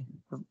he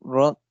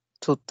wrote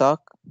to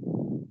talk.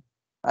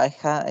 I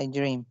had a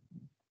dream,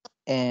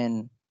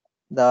 and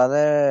the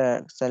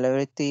other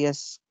celebrity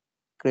is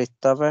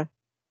Christopher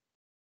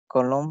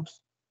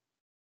Columbus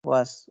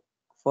was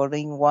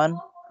 41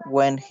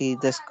 when he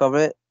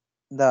discovered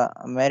the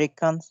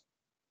Americans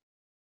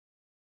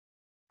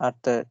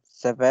after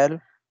several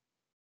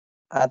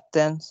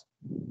attempts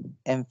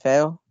and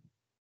failed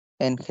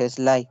in his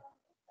life.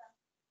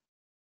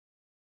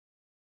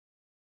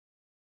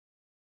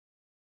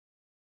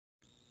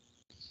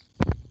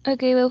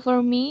 Okay, well,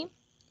 for me,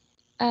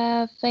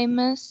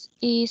 famous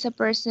is a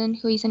person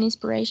who is an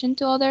inspiration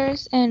to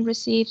others and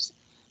receives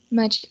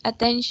much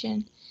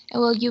attention.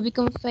 And well, you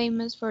become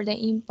famous for the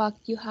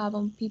impact you have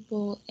on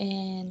people,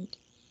 and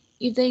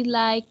if they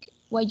like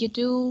what you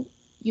do,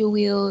 you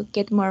will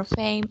get more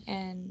fame,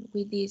 and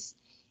with this,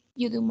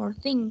 you do more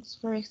things.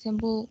 For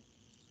example,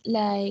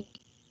 like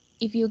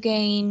if you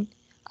gain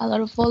a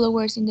lot of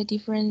followers in the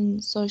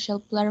different social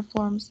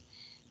platforms,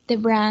 the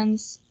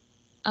brands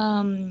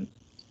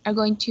are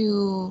going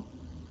to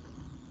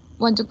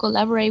want to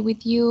collaborate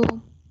with you,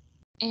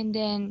 and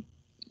then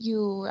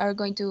you are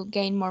going to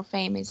gain more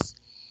famous.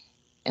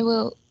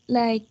 Well,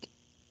 like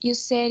you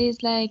said,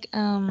 it's like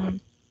I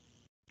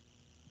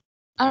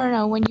don't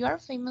know, when you are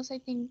famous, I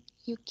think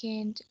you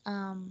can't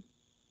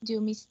do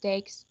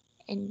mistakes,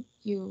 and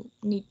you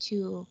need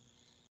to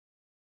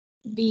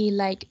be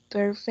like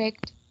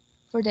perfect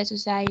for the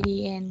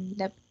society and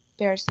the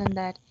person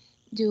that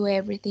do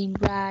everything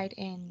right,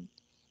 and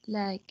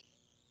like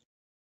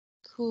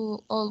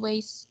who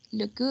always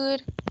look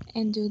good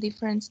and do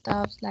different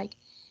stuff like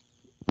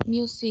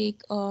music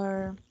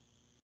or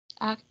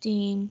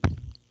acting,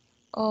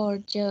 or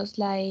just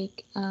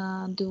like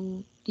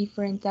do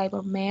different type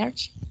of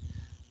merch.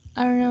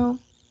 I don't know.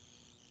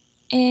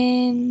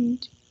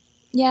 And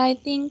yeah, I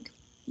think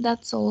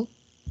that's all.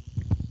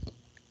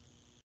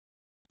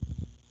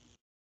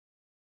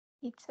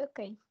 It's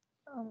okay.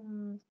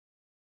 Um,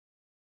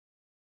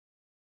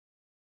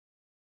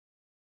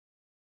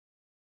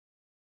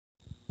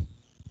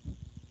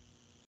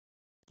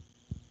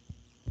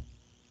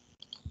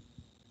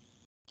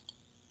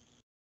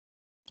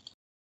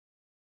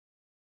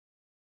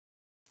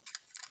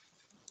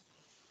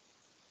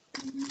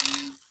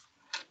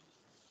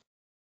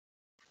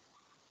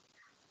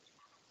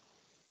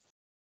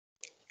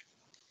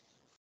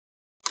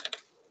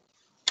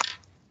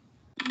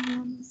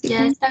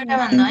 Ya está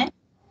grabando, ¿eh?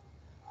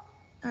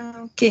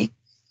 Okay.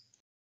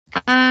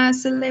 A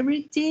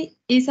celebrity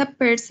is a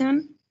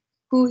person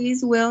who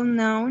is well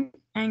known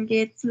and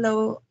gets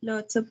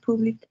lots of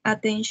public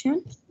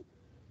attention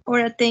or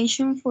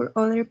attention for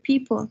other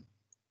people.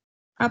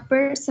 A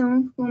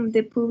person whom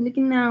the public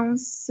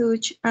knows,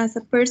 such as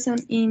a person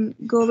in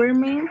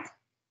government,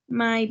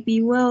 might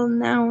be well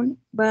known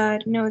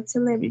but not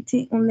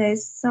celebrity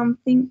unless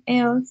something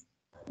else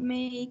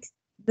makes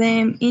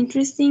them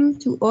interesting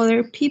to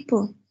other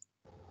people.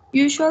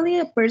 Usually,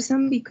 a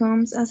person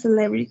becomes a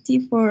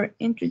celebrity for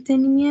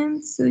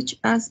entertainment, such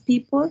as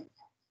people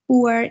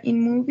who are in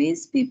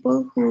movies,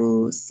 people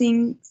who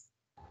sing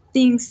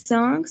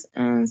songs,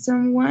 and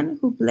someone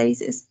who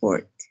plays a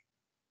sport.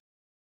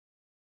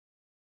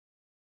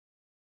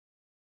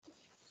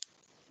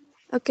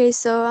 Okay,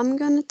 so I'm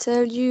gonna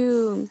tell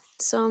you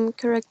some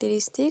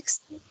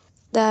characteristics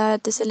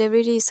that the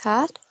celebrities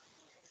had.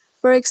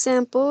 For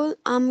example,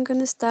 I'm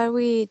gonna start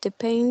with the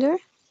painter.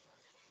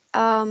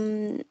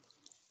 Um,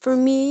 for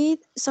me,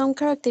 some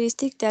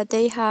characteristic that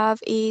they have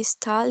is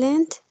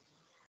talent,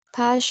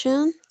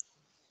 passion,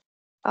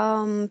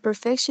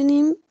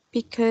 perfectionism,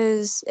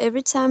 because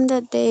every time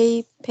that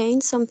they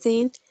paint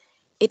something,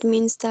 it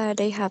means that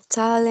they have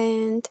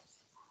talent,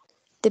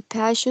 the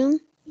passion,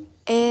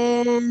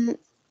 and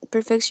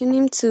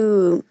perfectionism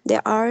to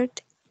the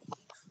art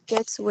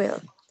gets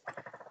well.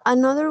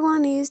 Another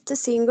one is the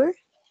singer,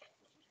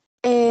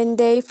 and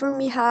they for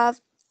me have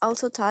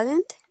also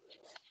talent.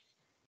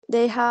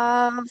 They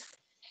have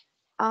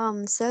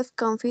self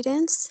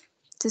confidence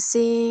to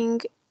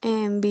sing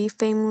and be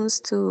famous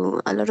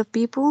to a lot of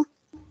people,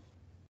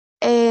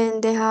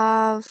 and they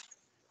have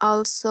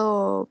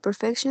also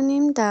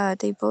perfectionism, that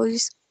they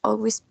voice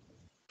always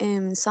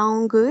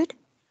sound good.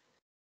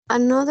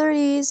 Another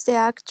is the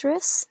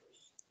actress.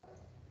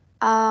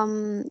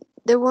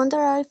 The one that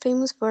are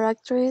famous for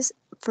actress,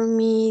 for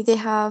me, they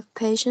have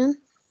passion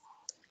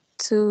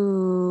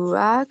to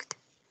act,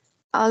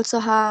 also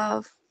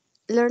have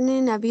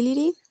learning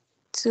ability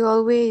to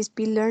always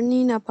be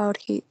learning about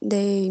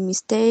the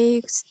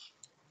mistakes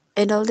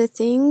and all the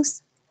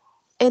things,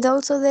 and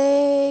also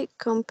the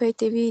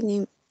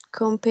competitivity,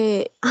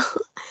 compe,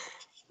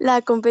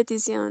 la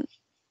competición.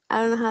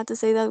 I don't know how to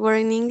say that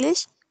word in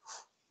English.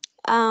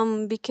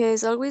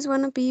 Because always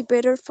want to be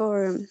better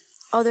for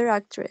other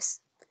actress.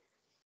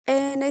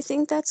 And I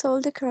think that's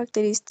all the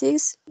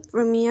characteristics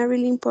for me are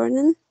really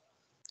important.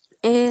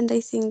 And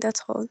I think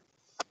that's all.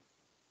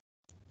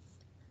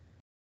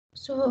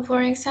 So,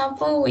 for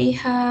example, we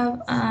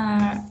have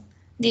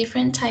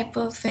different type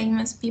of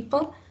famous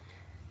people.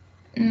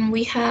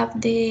 We have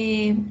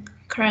the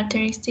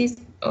characteristics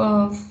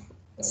of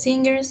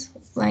singers,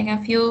 like a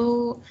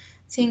few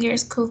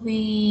singers could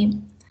be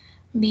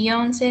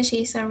Beyonce.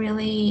 She's a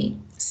really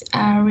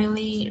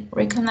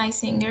recognized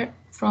singer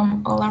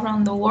from all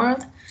around the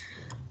world.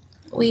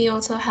 We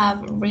also have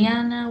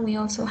Rihanna. We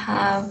also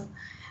have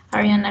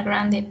Ariana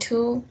Grande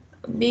too.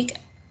 Big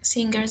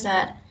singers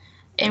that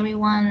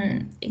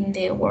everyone in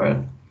the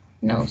world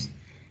knows.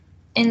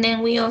 And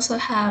then we also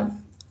have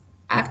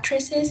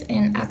actresses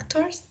and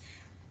actors.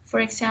 For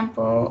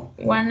example,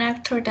 one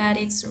actor that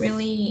is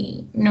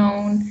really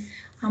known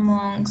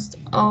amongst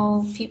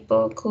all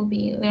people could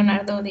be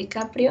Leonardo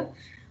DiCaprio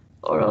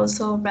or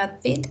also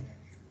Brad Pitt.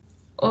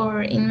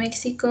 Or in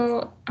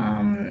Mexico,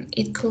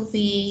 it could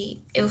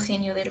be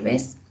Eugenio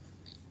Derbez.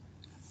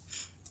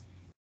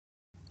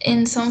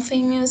 And some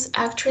famous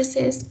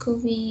actresses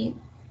could be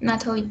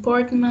Natalie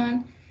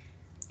Portman,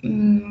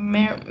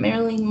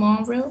 Marilyn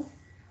Monroe,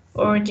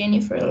 or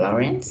Jennifer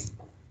Lawrence.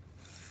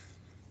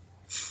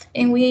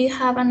 And we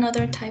have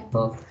another type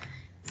of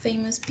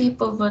famous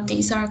people, but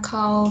these are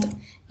called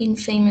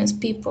infamous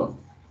people.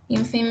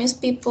 Infamous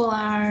people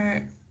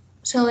are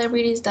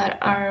celebrities that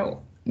are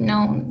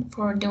known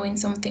for doing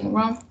something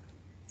wrong.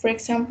 For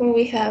example,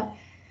 we have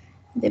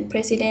the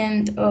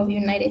President of the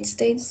United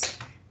States,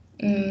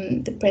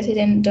 the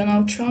President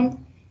Donald Trump,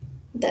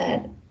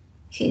 that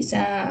he's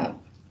a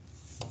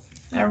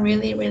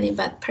really, really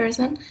bad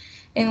person.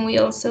 And we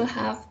also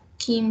have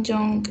Kim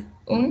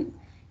Jong-un.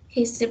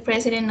 He's the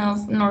president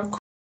of North Korea.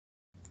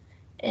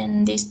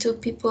 And these two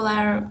people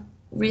are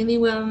really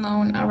well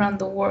known around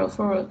the world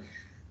for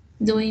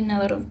doing a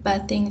lot of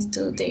bad things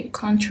to their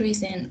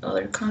countries and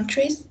other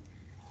countries.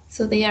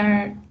 So they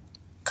are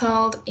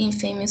called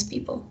infamous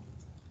people.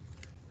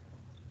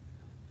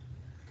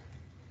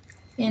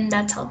 And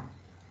that's all.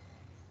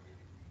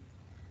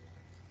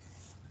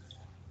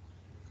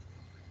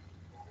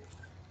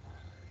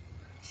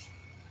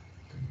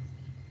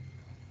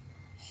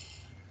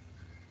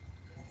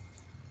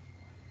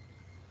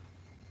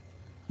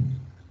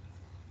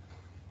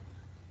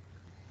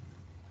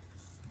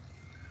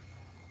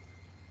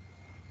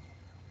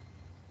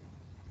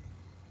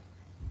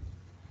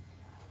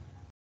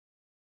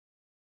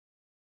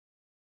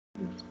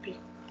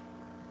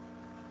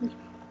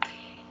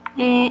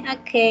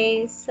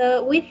 Okay,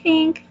 so we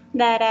think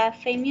that a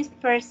famous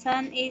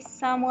person is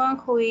someone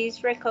who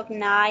is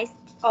recognized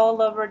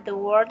all over the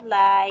world,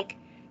 like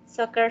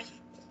soccer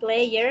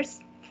players,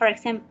 for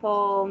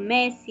example,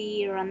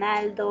 Messi,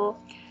 Ronaldo,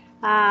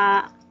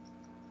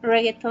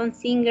 reggaeton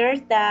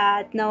singers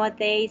that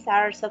nowadays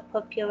are so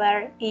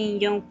popular in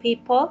young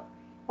people,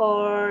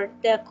 or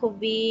that could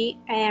be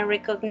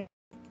recognized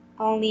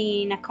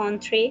only in a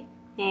country.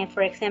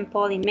 For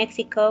example, in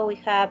Mexico, we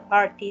have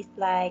artists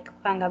like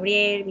Juan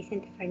Gabriel,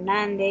 Vicente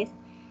Fernandez,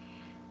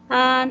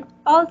 and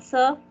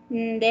also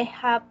they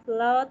have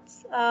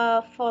lots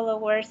of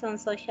followers on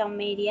social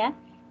media.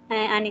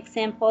 And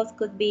examples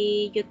could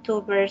be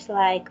YouTubers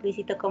like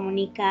Luisito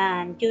Comunica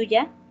and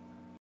Yuya.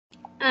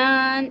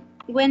 And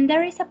when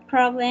there is a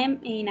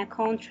problem in a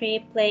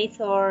country, place,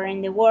 or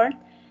in the world,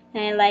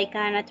 like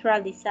a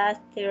natural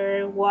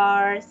disaster,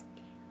 wars,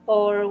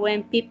 or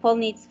when people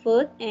need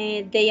food,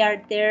 they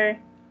are there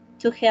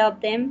to help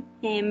them,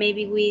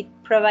 maybe with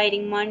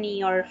providing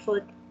money or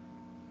food.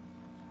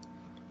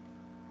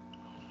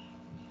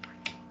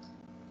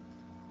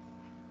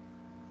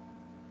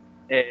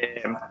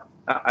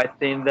 I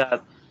think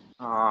that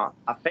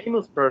a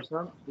famous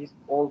person is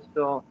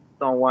also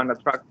someone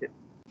attractive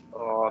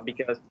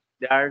because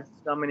there are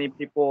so many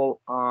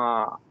people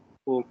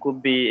who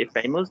could be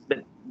famous,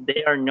 but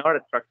they are not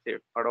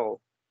attractive at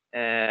all.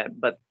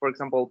 But for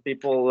example,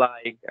 people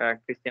like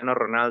Cristiano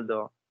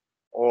Ronaldo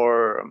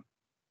or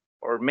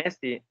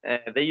Messi,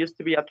 they used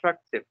to be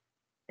attractive,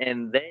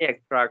 and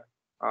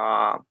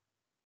uh,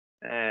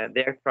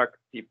 they attract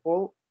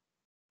people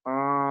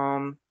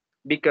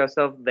because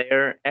of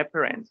their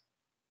appearance.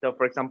 So,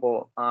 for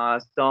example,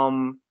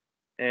 some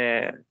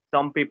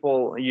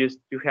people used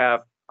to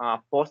have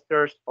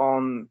posters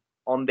on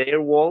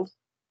their walls,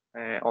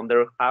 on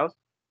their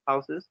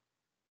houses,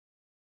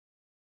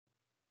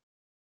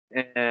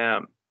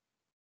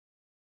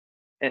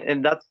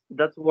 and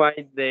that's why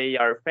they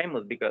are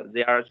famous, because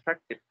they are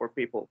attractive for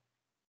people,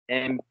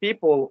 and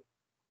people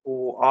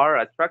who are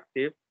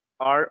attractive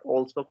are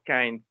also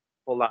kind,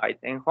 polite,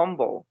 and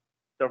humble.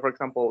 So, for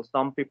example,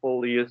 some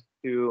people used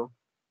to,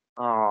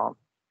 uh,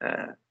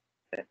 uh,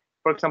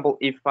 for example,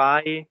 if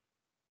I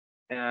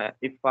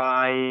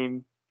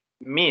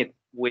meet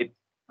with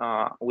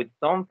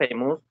some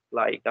famous,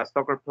 like a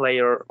soccer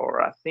player or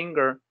a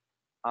singer,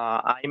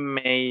 I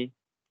may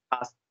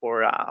ask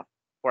for a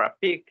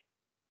pic,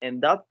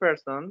 and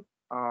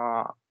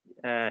uh,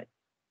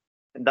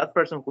 that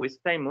person who is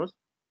famous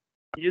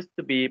used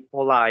to be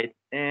polite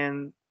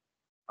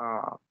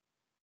uh,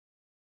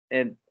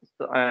 and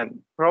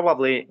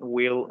probably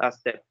will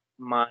accept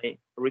my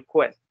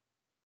request.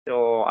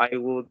 So I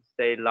would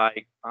say,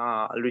 like,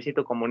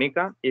 Luisito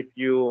Comunica. If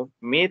you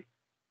meet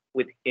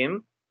with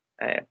him,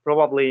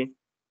 probably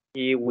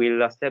he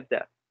will accept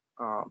that,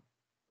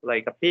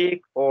 like a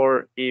pic,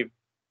 or if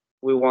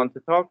we want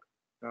to talk,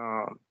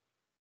 um,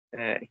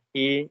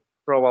 he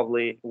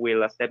probably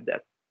will accept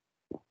that.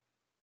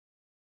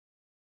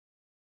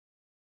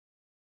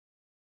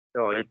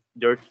 So it's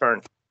your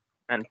turn.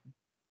 And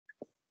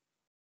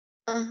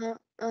Uh-huh.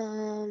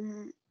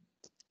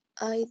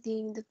 I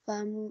think the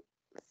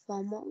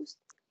famous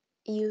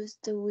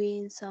used to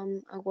win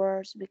some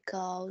awards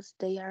because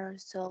they are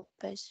so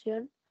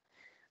passionate.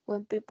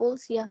 When people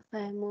see a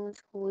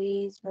famous who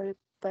is very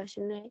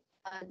passionate,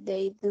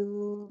 they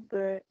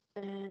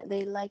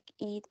like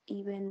it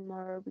even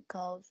more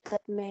because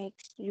that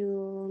makes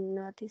you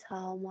notice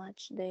how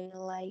much they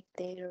like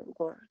their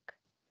work.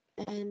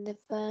 And the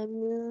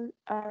famous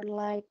are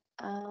like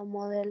a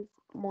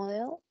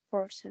model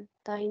for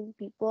certain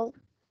people.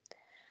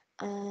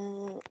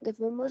 The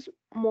famous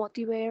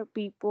motivate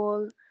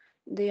people.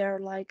 They are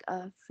like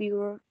a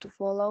figure to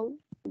follow.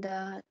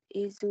 That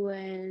is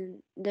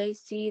when they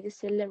see the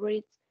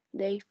celebrities,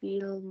 they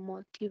feel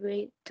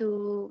motivated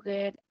to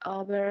get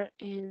over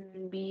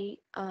and be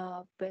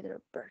a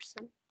better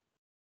person.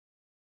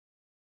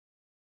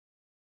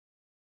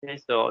 okay,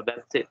 so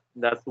that's it.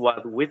 That's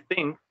what we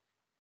think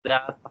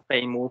that a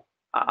famous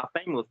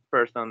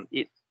person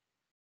is,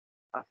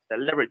 a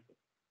celebrity.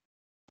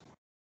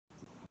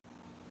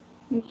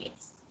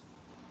 Yes.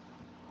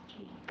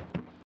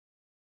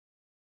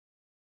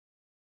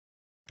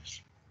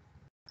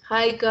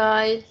 Hi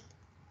guys.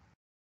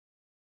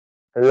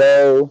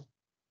 Hello.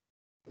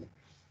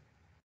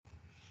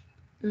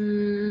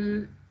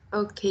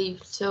 Okay,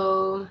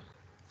 so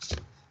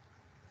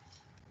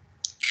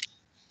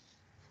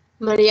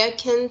Maria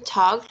can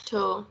talk,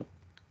 so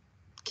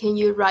can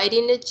you write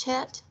in the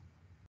chat?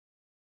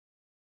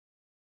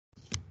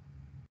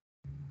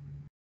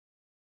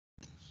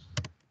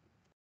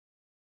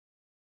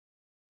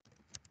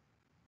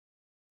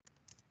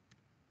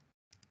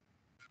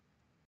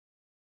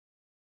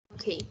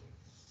 Okay.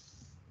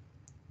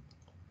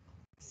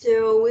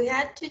 So we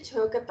had to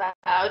talk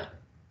about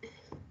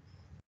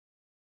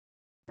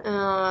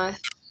uh,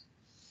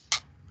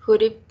 who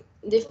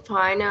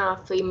define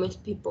famous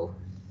people.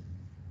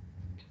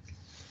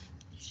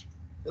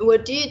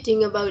 What do you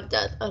think about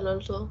that,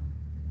 Alonso?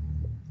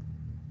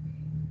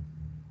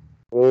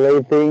 Well,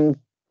 I think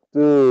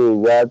to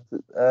what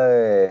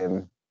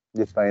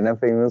define a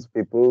famous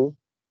people,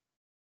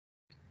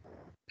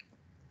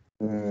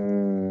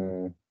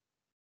 mm,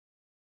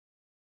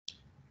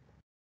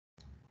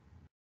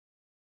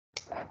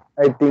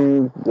 I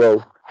think,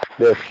 well,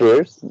 the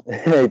first,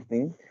 I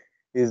think,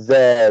 is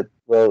that,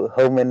 well,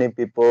 how many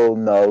people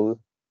know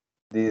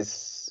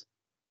this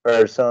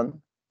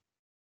person,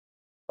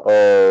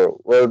 or,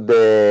 well,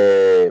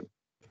 the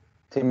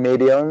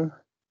medium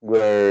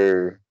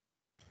where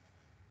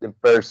the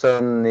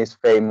person is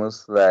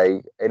famous.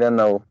 Like, I don't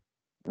know,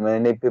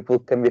 many people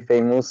can be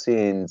famous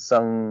in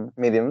some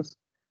mediums,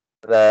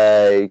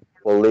 like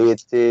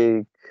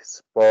politics,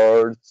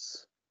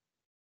 sports,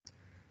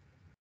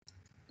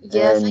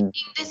 Yes, I and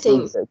think the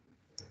things same. like.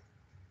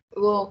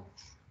 Well,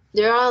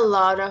 there are a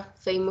lot of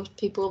famous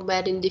people,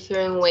 but in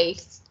different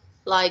ways,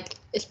 like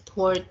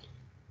sport,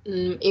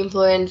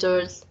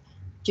 influencers,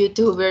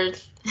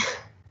 YouTubers,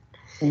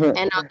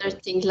 and other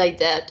things like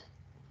that.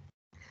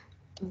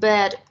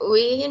 But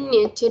we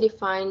need to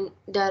define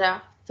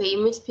that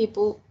famous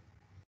people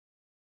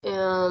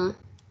um,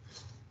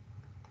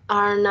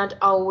 are not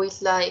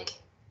always like,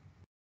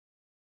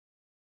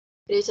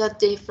 there's a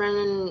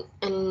different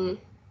and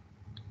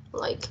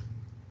like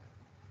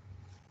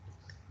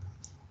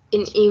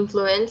in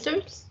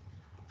influencers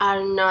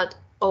are not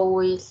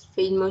always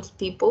famous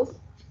people.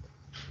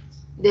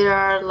 There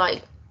are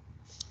like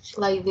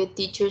the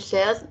teacher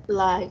said,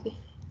 like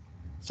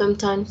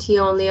sometimes he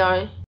only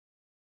are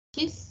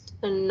artists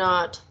and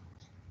not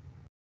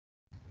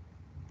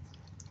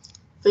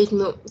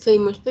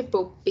famous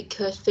people,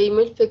 because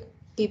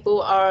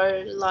people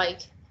are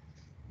like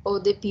all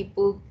the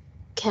people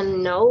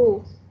can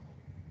know,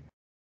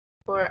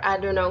 or I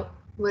don't know.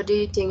 What do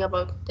you think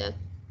about that?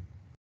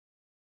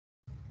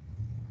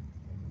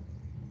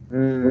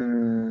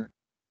 Mm,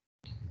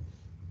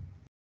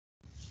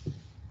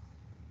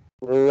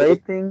 well, I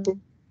think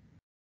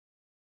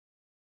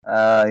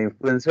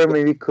Influencer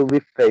maybe could be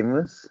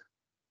famous.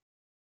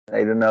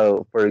 I don't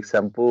know. For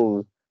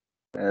example,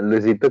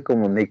 Luisito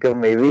Comunica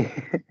maybe.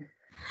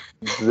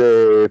 It's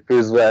the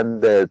first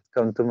one that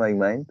come to my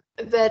mind.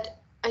 But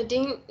I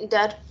think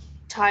that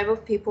type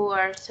of people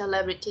are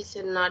celebrities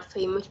and not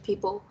famous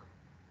people,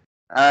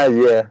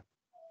 Yeah.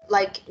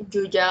 like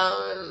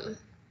Juja,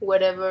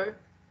 whatever.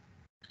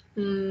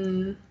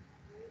 Mm,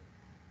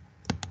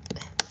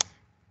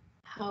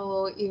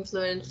 how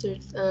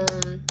influencers?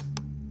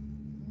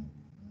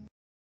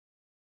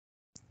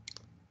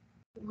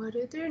 What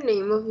are their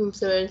name of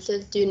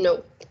influencers? Do you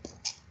know?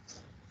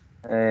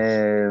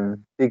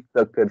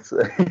 TikTokers.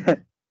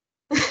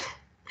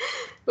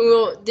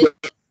 Well,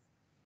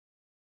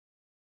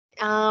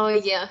 oh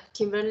yeah,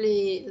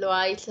 Kimberly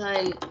Loaiza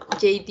and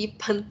JD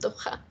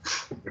Pantoja.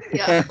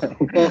 Yeah,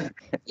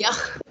 yeah,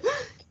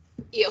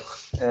 yeah.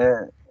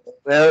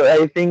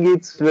 Well, I think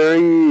it's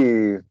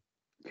very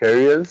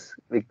curious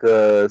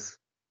because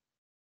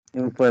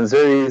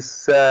influencer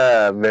is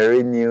a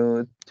very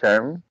new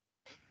term.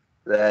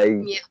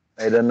 Like, Yeah.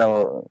 I don't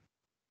know,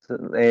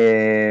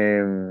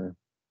 10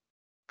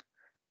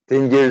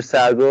 years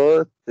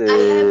ago,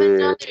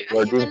 the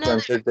word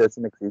influencer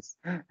doesn't exist.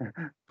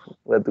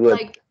 What?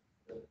 Like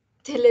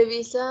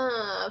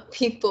Televisa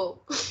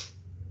people.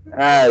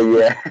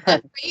 Yeah.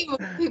 And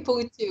famous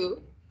people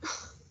too.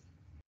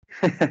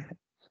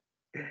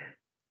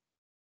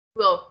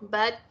 Well,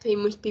 bad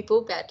famous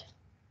people, bad.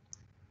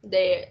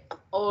 They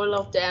all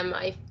of them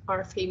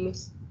are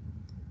famous.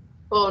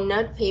 Well,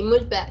 not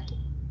famous, bad.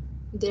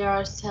 They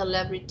are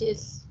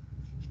celebrities.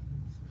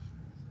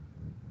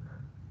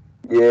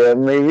 Yeah,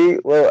 maybe.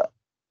 Well,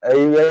 I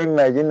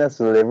imagine a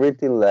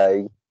celebrity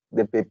like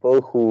the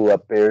people who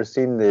appears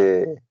in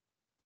the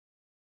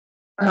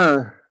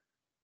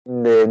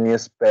in the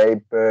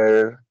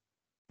newspaper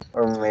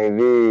or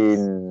maybe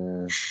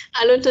in.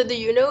 Alonso, do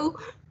you know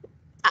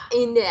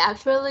in the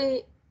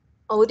actually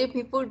all the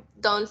people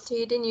don't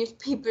see the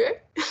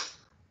newspaper?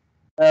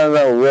 I don't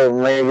know. Well,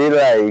 maybe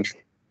like.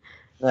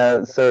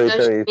 Sorry, Social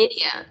sorry.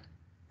 media.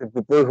 The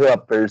people who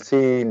appears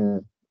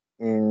in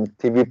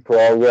TV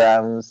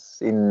programs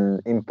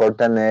in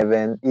important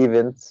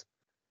events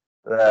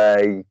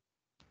like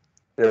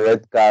the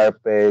red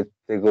carpet,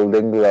 the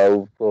Golden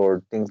Globe,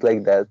 or things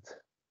like that.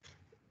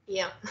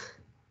 Yeah.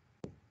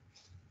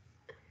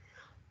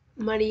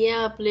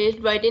 Maria, please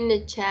write in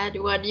the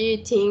chat what do you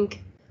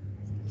think?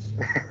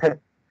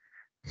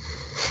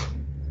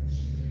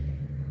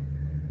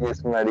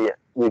 Yes, Maria,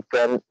 we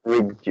can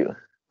read you.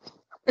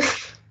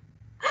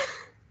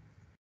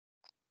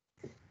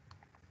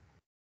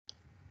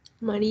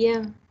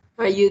 Maria,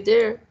 are you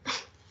there?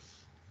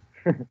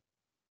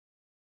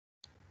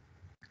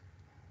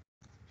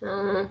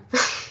 Uh,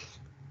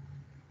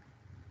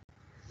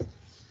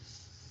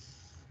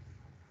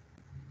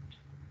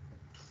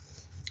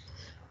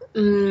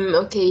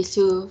 okay,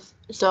 so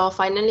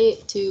finally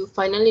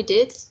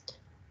this,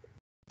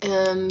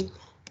 um,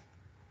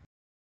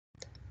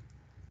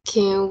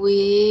 can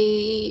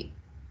we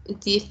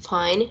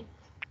define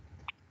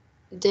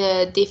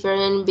the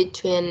difference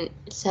between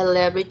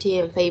celebrity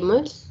and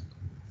famous?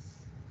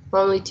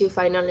 Only to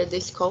finally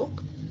this call.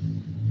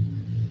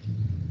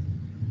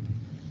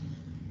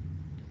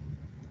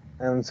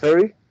 I'm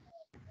sorry.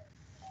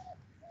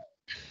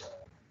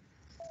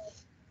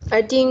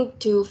 I think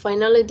to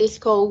finally this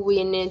call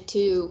we need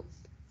to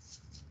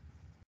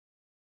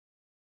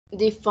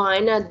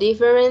define a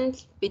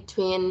difference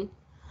between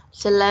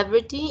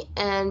celebrity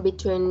and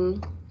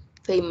between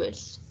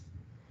famous.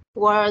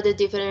 What are the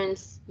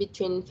difference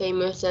between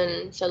famous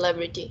and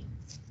celebrity?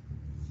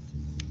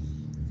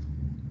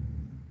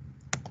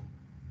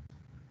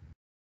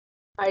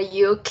 Are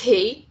you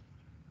okay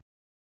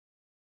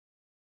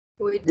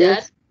with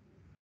Yes,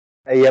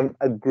 that? I am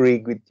agree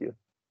with you.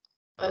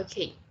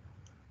 Okay.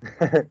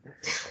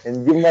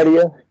 And you,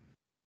 Maria?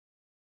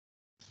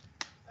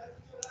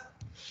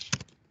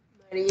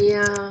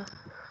 Maria,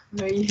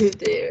 are you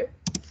there?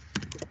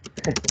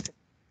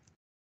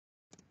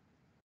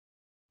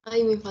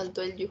 Ay, me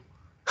faltó el you.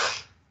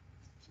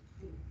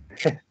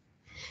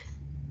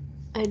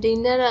 I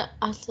think that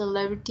a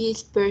celebrity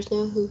is a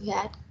person who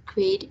had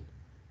great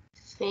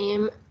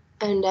fame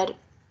and that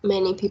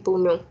many people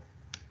know.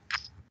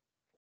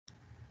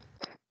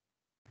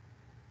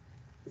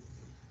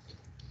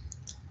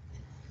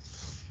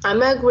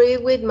 I'm agree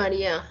with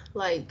Maria.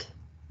 Like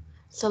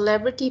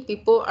celebrity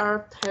people are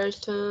a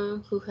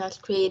person who has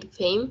created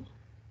fame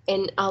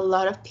and a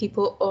lot of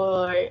people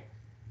or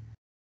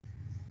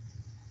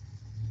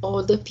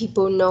all the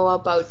people know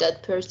about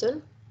that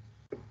person.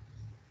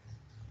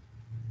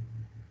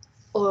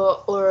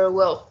 Or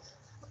well,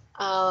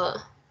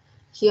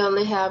 he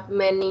only have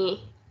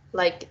many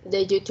like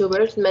the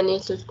YouTubers, many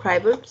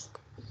subscribers.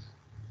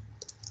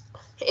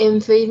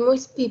 And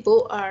famous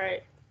people are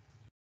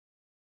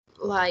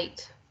like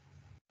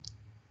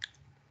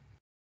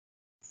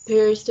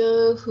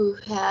person who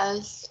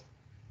has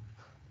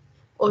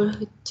or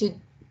to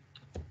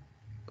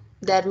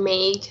that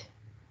make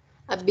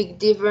a big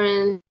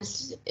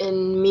difference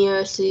in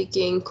music,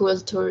 in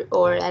culture,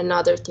 or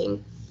another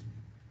thing.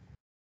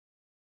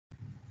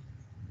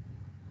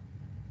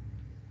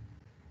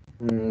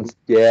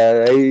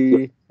 Yeah,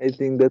 I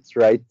think that's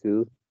right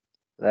too.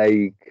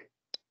 Like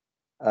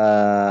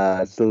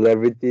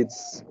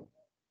celebrities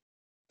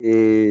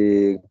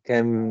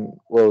can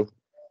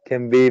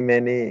be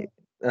many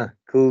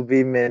could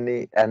be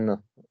many I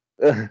know.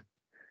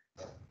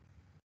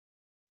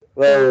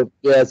 Well,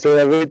 yeah,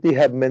 celebrity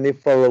have many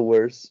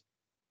followers.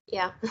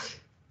 Yeah.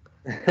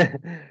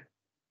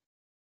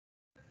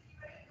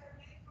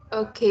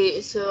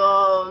 Okay,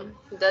 so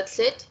that's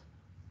it.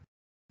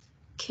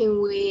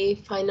 Can we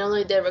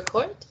finally the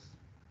record?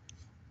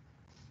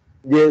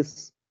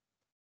 Yes.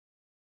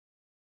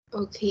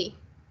 Okay.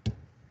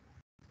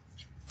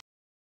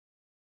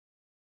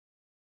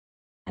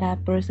 A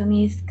person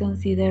is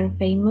considered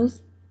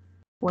famous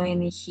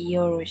when he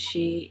or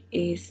she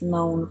is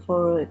known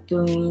for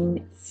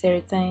doing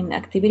certain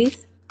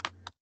activities,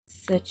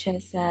 such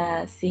as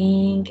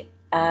sing,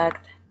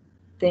 act,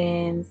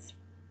 dance,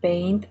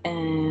 paint,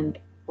 and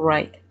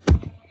write.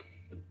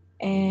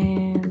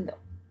 And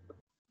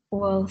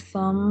well,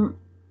 some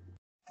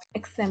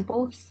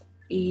examples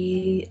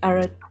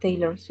are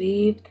Taylor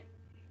Swift,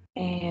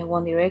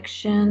 One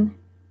Direction,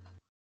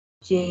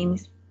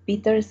 James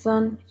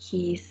Peterson,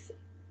 he's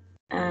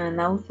an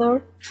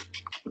author,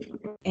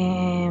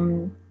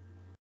 and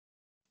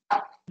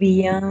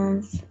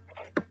Beyonce,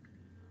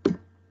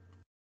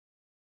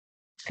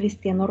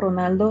 Cristiano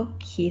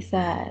Ronaldo, he's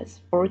a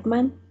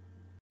sportman,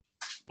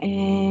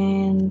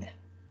 and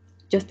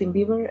Justin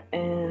Bieber,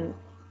 and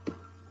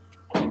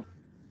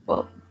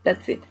well,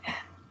 that's it.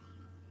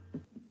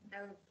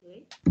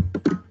 Okay.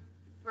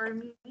 For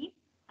me,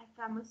 a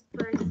famous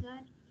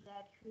person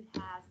that who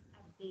has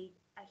a big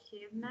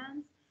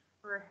achievements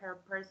for her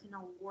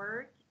personal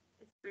work,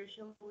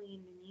 especially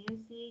in the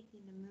music,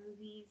 in the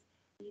movies,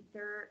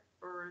 theater,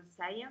 or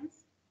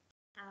science.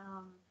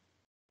 Um,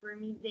 for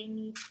me, they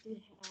need to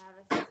have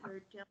a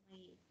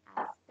certain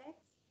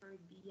aspects for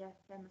be a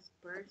famous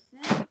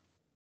person.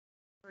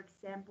 For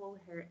example,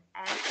 her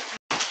accent,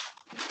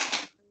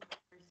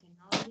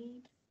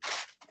 personality,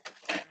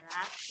 her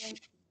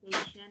aspect, the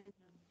patient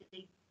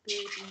they put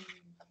in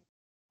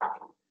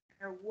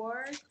her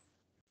work,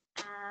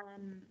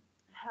 and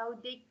how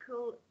they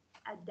could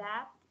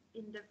adapt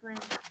in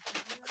different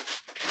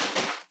genres,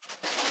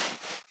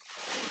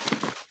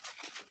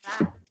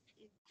 fast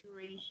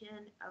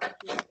inspiration of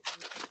his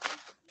career.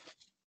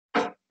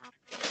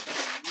 For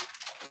me,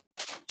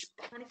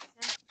 one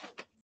example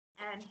is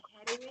Anne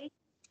Hathaway.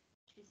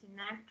 She's an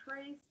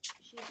actress.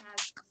 She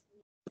has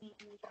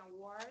received many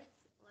awards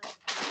like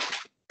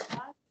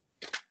Oscar,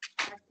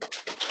 acted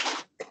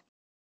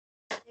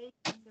in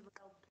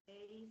several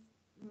plays,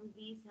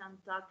 movies, and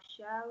talk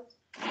shows.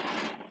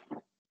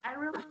 I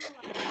really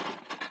like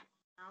her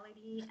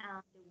personality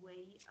and the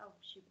way of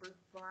she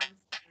performs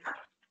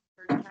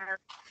her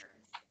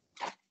characters.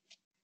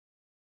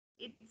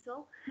 It's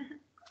all.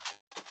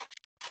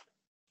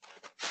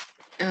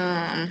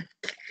 Um,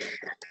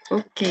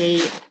 okay,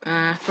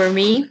 for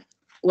me,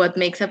 what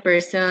makes a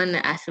person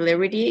a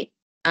celebrity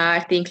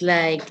are things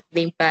like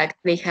the impact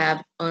they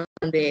have on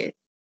the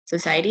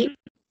society,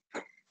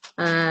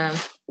 uh,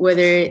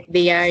 whether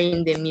they are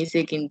in the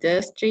music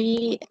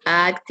industry,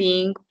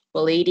 acting,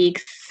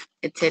 politics,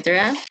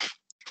 etc.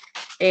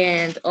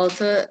 And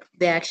also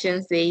the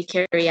actions they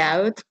carry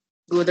out,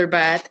 good or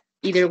bad,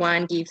 either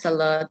one gives a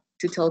lot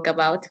to talk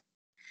about.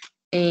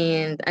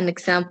 And an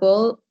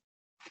example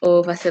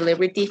of a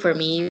celebrity for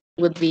me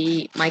would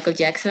be Michael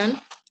Jackson.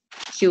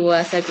 He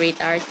was a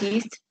great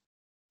artist.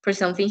 For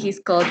something, he's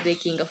called the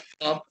king of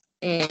pop.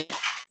 And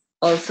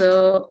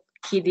also,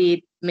 he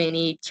did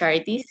many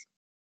charities.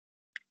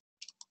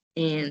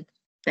 And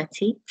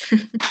that's it. So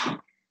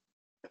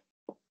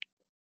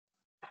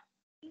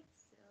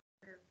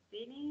we're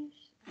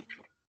finished.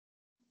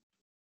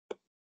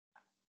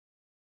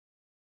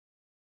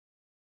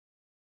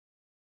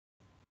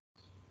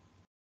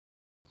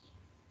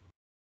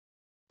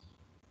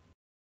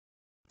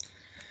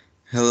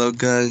 Hello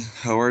guys,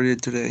 how are you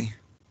today?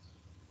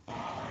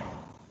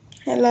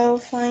 Hello,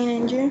 fine,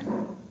 and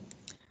you?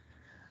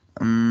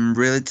 I'm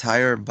really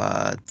tired,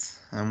 but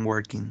I'm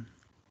working.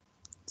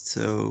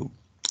 So,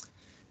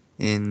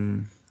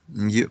 in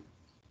you.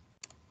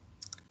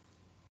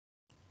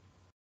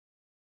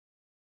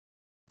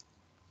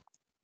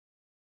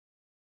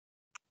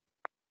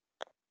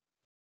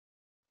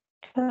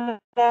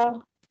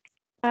 Hello,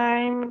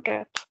 I'm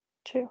good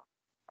too.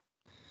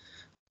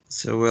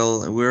 So,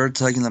 well, we're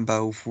talking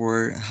about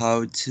for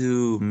how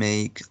to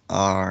make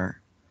our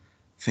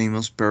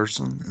famous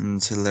person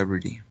and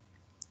celebrity.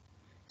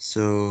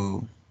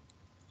 So,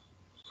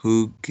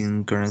 who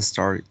can gonna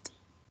start?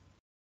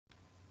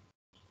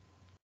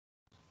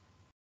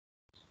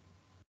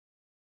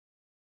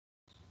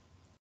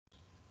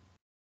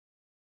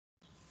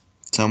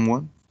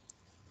 Someone?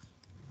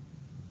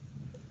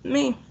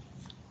 Me.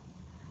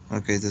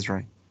 Okay, that's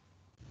right.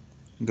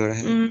 Go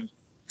ahead. Mm,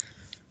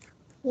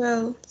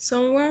 Well,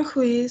 someone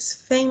who is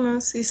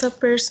famous is a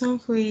person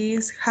who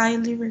is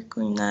highly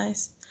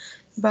recognized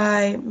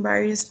by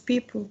various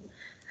people.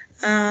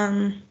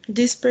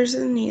 This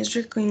person is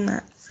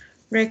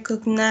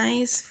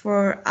recognized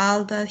for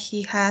all that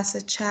he has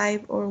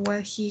achieved or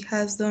what he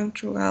has done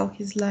throughout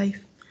his life.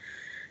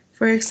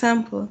 For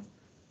example,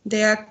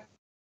 the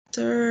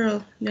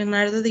actor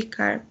Leonardo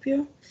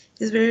DiCaprio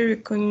is very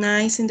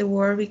recognized in the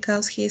world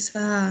because he's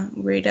a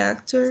great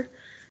actor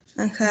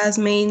and has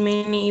made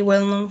many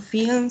well-known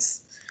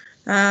films,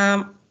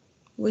 um,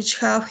 which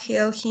have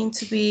helped him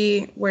to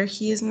be where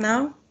he is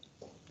now.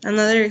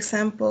 Another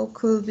example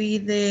could be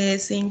the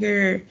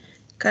singer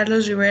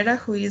Carlos Rivera,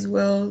 who is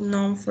well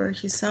known for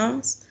his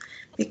songs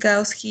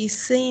because he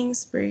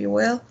sings very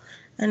well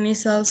and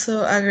is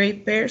also a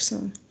great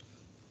person.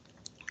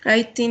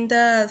 I think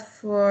that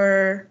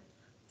for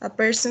a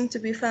person to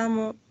be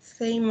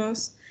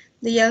famous,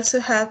 they also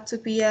have to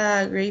be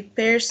a great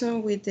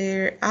person with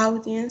their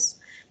audience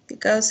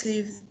because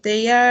if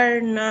they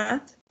are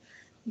not,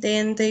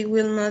 then they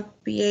will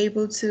not be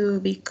able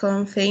to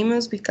become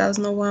famous because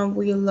no one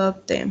will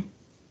love them.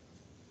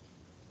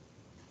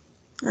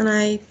 And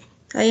I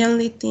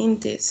only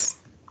think this.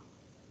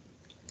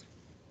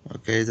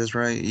 Okay, that's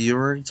right. You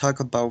were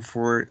talking about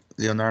for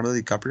Leonardo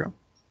DiCaprio?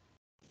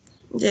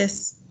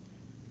 Yes,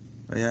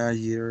 Yeah,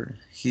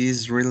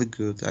 he's really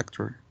good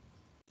actor.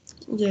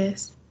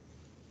 yes.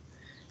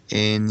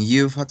 And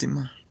you,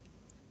 Fatima?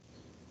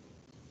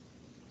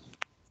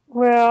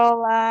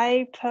 Well,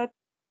 I put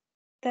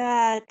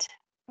that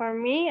for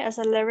me, a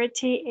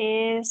celebrity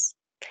is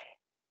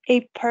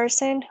a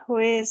person who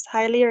is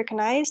highly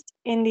recognized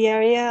in the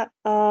area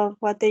of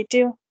what they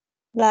do,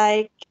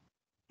 like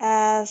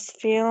as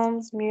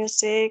films,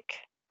 music,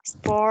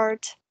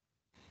 sport,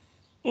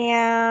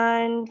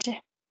 and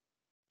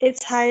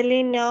it's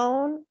highly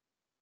known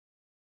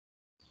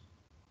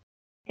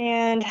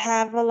and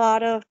have a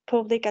lot of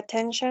public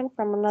attention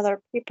from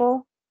another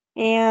people,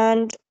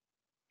 and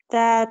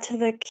that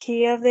the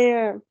key of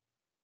their,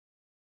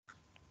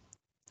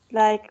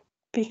 like,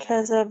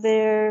 because of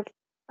their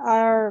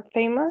are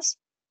famous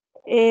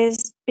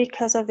is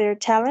because of their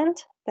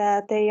talent,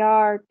 that they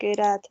are good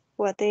at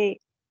what they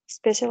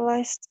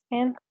specialized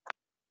in.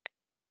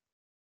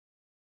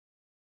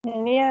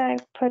 And yeah, I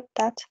put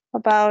that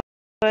about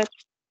what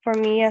for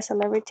me a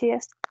celebrity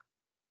is.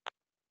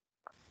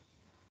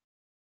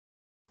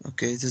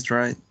 Okay, that's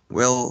right.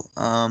 Well,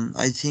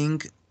 I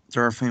think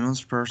there are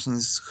famous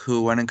persons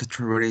who want to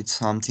contribute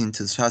something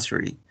to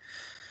society,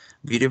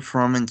 be it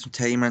from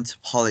entertainment to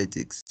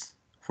politics.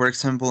 For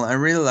example, I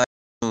really like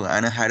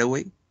Anna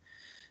Hathaway.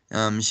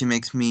 She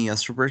makes me a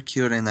super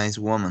cute and nice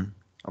woman,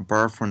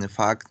 apart from the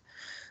fact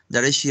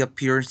that she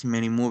appears in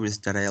many movies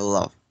that I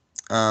love.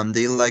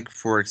 They like,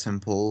 for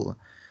example,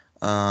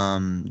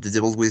 The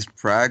Devil Wears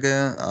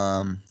Prada,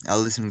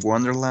 Alice in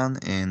Wonderland,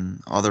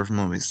 and other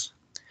movies.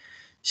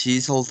 She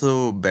is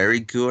also very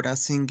good at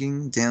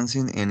singing,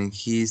 dancing, and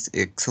she's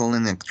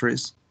excellent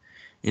actress.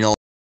 In all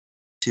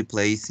she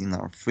plays in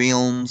our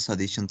films,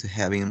 addition to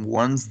having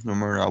won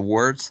numerous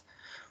awards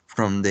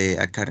from the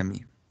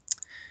Academy.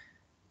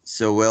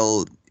 So,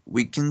 well,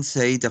 we can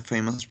say the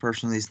famous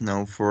person is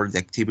known for the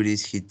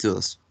activities he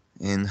does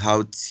and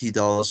how he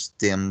does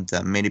them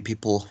that many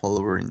people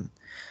follow and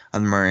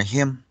admire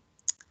him.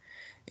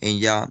 And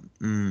yeah,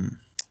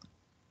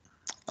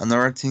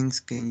 another things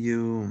can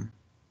you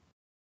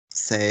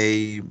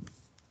say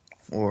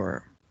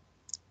or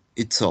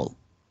it's all?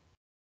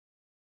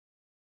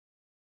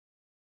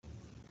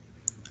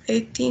 I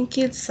think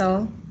it's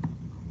all.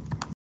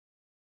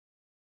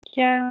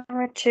 Yeah,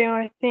 me too,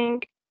 I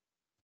think.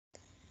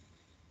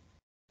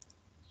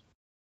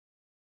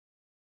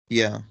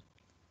 Yeah.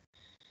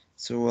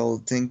 So,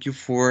 well, thank you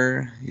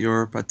for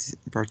your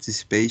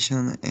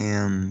participation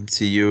and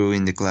see you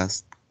in the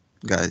class,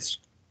 guys.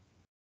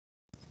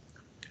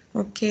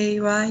 Okay,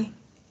 bye.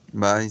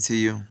 Bye, see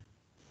you.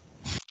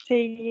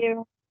 See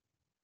you.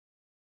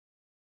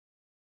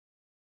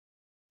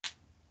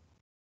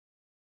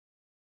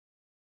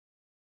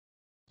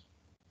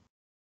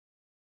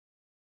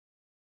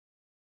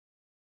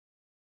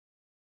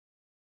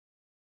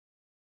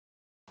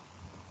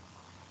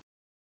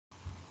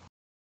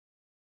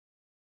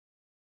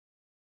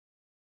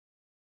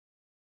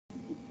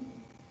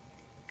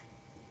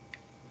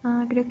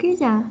 Creo que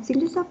ya. ¿Sí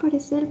les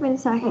aparece el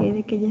mensaje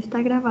de que ya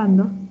está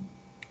grabando?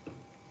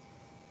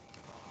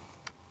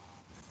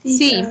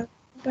 Sí,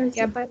 Parece.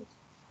 ya apareció.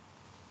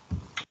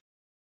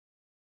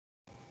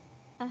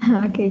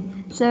 Okay,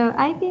 so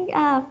I think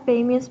a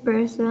famous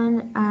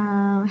person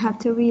have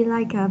to be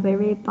like a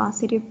very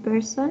positive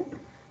person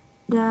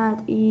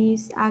that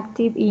is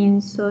active in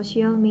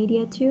social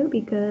media too,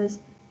 because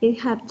it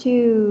have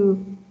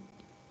to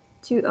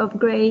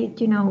upgrade,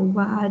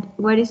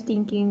 what is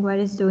thinking, what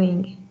is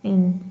doing,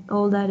 and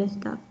all that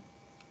stuff.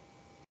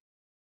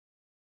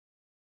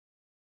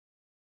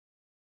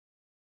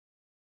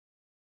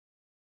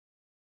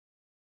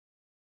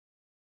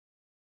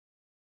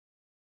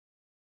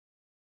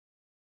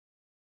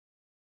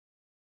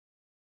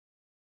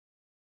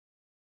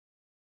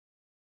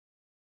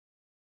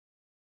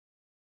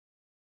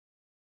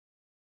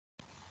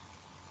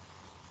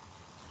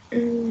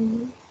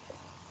 Um,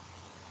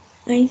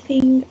 I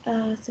think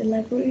a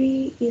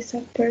celebrity is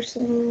a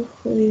person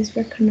who is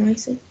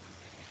recognized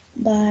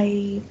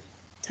by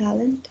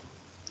talent,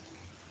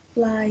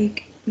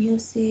 like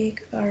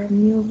music or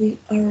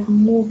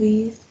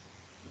movies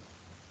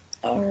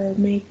or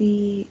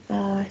maybe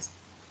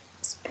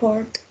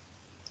sport,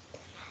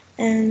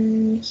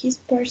 and his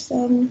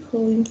person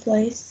who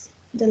influences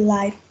the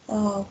life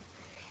of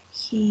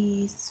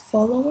his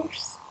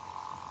followers.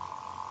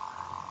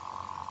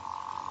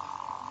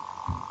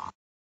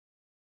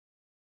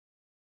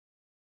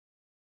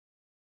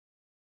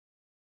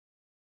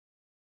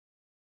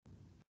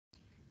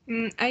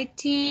 I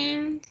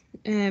think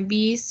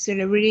be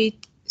celebrity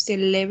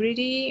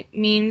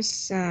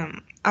means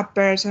a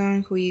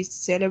person who is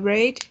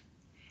celebrate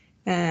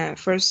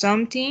for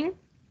something.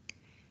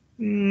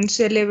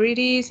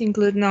 Celebrities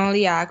include not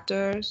only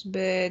actors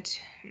but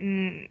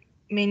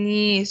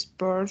many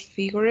sports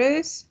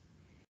figures.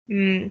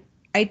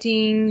 I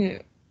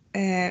think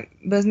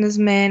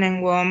businessmen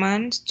and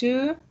women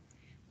too,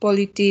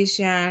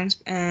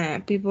 politicians,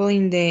 people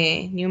in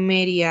the new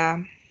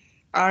media,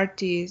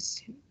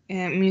 artists,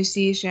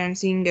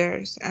 musicians,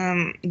 singers,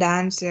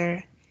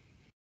 dancer.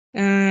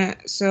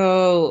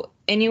 So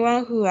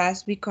anyone who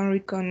has become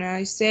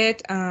recognized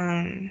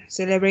and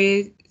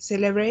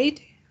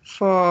celebrate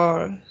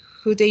for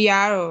who they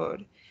are or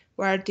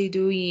what they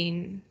do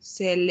in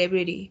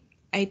celebrity,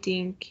 I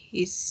think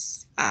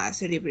is a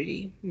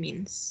celebrity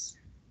means.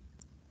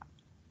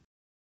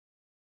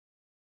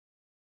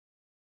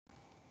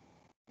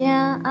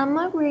 Yeah, I'm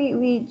agree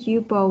with you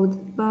both,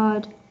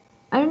 but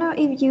I don't know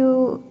if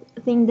you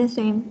think the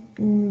same.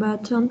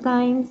 But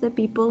sometimes the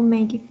people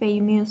make a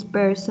famous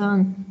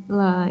person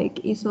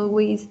like is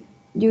always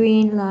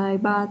doing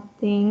like bad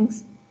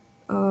things,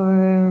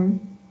 or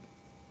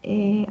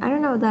I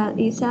don't know, that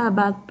is a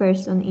bad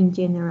person in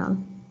general.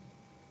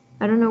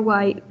 I don't know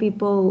why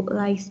people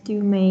likes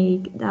to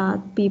make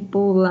that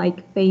people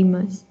like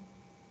famous.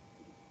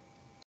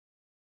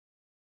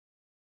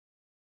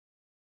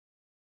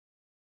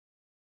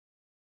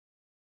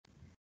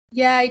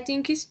 Yeah, I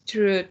think it's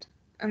true.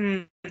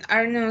 I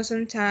don't know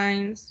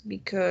sometimes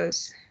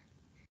because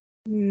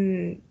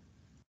I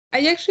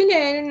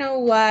don't know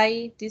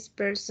why this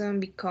person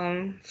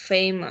become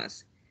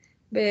famous,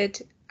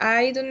 but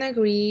I don't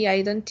agree.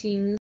 I don't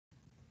think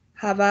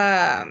have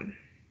a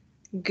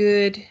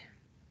good.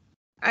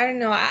 I don't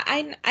know.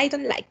 I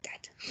don't like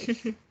that.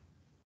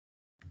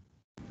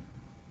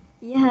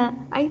 Yeah,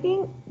 I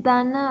think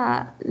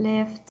Dana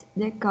left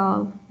the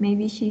call.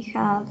 Maybe she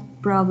had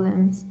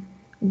problems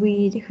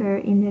with her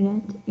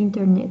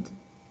internet.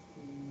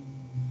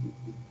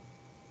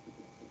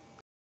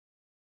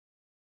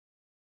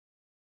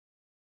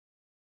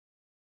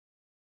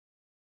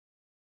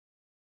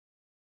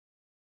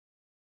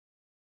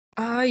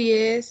 Ah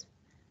yes.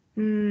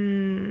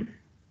 Mm,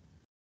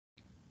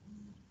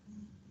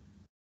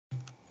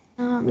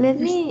 Let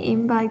me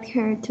invite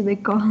her to the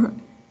call.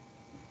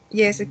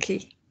 yes.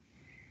 Okay.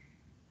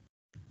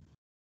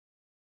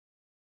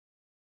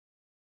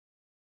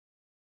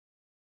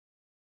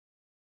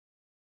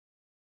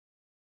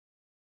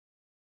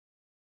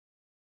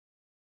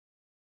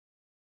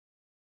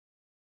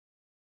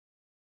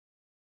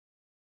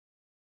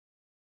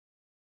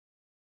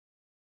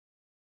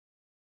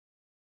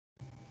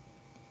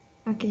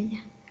 Ok, ya.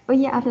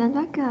 Oye, hablando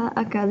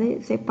acá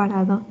de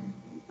separado,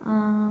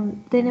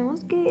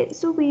 tenemos que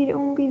subir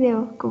un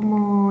video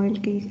como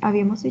el que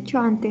habíamos hecho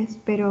antes,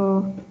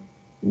 pero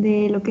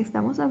de lo que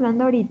estamos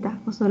hablando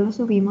ahorita, o solo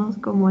subimos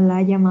como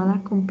la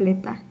llamada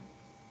completa.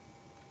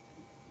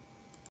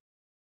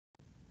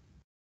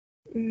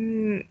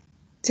 Mm,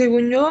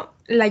 según yo,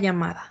 la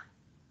llamada.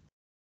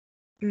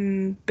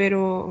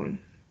 Pero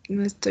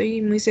no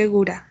estoy muy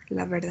segura,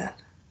 la verdad.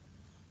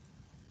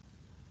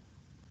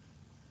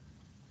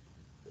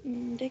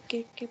 ¿De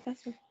qué? ¿Qué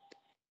pasó?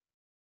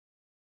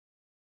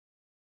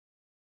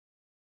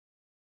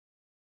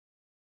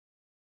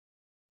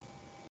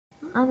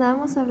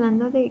 Andábamos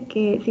hablando de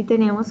que si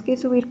teníamos que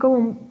subir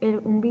como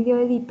un video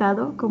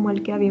editado, como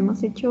el que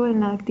habíamos hecho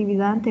en la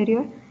actividad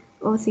anterior,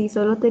 o si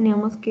solo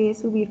teníamos que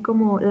subir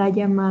como la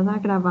llamada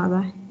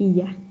grabada y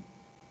ya.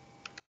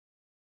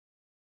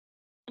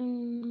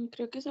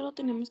 Creo que solo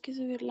tenemos que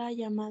subir la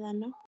llamada,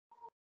 ¿no?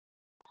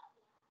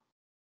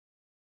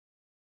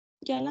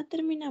 Ya la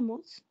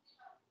terminamos.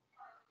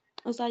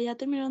 O sea, ya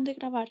terminaron de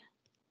grabar.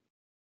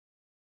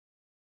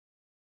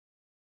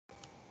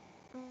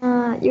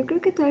 Yo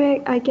creo que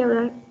todavía hay que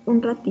hablar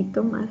un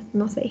ratito más,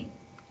 no sé.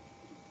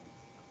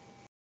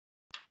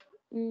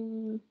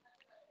 Nos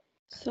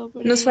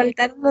Sobre.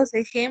 faltaron los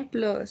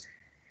ejemplos.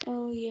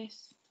 Oh,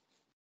 yes.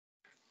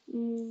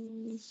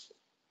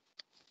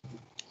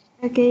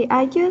 Okay,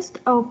 I just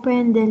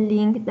opened the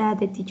link that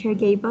the teacher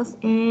gave us,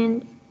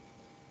 and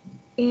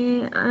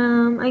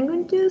I'm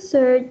going to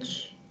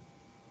search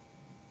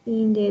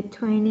in the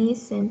 20th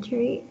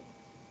century.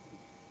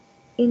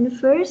 In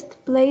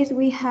first place,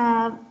 we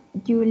have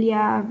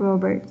Julia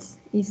Roberts.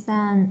 Is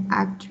an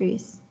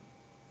actress.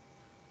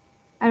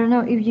 I don't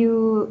know if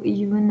you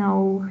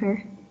know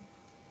her.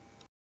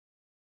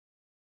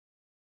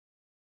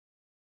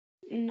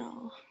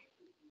 No,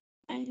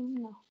 I am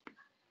no.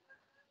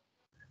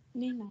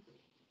 Nina.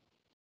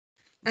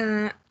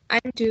 I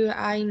do.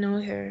 I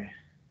know her.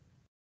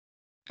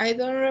 I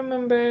don't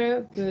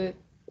remember but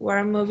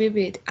what movie,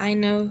 but I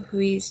know who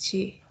is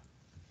she.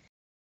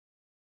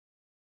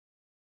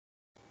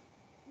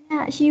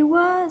 Yeah, she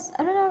was.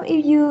 I don't know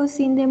if you've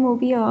seen the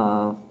movie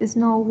of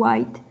Snow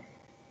White.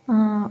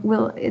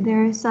 Well,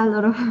 there's a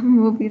lot of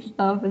movies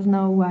of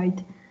Snow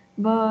White,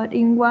 but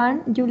in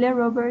one, Julia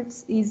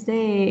Roberts is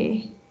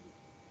the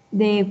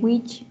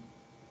witch.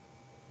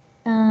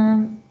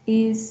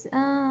 Is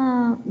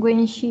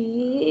when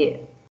she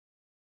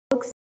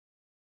looks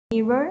in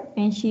the mirror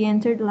and she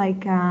entered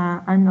like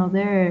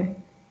another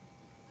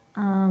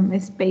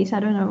space. I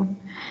don't know.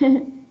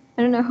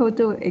 I don't know how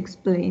to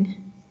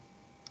explain.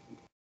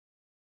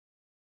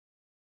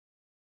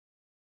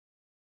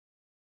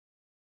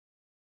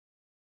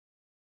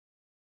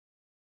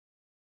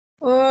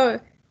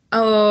 Or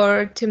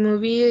the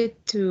movie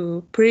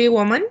to Pretty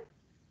Woman.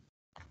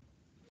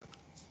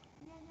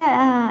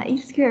 Yeah,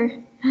 it's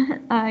her.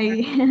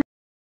 I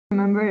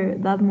remember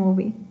that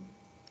movie.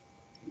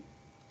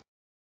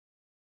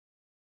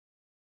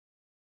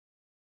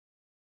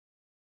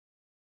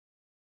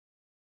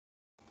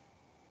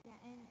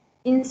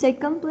 In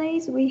second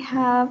place, we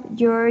have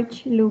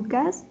George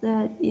Lucas,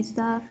 that is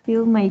a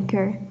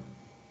filmmaker.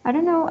 I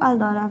don't know a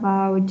lot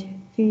about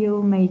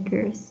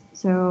filmmakers,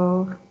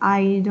 so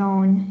I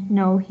don't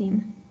know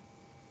him.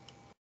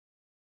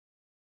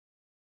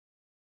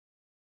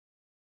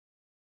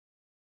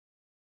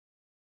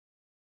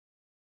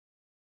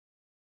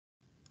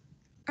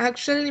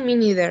 Actually, me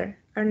neither.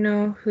 I don't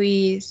know who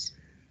is.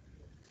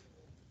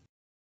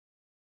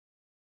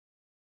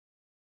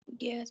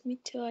 Yes, me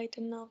too. I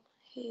don't know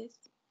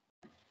his.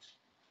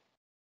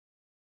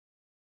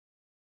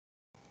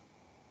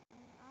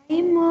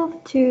 I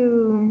moved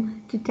to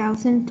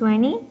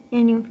 2020,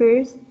 and in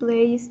first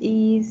place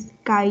is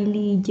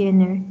Kylie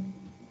Jenner.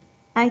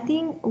 I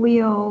think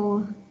we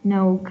all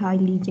know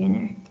Kylie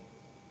Jenner.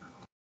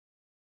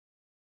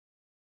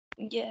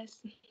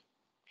 Yes.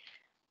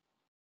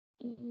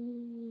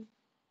 Mm,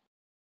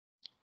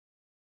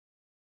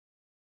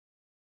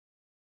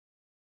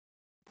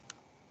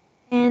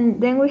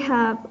 And then we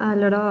have a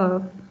lot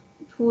of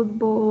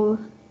football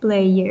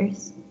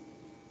players,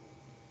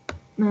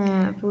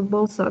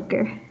 football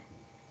soccer.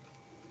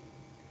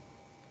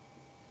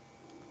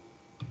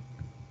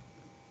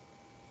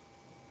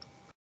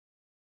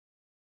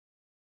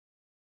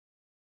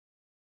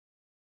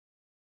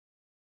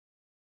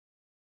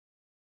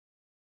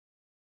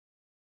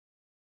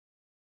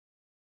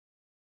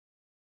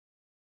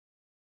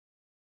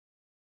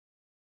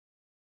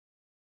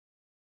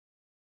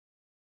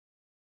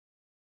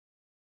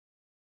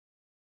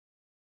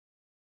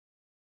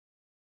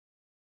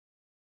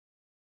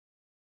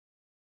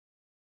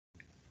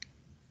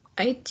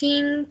 I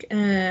think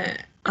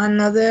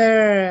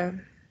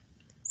another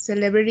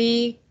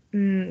celebrity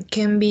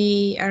can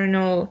be, I don't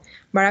know,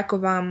 Barack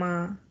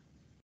Obama.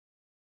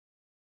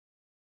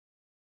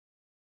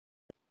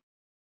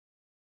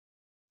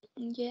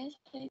 yes,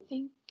 I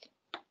think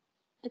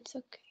it's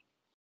okay.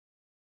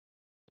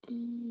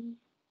 Mm,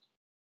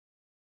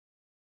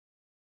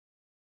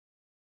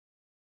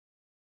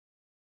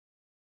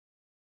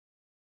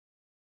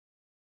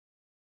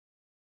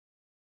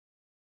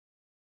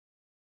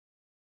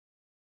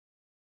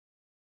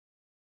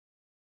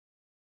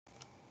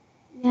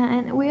 Yeah,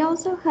 and we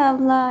also have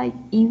like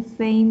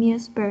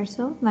infamous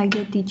person, like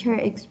the teacher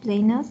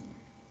explained us,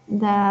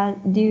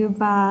 that do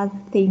bad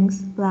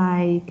things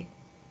like,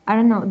 I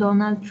don't know,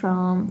 Donald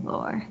Trump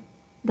or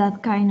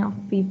that kind of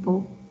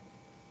people.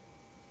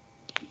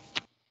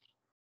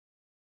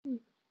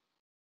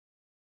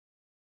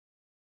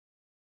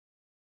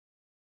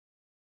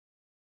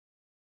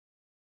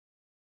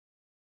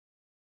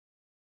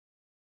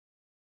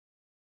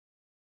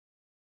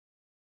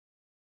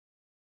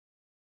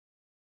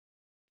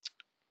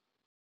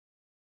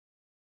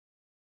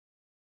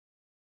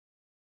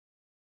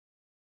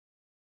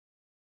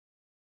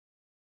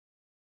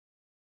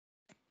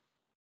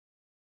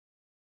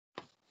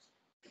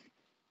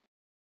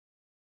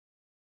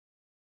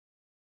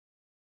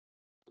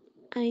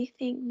 I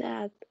think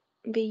that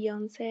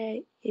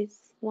Beyonce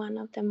is one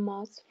of the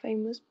most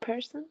famous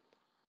person.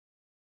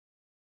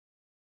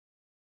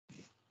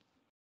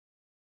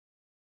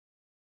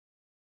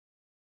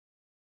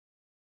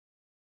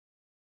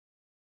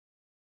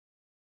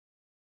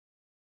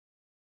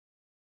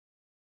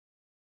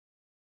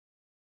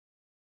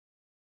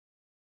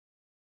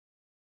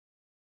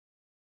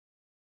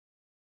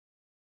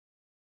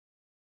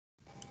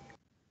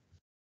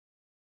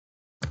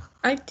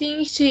 I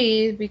think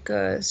she is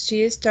because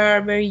she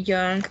started very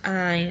young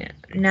and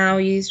now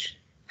is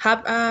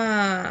have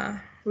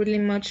really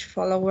much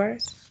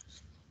followers.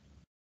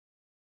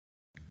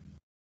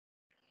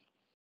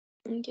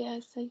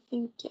 Yes, I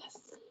think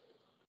yes.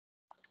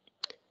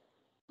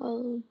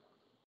 Well,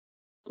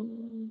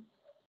 mm,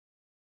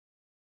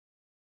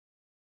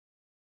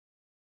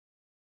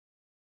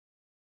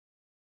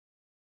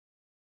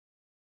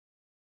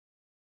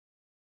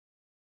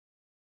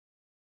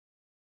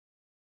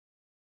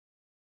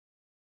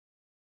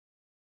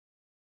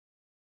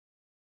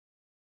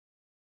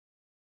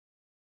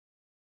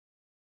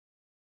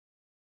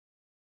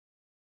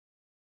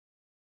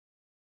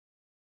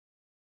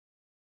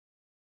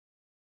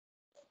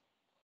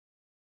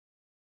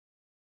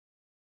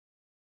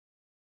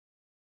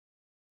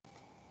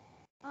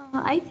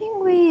 I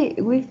think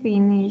we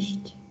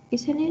finished,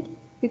 isn't it?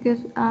 Because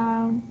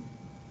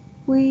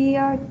we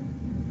are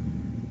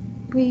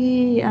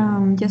we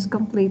just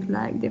complete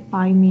like the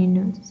 5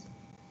 minutes.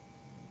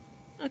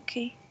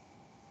 Okay.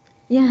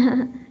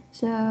 Yeah.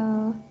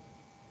 So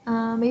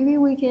maybe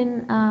we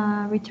can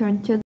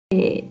return to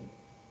the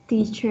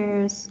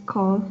teacher's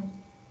call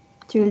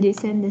to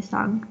listen the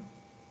song.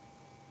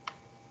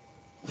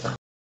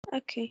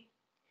 Okay.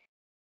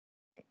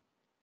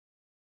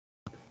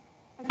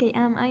 Okay,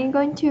 I'm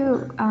going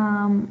to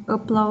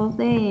upload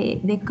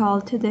the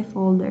call to the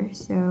folder,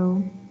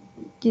 so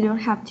you don't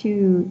have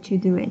to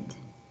do it.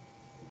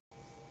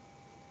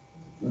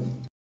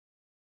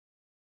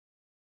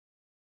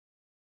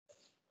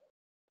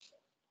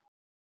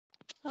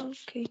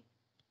 Okay.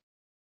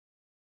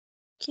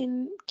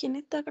 ¿Quién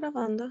está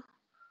grabando?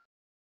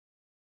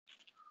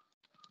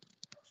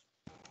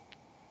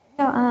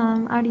 Yo,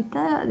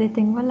 ahorita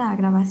detengo la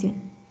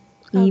grabación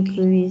y Okay.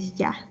 pues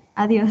ya,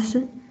 adiós.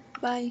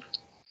 Bye.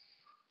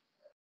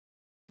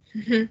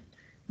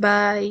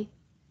 Bye.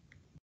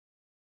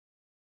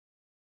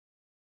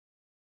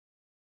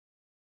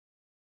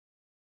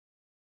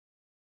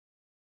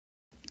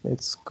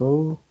 Let's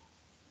go.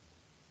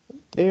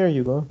 There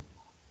you go.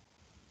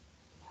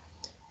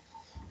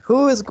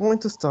 Who is going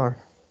to start?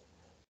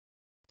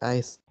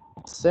 I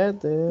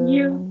said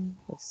You.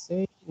 I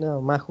say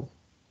no, Mahu.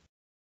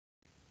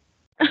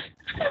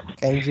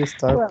 Can you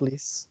start, Well,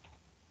 please?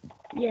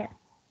 yeah.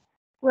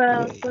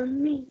 Well, Yeah. for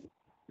me,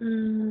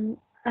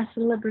 a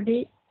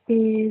celebrity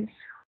is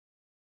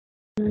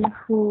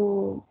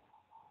who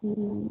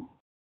mm,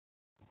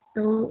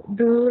 do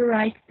the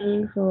right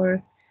things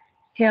or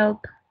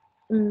help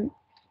mm,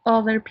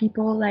 other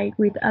people like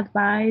with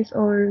advice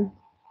or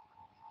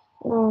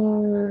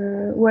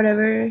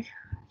whatever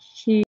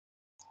he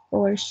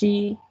or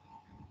she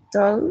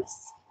does.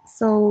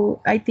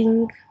 So I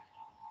think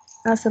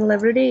a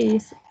celebrity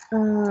is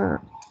uh,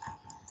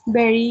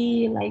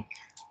 very like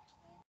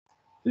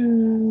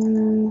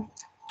mm,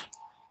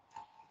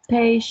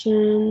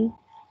 patient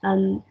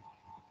and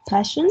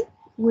passion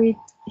with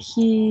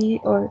he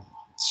or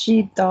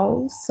she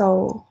does.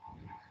 So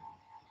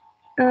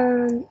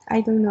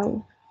I don't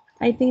know.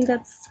 I think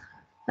that's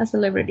a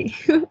celebrity.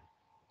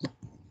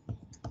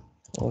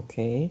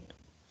 Okay.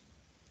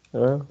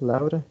 Well,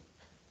 Laura.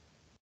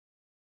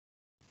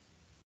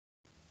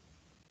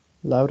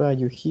 Laura, are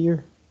you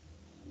here?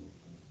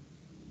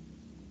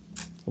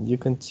 Can you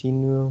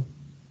continue?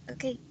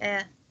 Okay,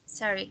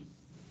 sorry.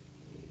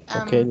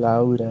 Okay,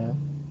 Laura.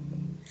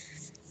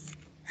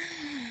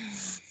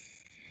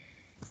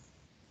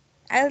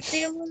 I'll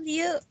tell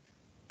you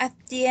at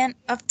the end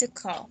of the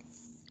call.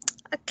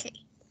 Okay.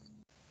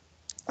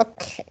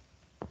 Okay.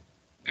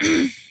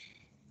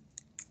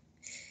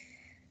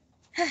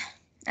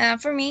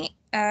 For me,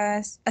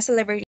 a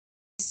celebrity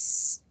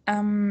is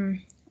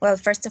well,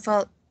 first of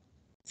all,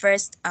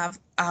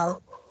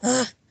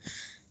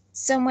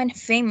 someone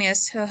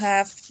famous who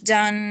have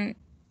done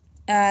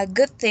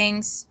good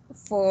things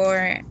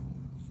for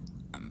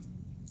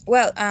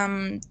well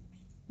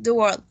the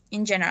world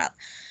in general.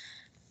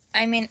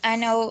 I mean, I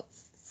know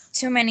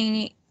too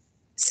many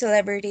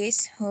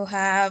celebrities who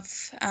have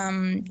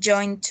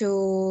joined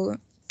to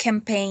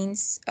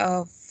campaigns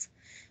of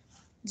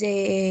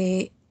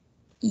the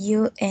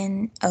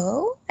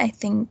UNO. I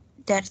think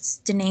that's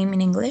the name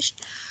in English.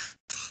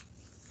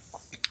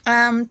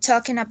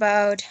 Talking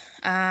about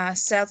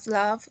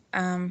self-love,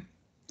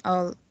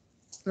 all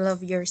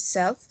love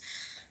yourself,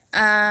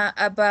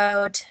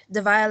 about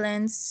the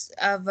violence,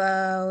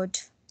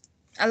 about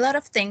a lot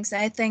of things.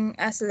 I think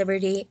a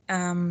celebrity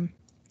uh,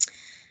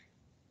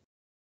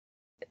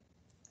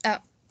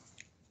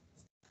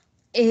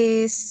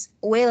 is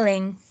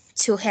willing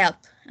to help.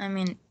 I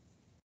mean,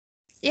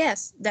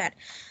 yes, that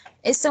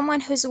is someone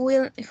who's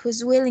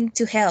willing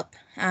to help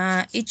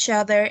each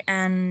other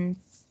and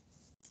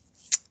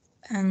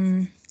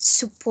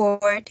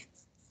support.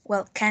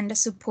 Well, kind of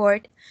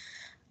support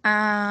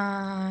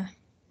uh,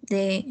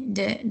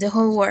 the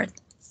whole world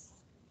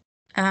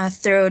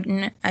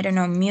through I don't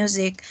know,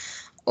 music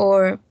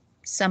or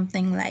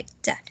something like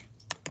that.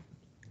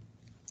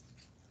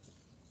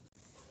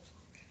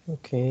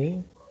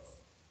 Okay.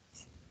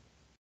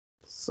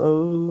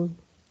 So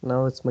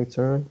now it's my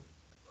turn.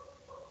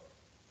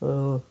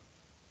 Uh,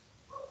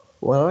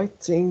 well, I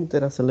think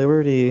that a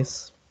celebrity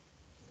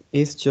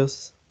is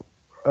just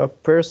a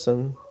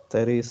person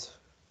that is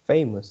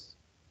famous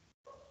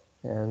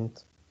and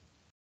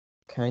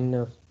kind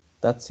of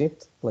that's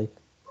it. Like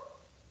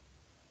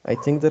I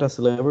think that a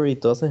celebrity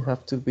doesn't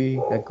have to be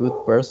a good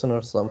person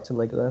or something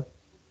like that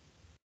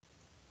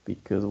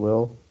because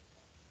well,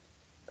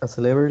 a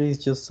celebrity is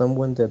just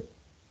someone that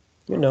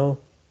you know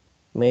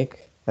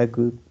make a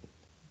good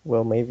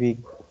well maybe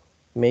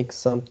make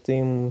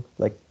something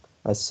like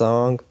a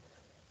song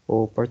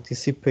or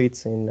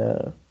participates in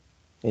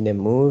a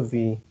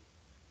movie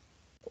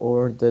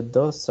or that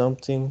does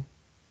something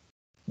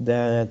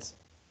that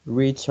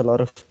reach a lot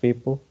of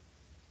people.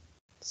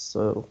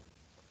 So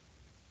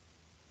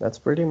that's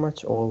pretty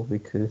much all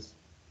because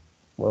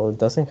Well, it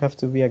doesn't have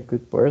to be a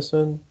good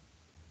person,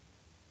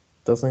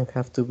 doesn't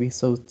have to be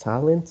so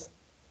talented,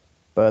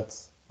 but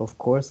of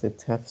course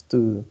it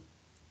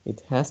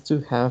has to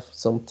have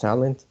some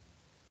talent,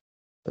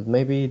 but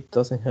maybe it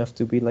doesn't have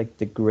to be like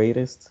the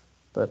greatest,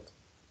 but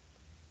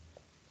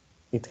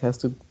it has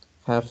to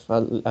have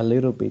a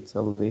little bit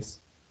at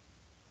least.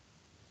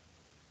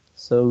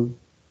 So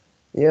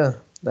yeah,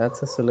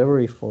 that's a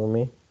celebrity for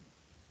me.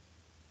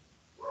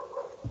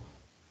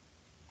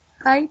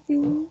 I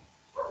think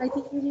I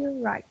think you're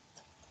right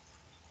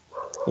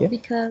Yeah.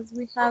 because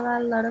we have a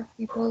lot of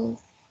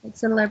people like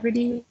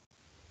celebrity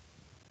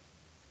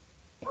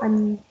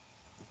and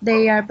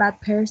they are bad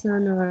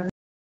person or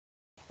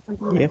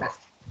something like Yep. that.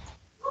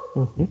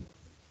 Mm-hmm.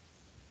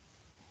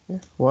 Yeah.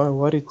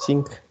 What do you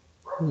think,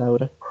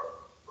 Laura?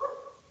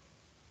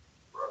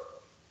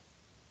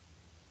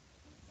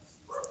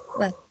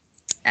 Well,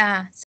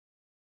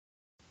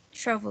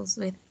 troubles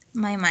with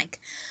my mic,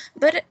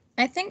 but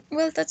I think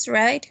well that's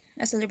right.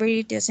 A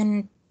celebrity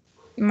doesn't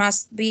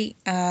must be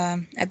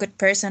a good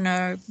person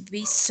or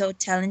be so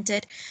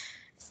talented.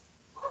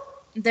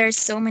 There's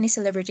so many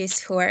celebrities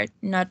who are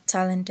not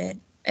talented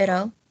at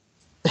all.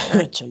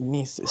 Like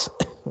Chinese.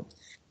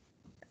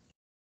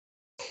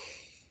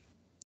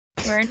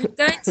 we're not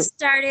going to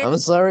start it I'm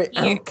sorry,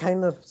 I'm here.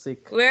 kind of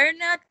sick. We're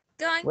not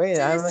going Wait,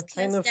 to I'm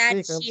kind discuss of that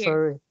sick. I'm here.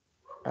 sorry.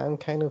 I'm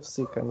kind of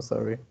sick. I'm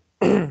sorry.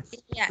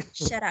 Yeah,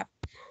 shut up.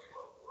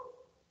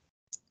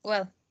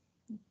 Well,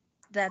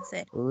 that's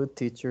it. Oh,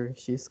 teacher,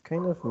 she's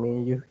kind of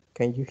mean.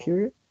 Can you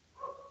hear it?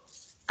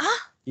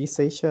 Ah, She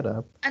say shut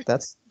up. and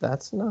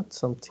That's not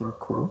something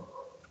cool.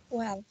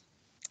 well,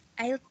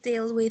 I'll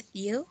deal with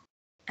you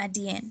at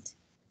the end.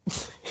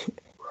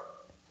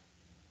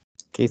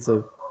 Okay,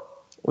 so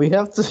we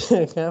have to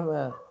have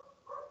a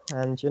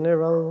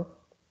general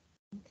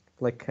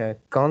like a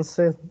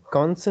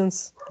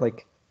consensus.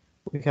 Like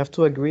we have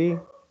to agree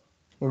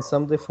in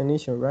some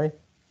definition, right?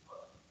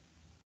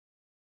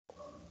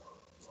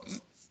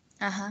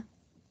 Uh-huh.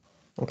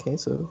 Okay,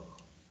 so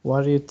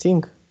what do you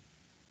think?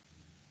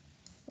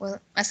 Well,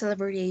 a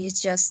celebrity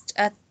is just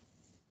a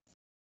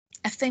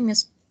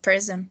famous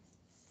person,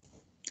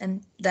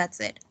 and that's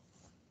it.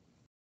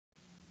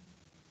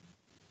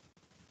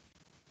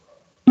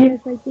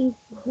 Yes, I think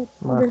that's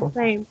the Majo?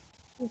 same.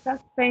 It's a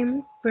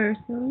famous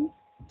person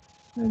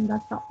and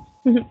that's all.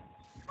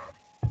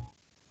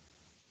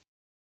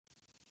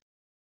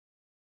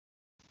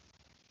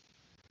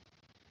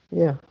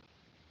 Yeah.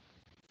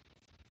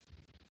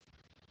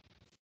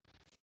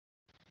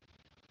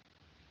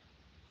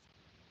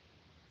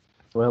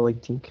 Well, I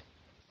think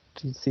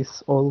this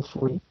is all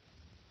for me.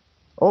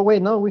 Oh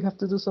wait, no, we have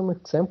to do some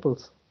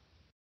examples.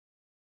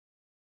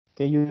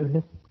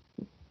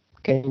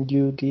 Can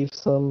you give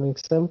some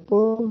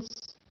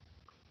examples?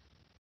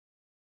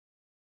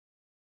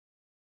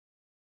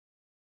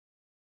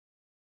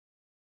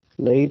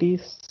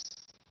 Ladies?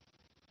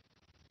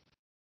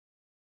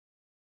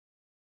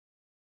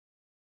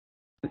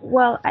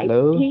 Well, I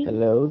Hello? think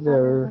Hello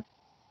there.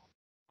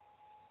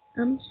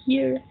 I'm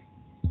here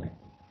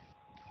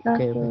as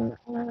Okay, okay.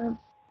 a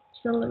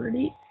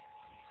celebrity.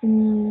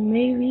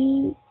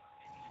 Maybe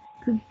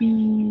could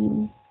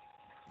be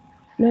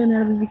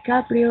Leonardo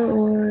DiCaprio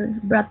or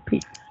Brad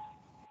Pitt.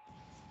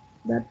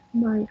 That's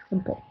my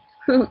example.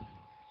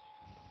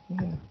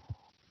 Yeah.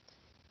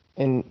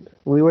 And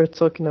we were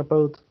talking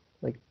about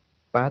like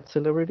bad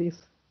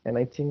celebrities, and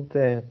I think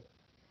that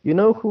you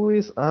know who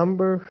is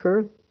Amber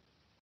Heard?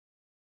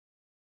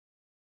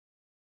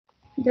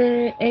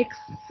 The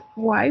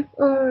ex-wife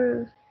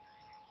or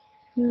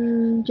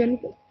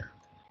Jennifer?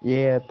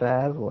 Yeah,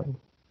 that one.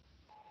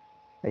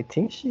 I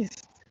think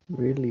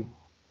really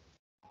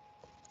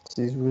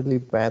she's really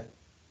bad.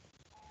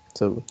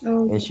 So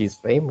Oh and yes, she's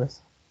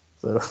famous.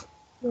 So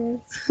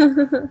yes.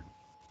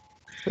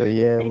 so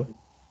yeah, I-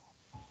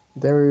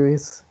 there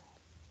is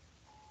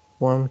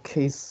one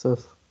case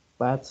of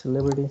bad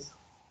celebrities.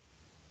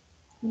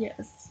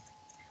 yes.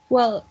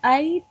 Well,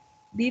 I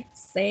did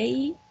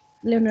say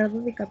Leonardo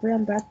DiCaprio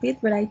and Brad Pitt,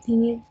 but I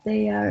think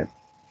they are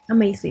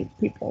amazing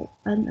people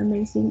and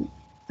amazing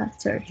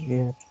actors.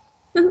 Yeah.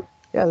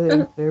 Yeah,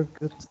 they're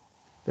good.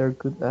 They're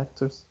good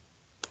actors.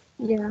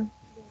 Yeah.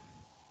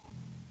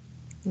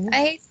 Yeah.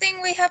 I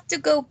think we have to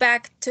go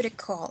back to the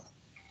call.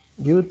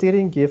 You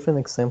didn't give an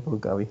example,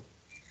 Gabby.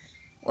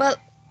 Well,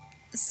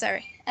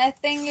 sorry. I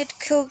think it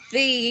could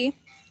be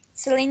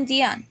Celine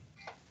Dion.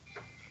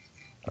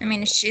 I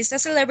mean, she's a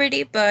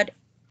celebrity, but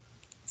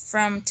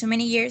from too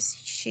many years,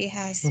 she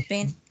has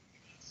been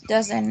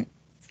doesn't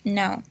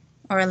know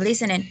or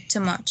listening too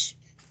much.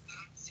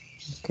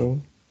 Okay.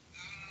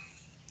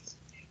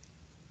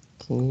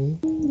 Okay.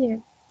 Yeah,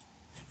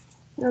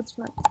 that's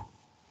right.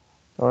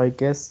 I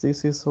guess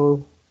this is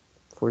all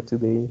for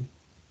today.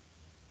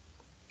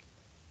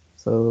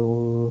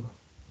 So,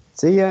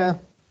 see ya.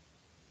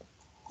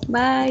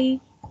 Bye.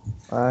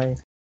 Bye.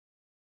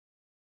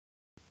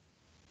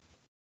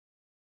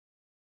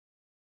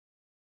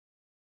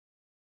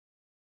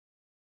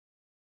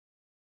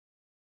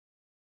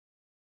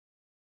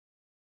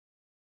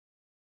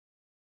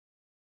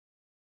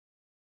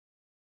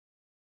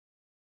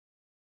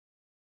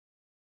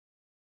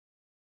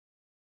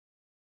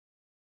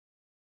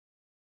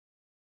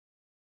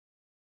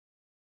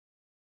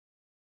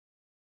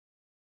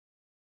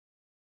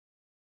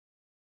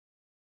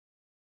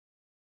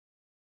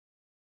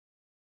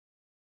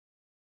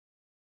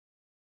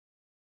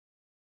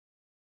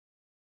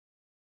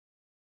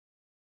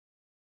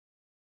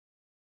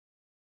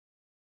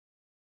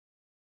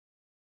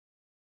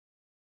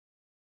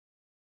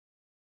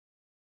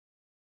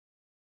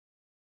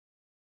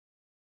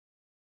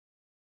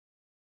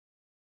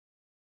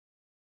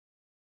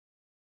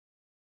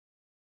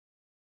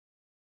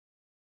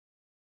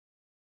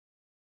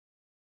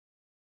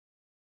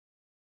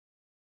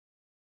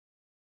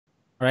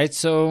 All right,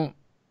 so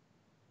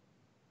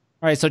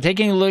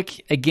taking a look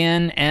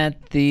again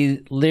at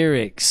the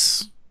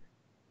lyrics.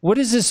 What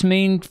does this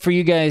mean for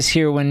you guys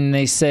here when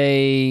they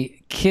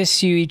say,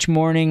 kiss you each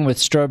morning with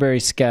strawberry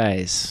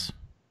skies?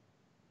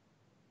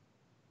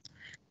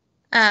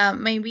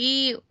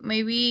 Maybe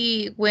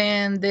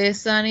when the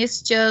sun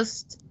is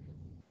just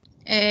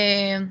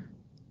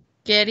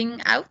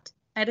getting out.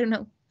 I don't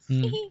know.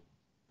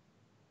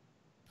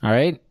 All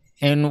right.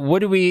 And what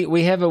do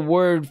we have a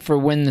word for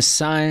when the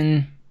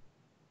sun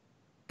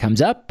comes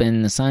up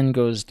and the sun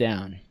goes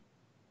down?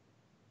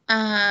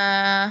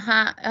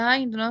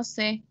 I don't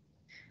sé.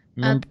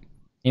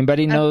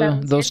 Anybody know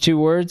those two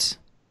words?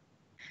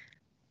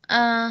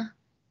 Sunrise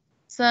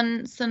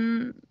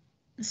and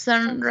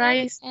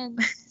sunrise.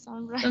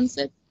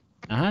 Sunset.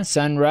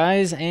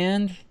 Sunrise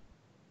and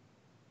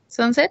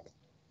sunset.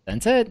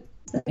 Sunset.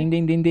 Ding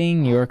ding ding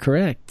ding. You're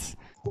correct.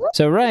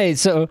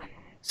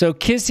 So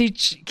kiss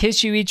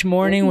you each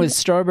morning with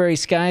strawberry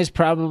skies.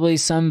 Probably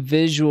some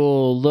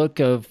visual look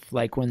of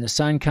like when the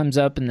sun comes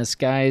up and the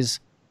skies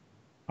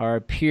are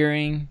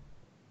appearing.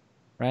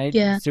 Right?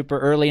 Yeah. Super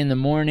early in the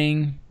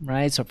morning,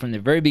 right? So from the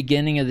very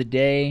beginning of the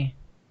day,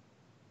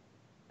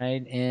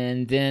 right?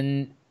 And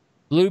then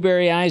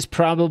blueberry eyes,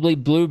 probably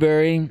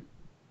blueberry,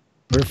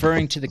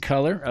 referring to the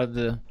color of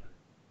the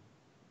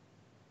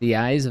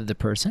eyes of the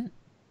person.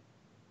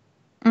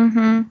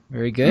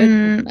 Very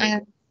good.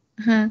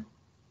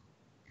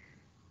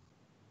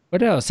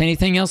 What else?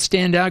 Anything else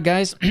stand out,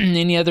 guys?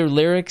 Any other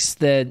lyrics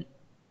that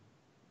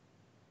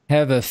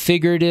have a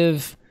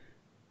figurative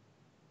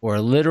or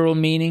a literal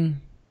meaning?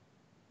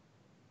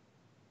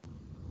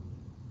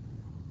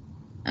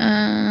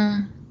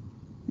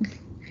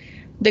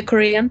 The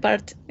Korean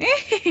part.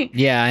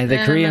 Yeah,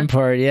 the Korean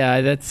part. Yeah,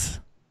 that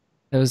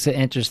was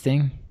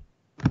interesting.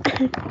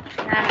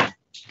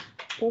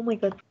 Oh my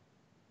god.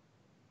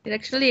 It's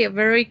actually a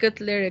very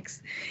good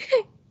lyrics.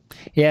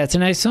 Yeah, it's a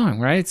nice song,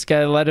 right? It's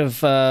got a lot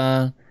of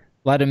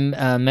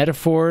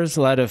metaphors,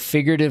 a lot of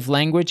figurative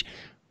language.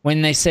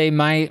 When they say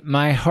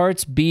my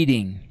heart's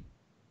beating.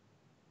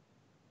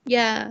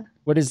 Yeah.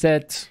 What is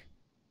that?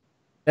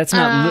 That's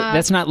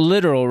not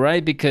literal,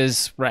 right?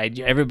 Because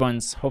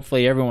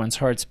hopefully everyone's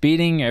heart's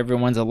beating,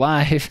 everyone's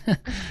alive.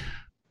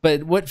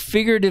 But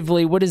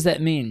figuratively, what does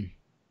that mean?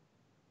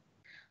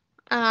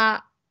 I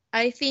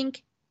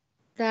think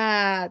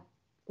that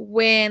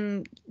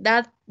when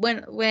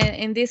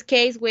in this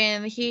case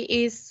when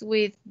he is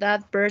with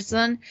that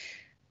person,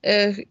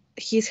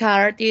 his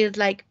heart is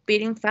like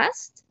beating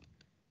fast.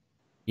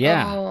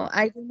 Yeah.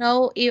 I don't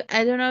know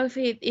if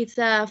it's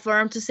a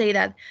form to say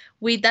that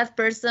with that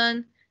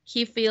person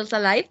he feels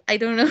alive. I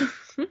don't know.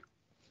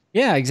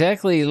 Yeah,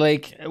 exactly.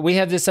 Like we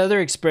have this other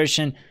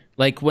expression,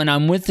 like when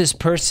I'm with this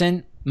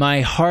person,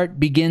 my heart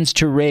begins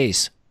to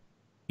race.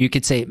 You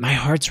could say, my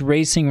heart's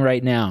racing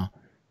right now.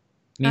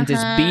 It means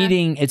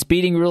it's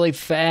beating really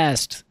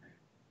fast.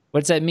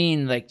 What's that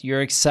mean? Like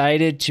you're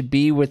excited to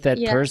be with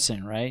that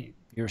person, right?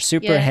 You're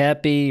super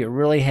happy, you're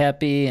really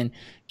happy and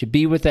to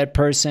be with that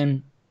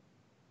person.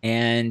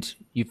 And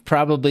you've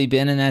probably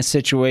been in that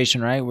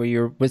situation, right? Where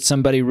you're with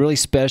somebody really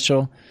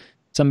special,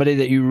 somebody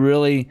that you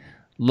really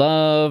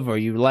love or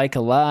you like a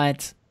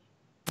lot,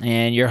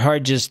 and your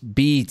heart just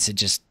beats. It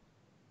just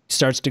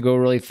starts to go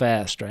really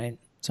fast, right?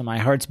 So my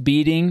heart's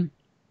beating.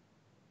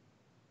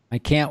 I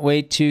can't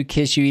wait to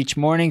kiss you each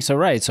morning. So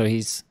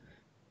he's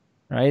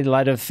right, a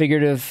lot of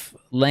figurative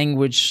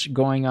language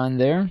going on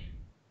there.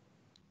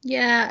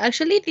 Yeah,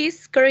 actually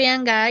this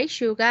Korean guy,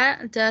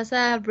 Suga, does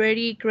a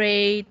very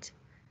great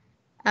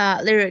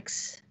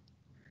lyrics.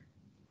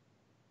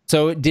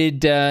 So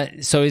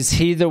is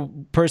he the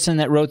person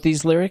that wrote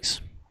these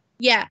lyrics?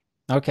 Yeah.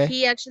 Okay.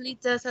 He actually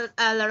does a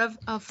lot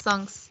of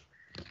songs.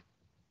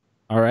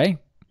 All right.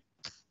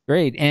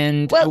 Great.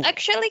 And well,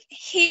 actually,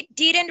 he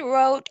didn't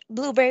wrote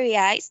Blueberry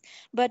Eyes,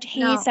 but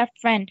he's a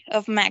friend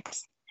of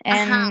Max,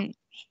 and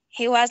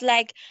he was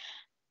like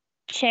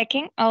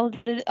checking all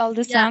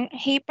the song.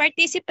 He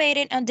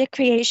participated on the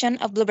creation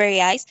of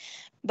Blueberry Eyes,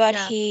 but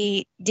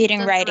he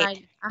didn't write it.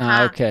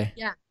 Okay.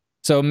 Yeah.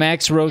 So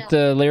Max wrote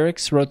the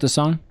lyrics, wrote the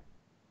song?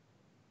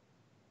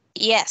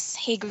 Yes,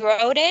 he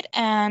wrote it,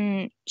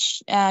 and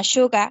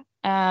Suga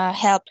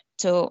helped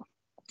to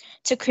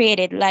create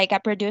it, like a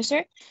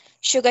producer.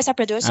 Suga's a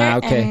producer,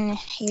 and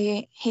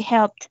he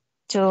helped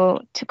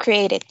to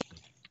create it.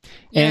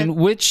 And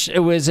which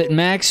was it?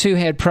 Max who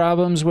had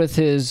problems with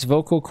his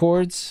vocal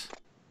cords?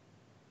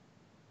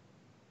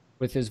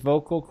 With his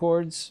vocal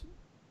cords?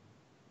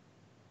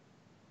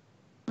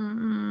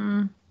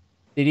 Did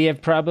he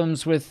have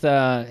problems with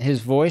his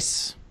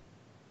voice?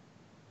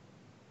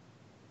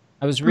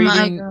 I was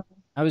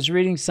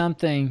reading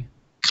something.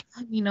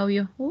 You know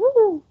you.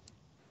 Ooh.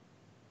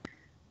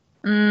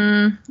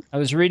 I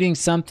was reading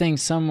something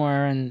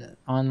somewhere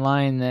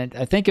online that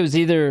I think it was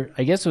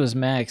I guess it was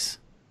Max.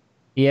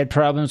 He had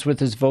problems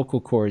with his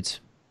vocal cords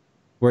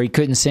where he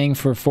couldn't sing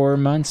for 4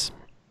 months.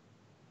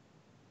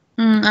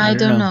 I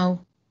don't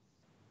know.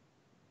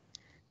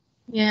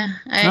 Yeah,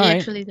 I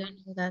actually don't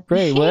know that.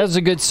 Great. Well, that was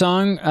a good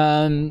song.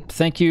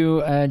 Thank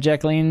you,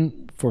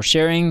 Jacqueline, for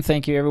sharing.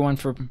 Thank you, everyone,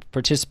 for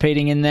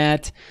participating in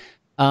that.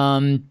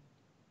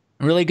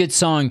 Really good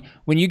song.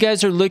 When you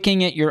guys are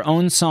looking at your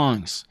own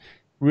songs,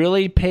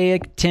 really pay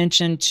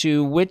attention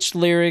to which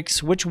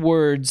lyrics, which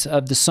words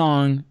of the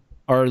song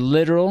are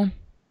literal,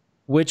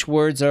 which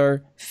words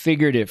are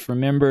figurative.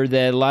 Remember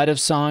that a lot of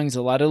songs,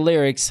 a lot of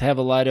lyrics have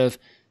a lot of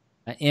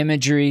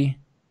imagery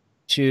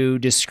to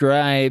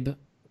describe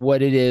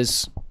what it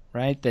is,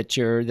 right,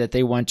 that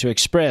they want to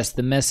express,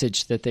 the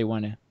message that they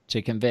want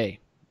to convey.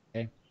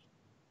 Okay.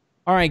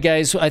 All right,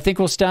 guys. I think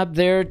we'll stop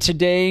there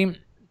today.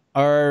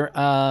 Our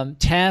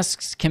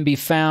tasks can be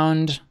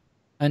found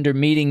under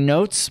meeting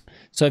notes.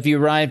 So if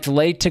you arrived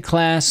late to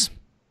class,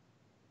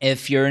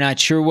 if you're not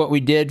sure what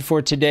we did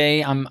for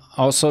today, I'm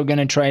also going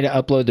to try to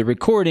upload the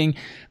recording,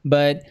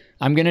 but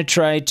I'm going to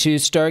try to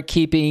start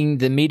keeping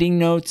the meeting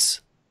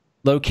notes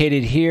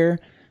located here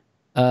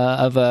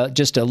of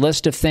just a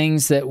list of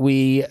things that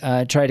we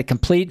try to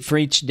complete for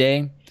each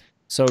day.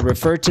 So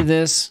refer to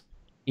this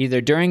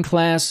either during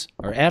class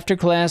or after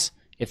class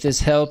if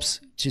this helps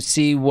to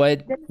see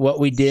what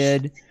we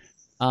did.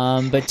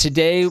 But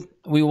today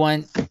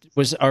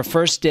was our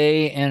first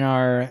day in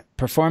our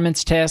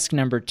performance task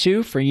number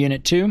 2 for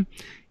Unit 2.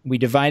 We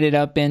divided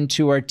up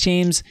into our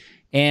teams,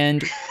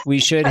 and we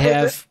should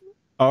have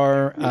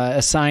our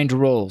assigned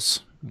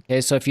roles.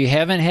 Okay, so if you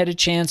haven't had a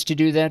chance to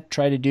do that,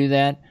 try to do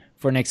that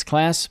for next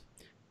class.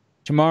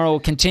 Tomorrow we'll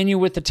continue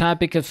with the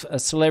topic of a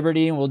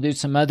celebrity, and we'll do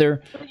some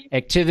other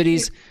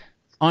activities.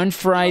 On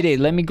Friday,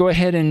 let me go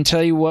ahead and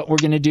tell you what we're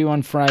going to do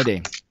on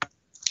Friday.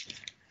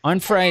 On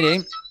Friday,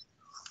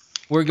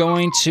 I'm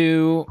going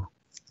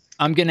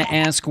to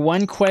ask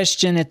one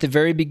question at the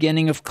very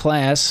beginning of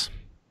class,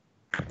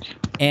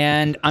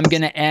 and I'm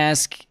going to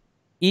ask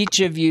each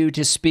of you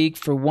to speak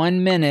for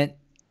 1 minute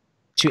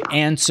to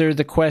answer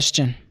the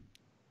question.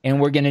 And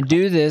we're going to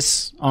do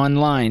this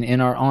online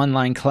in our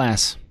online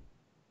class.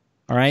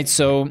 All right,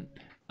 so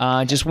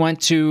just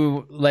want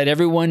to let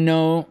everyone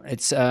know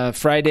it's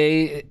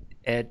Friday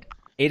at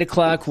 8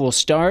 o'clock. We'll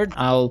start.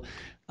 I'll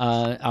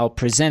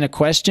present a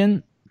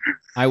question.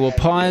 I will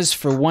pause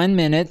for 1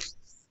 minute,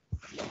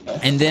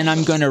 and then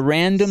I'm going to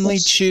randomly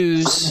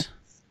choose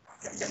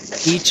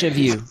each of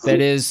you. That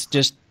is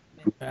just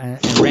a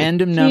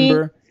random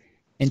number,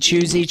 and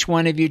choose each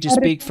one of you to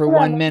speak for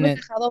 1 minute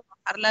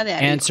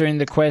answering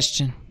the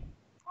question.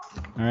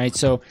 All right,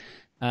 so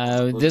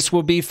this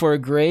will be for a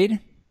grade.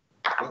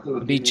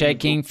 We'll be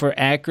checking for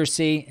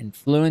accuracy and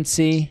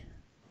fluency,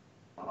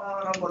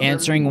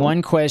 answering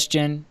one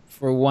question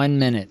for 1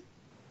 minute.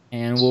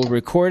 And we'll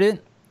record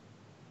it.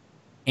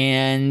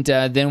 And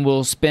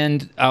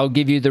then I'll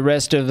give you the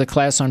rest of the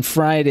class on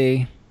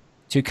Friday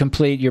to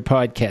complete your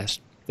podcast.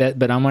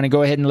 But I'm going to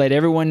go ahead and let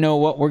everyone know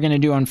what we're going to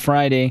do on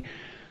Friday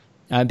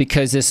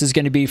because this is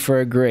going to be for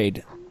a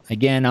grade.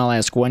 Again, I'll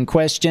ask one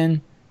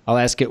question. I'll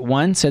ask it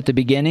once at the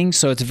beginning.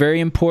 So it's very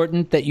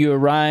important that you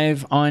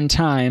arrive on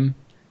time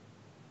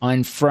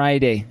on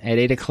Friday at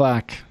 8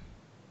 o'clock.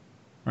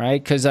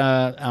 Right? Because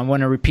I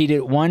want to repeat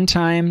it one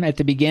time at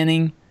the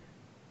beginning.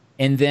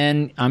 And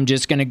then I'm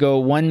just going to go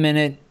 1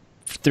 minute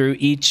through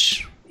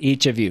each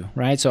of you,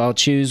 right? So I'll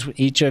choose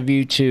each of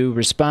you to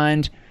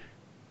respond,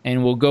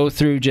 and we'll go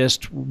through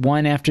just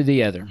one after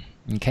the other,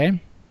 okay? And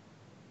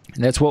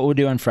that's what we'll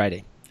do on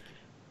Friday.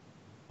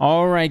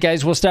 All right,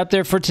 guys, we'll stop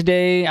there for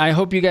today. I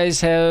hope you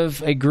guys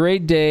have a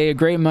great day, a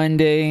great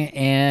Monday,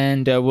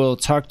 and we'll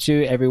talk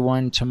to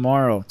everyone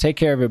tomorrow. Take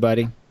care,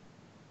 everybody.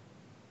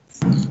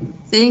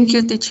 Thank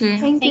you, teacher.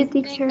 Thank you,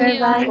 teacher. Thank you.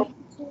 Bye.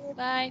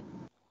 Bye.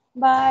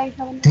 Bye.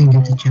 Have a nice Thank you,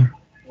 day. teacher.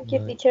 Thank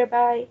you, teacher.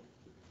 Bye.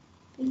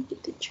 Thank you,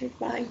 teacher.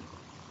 Bye.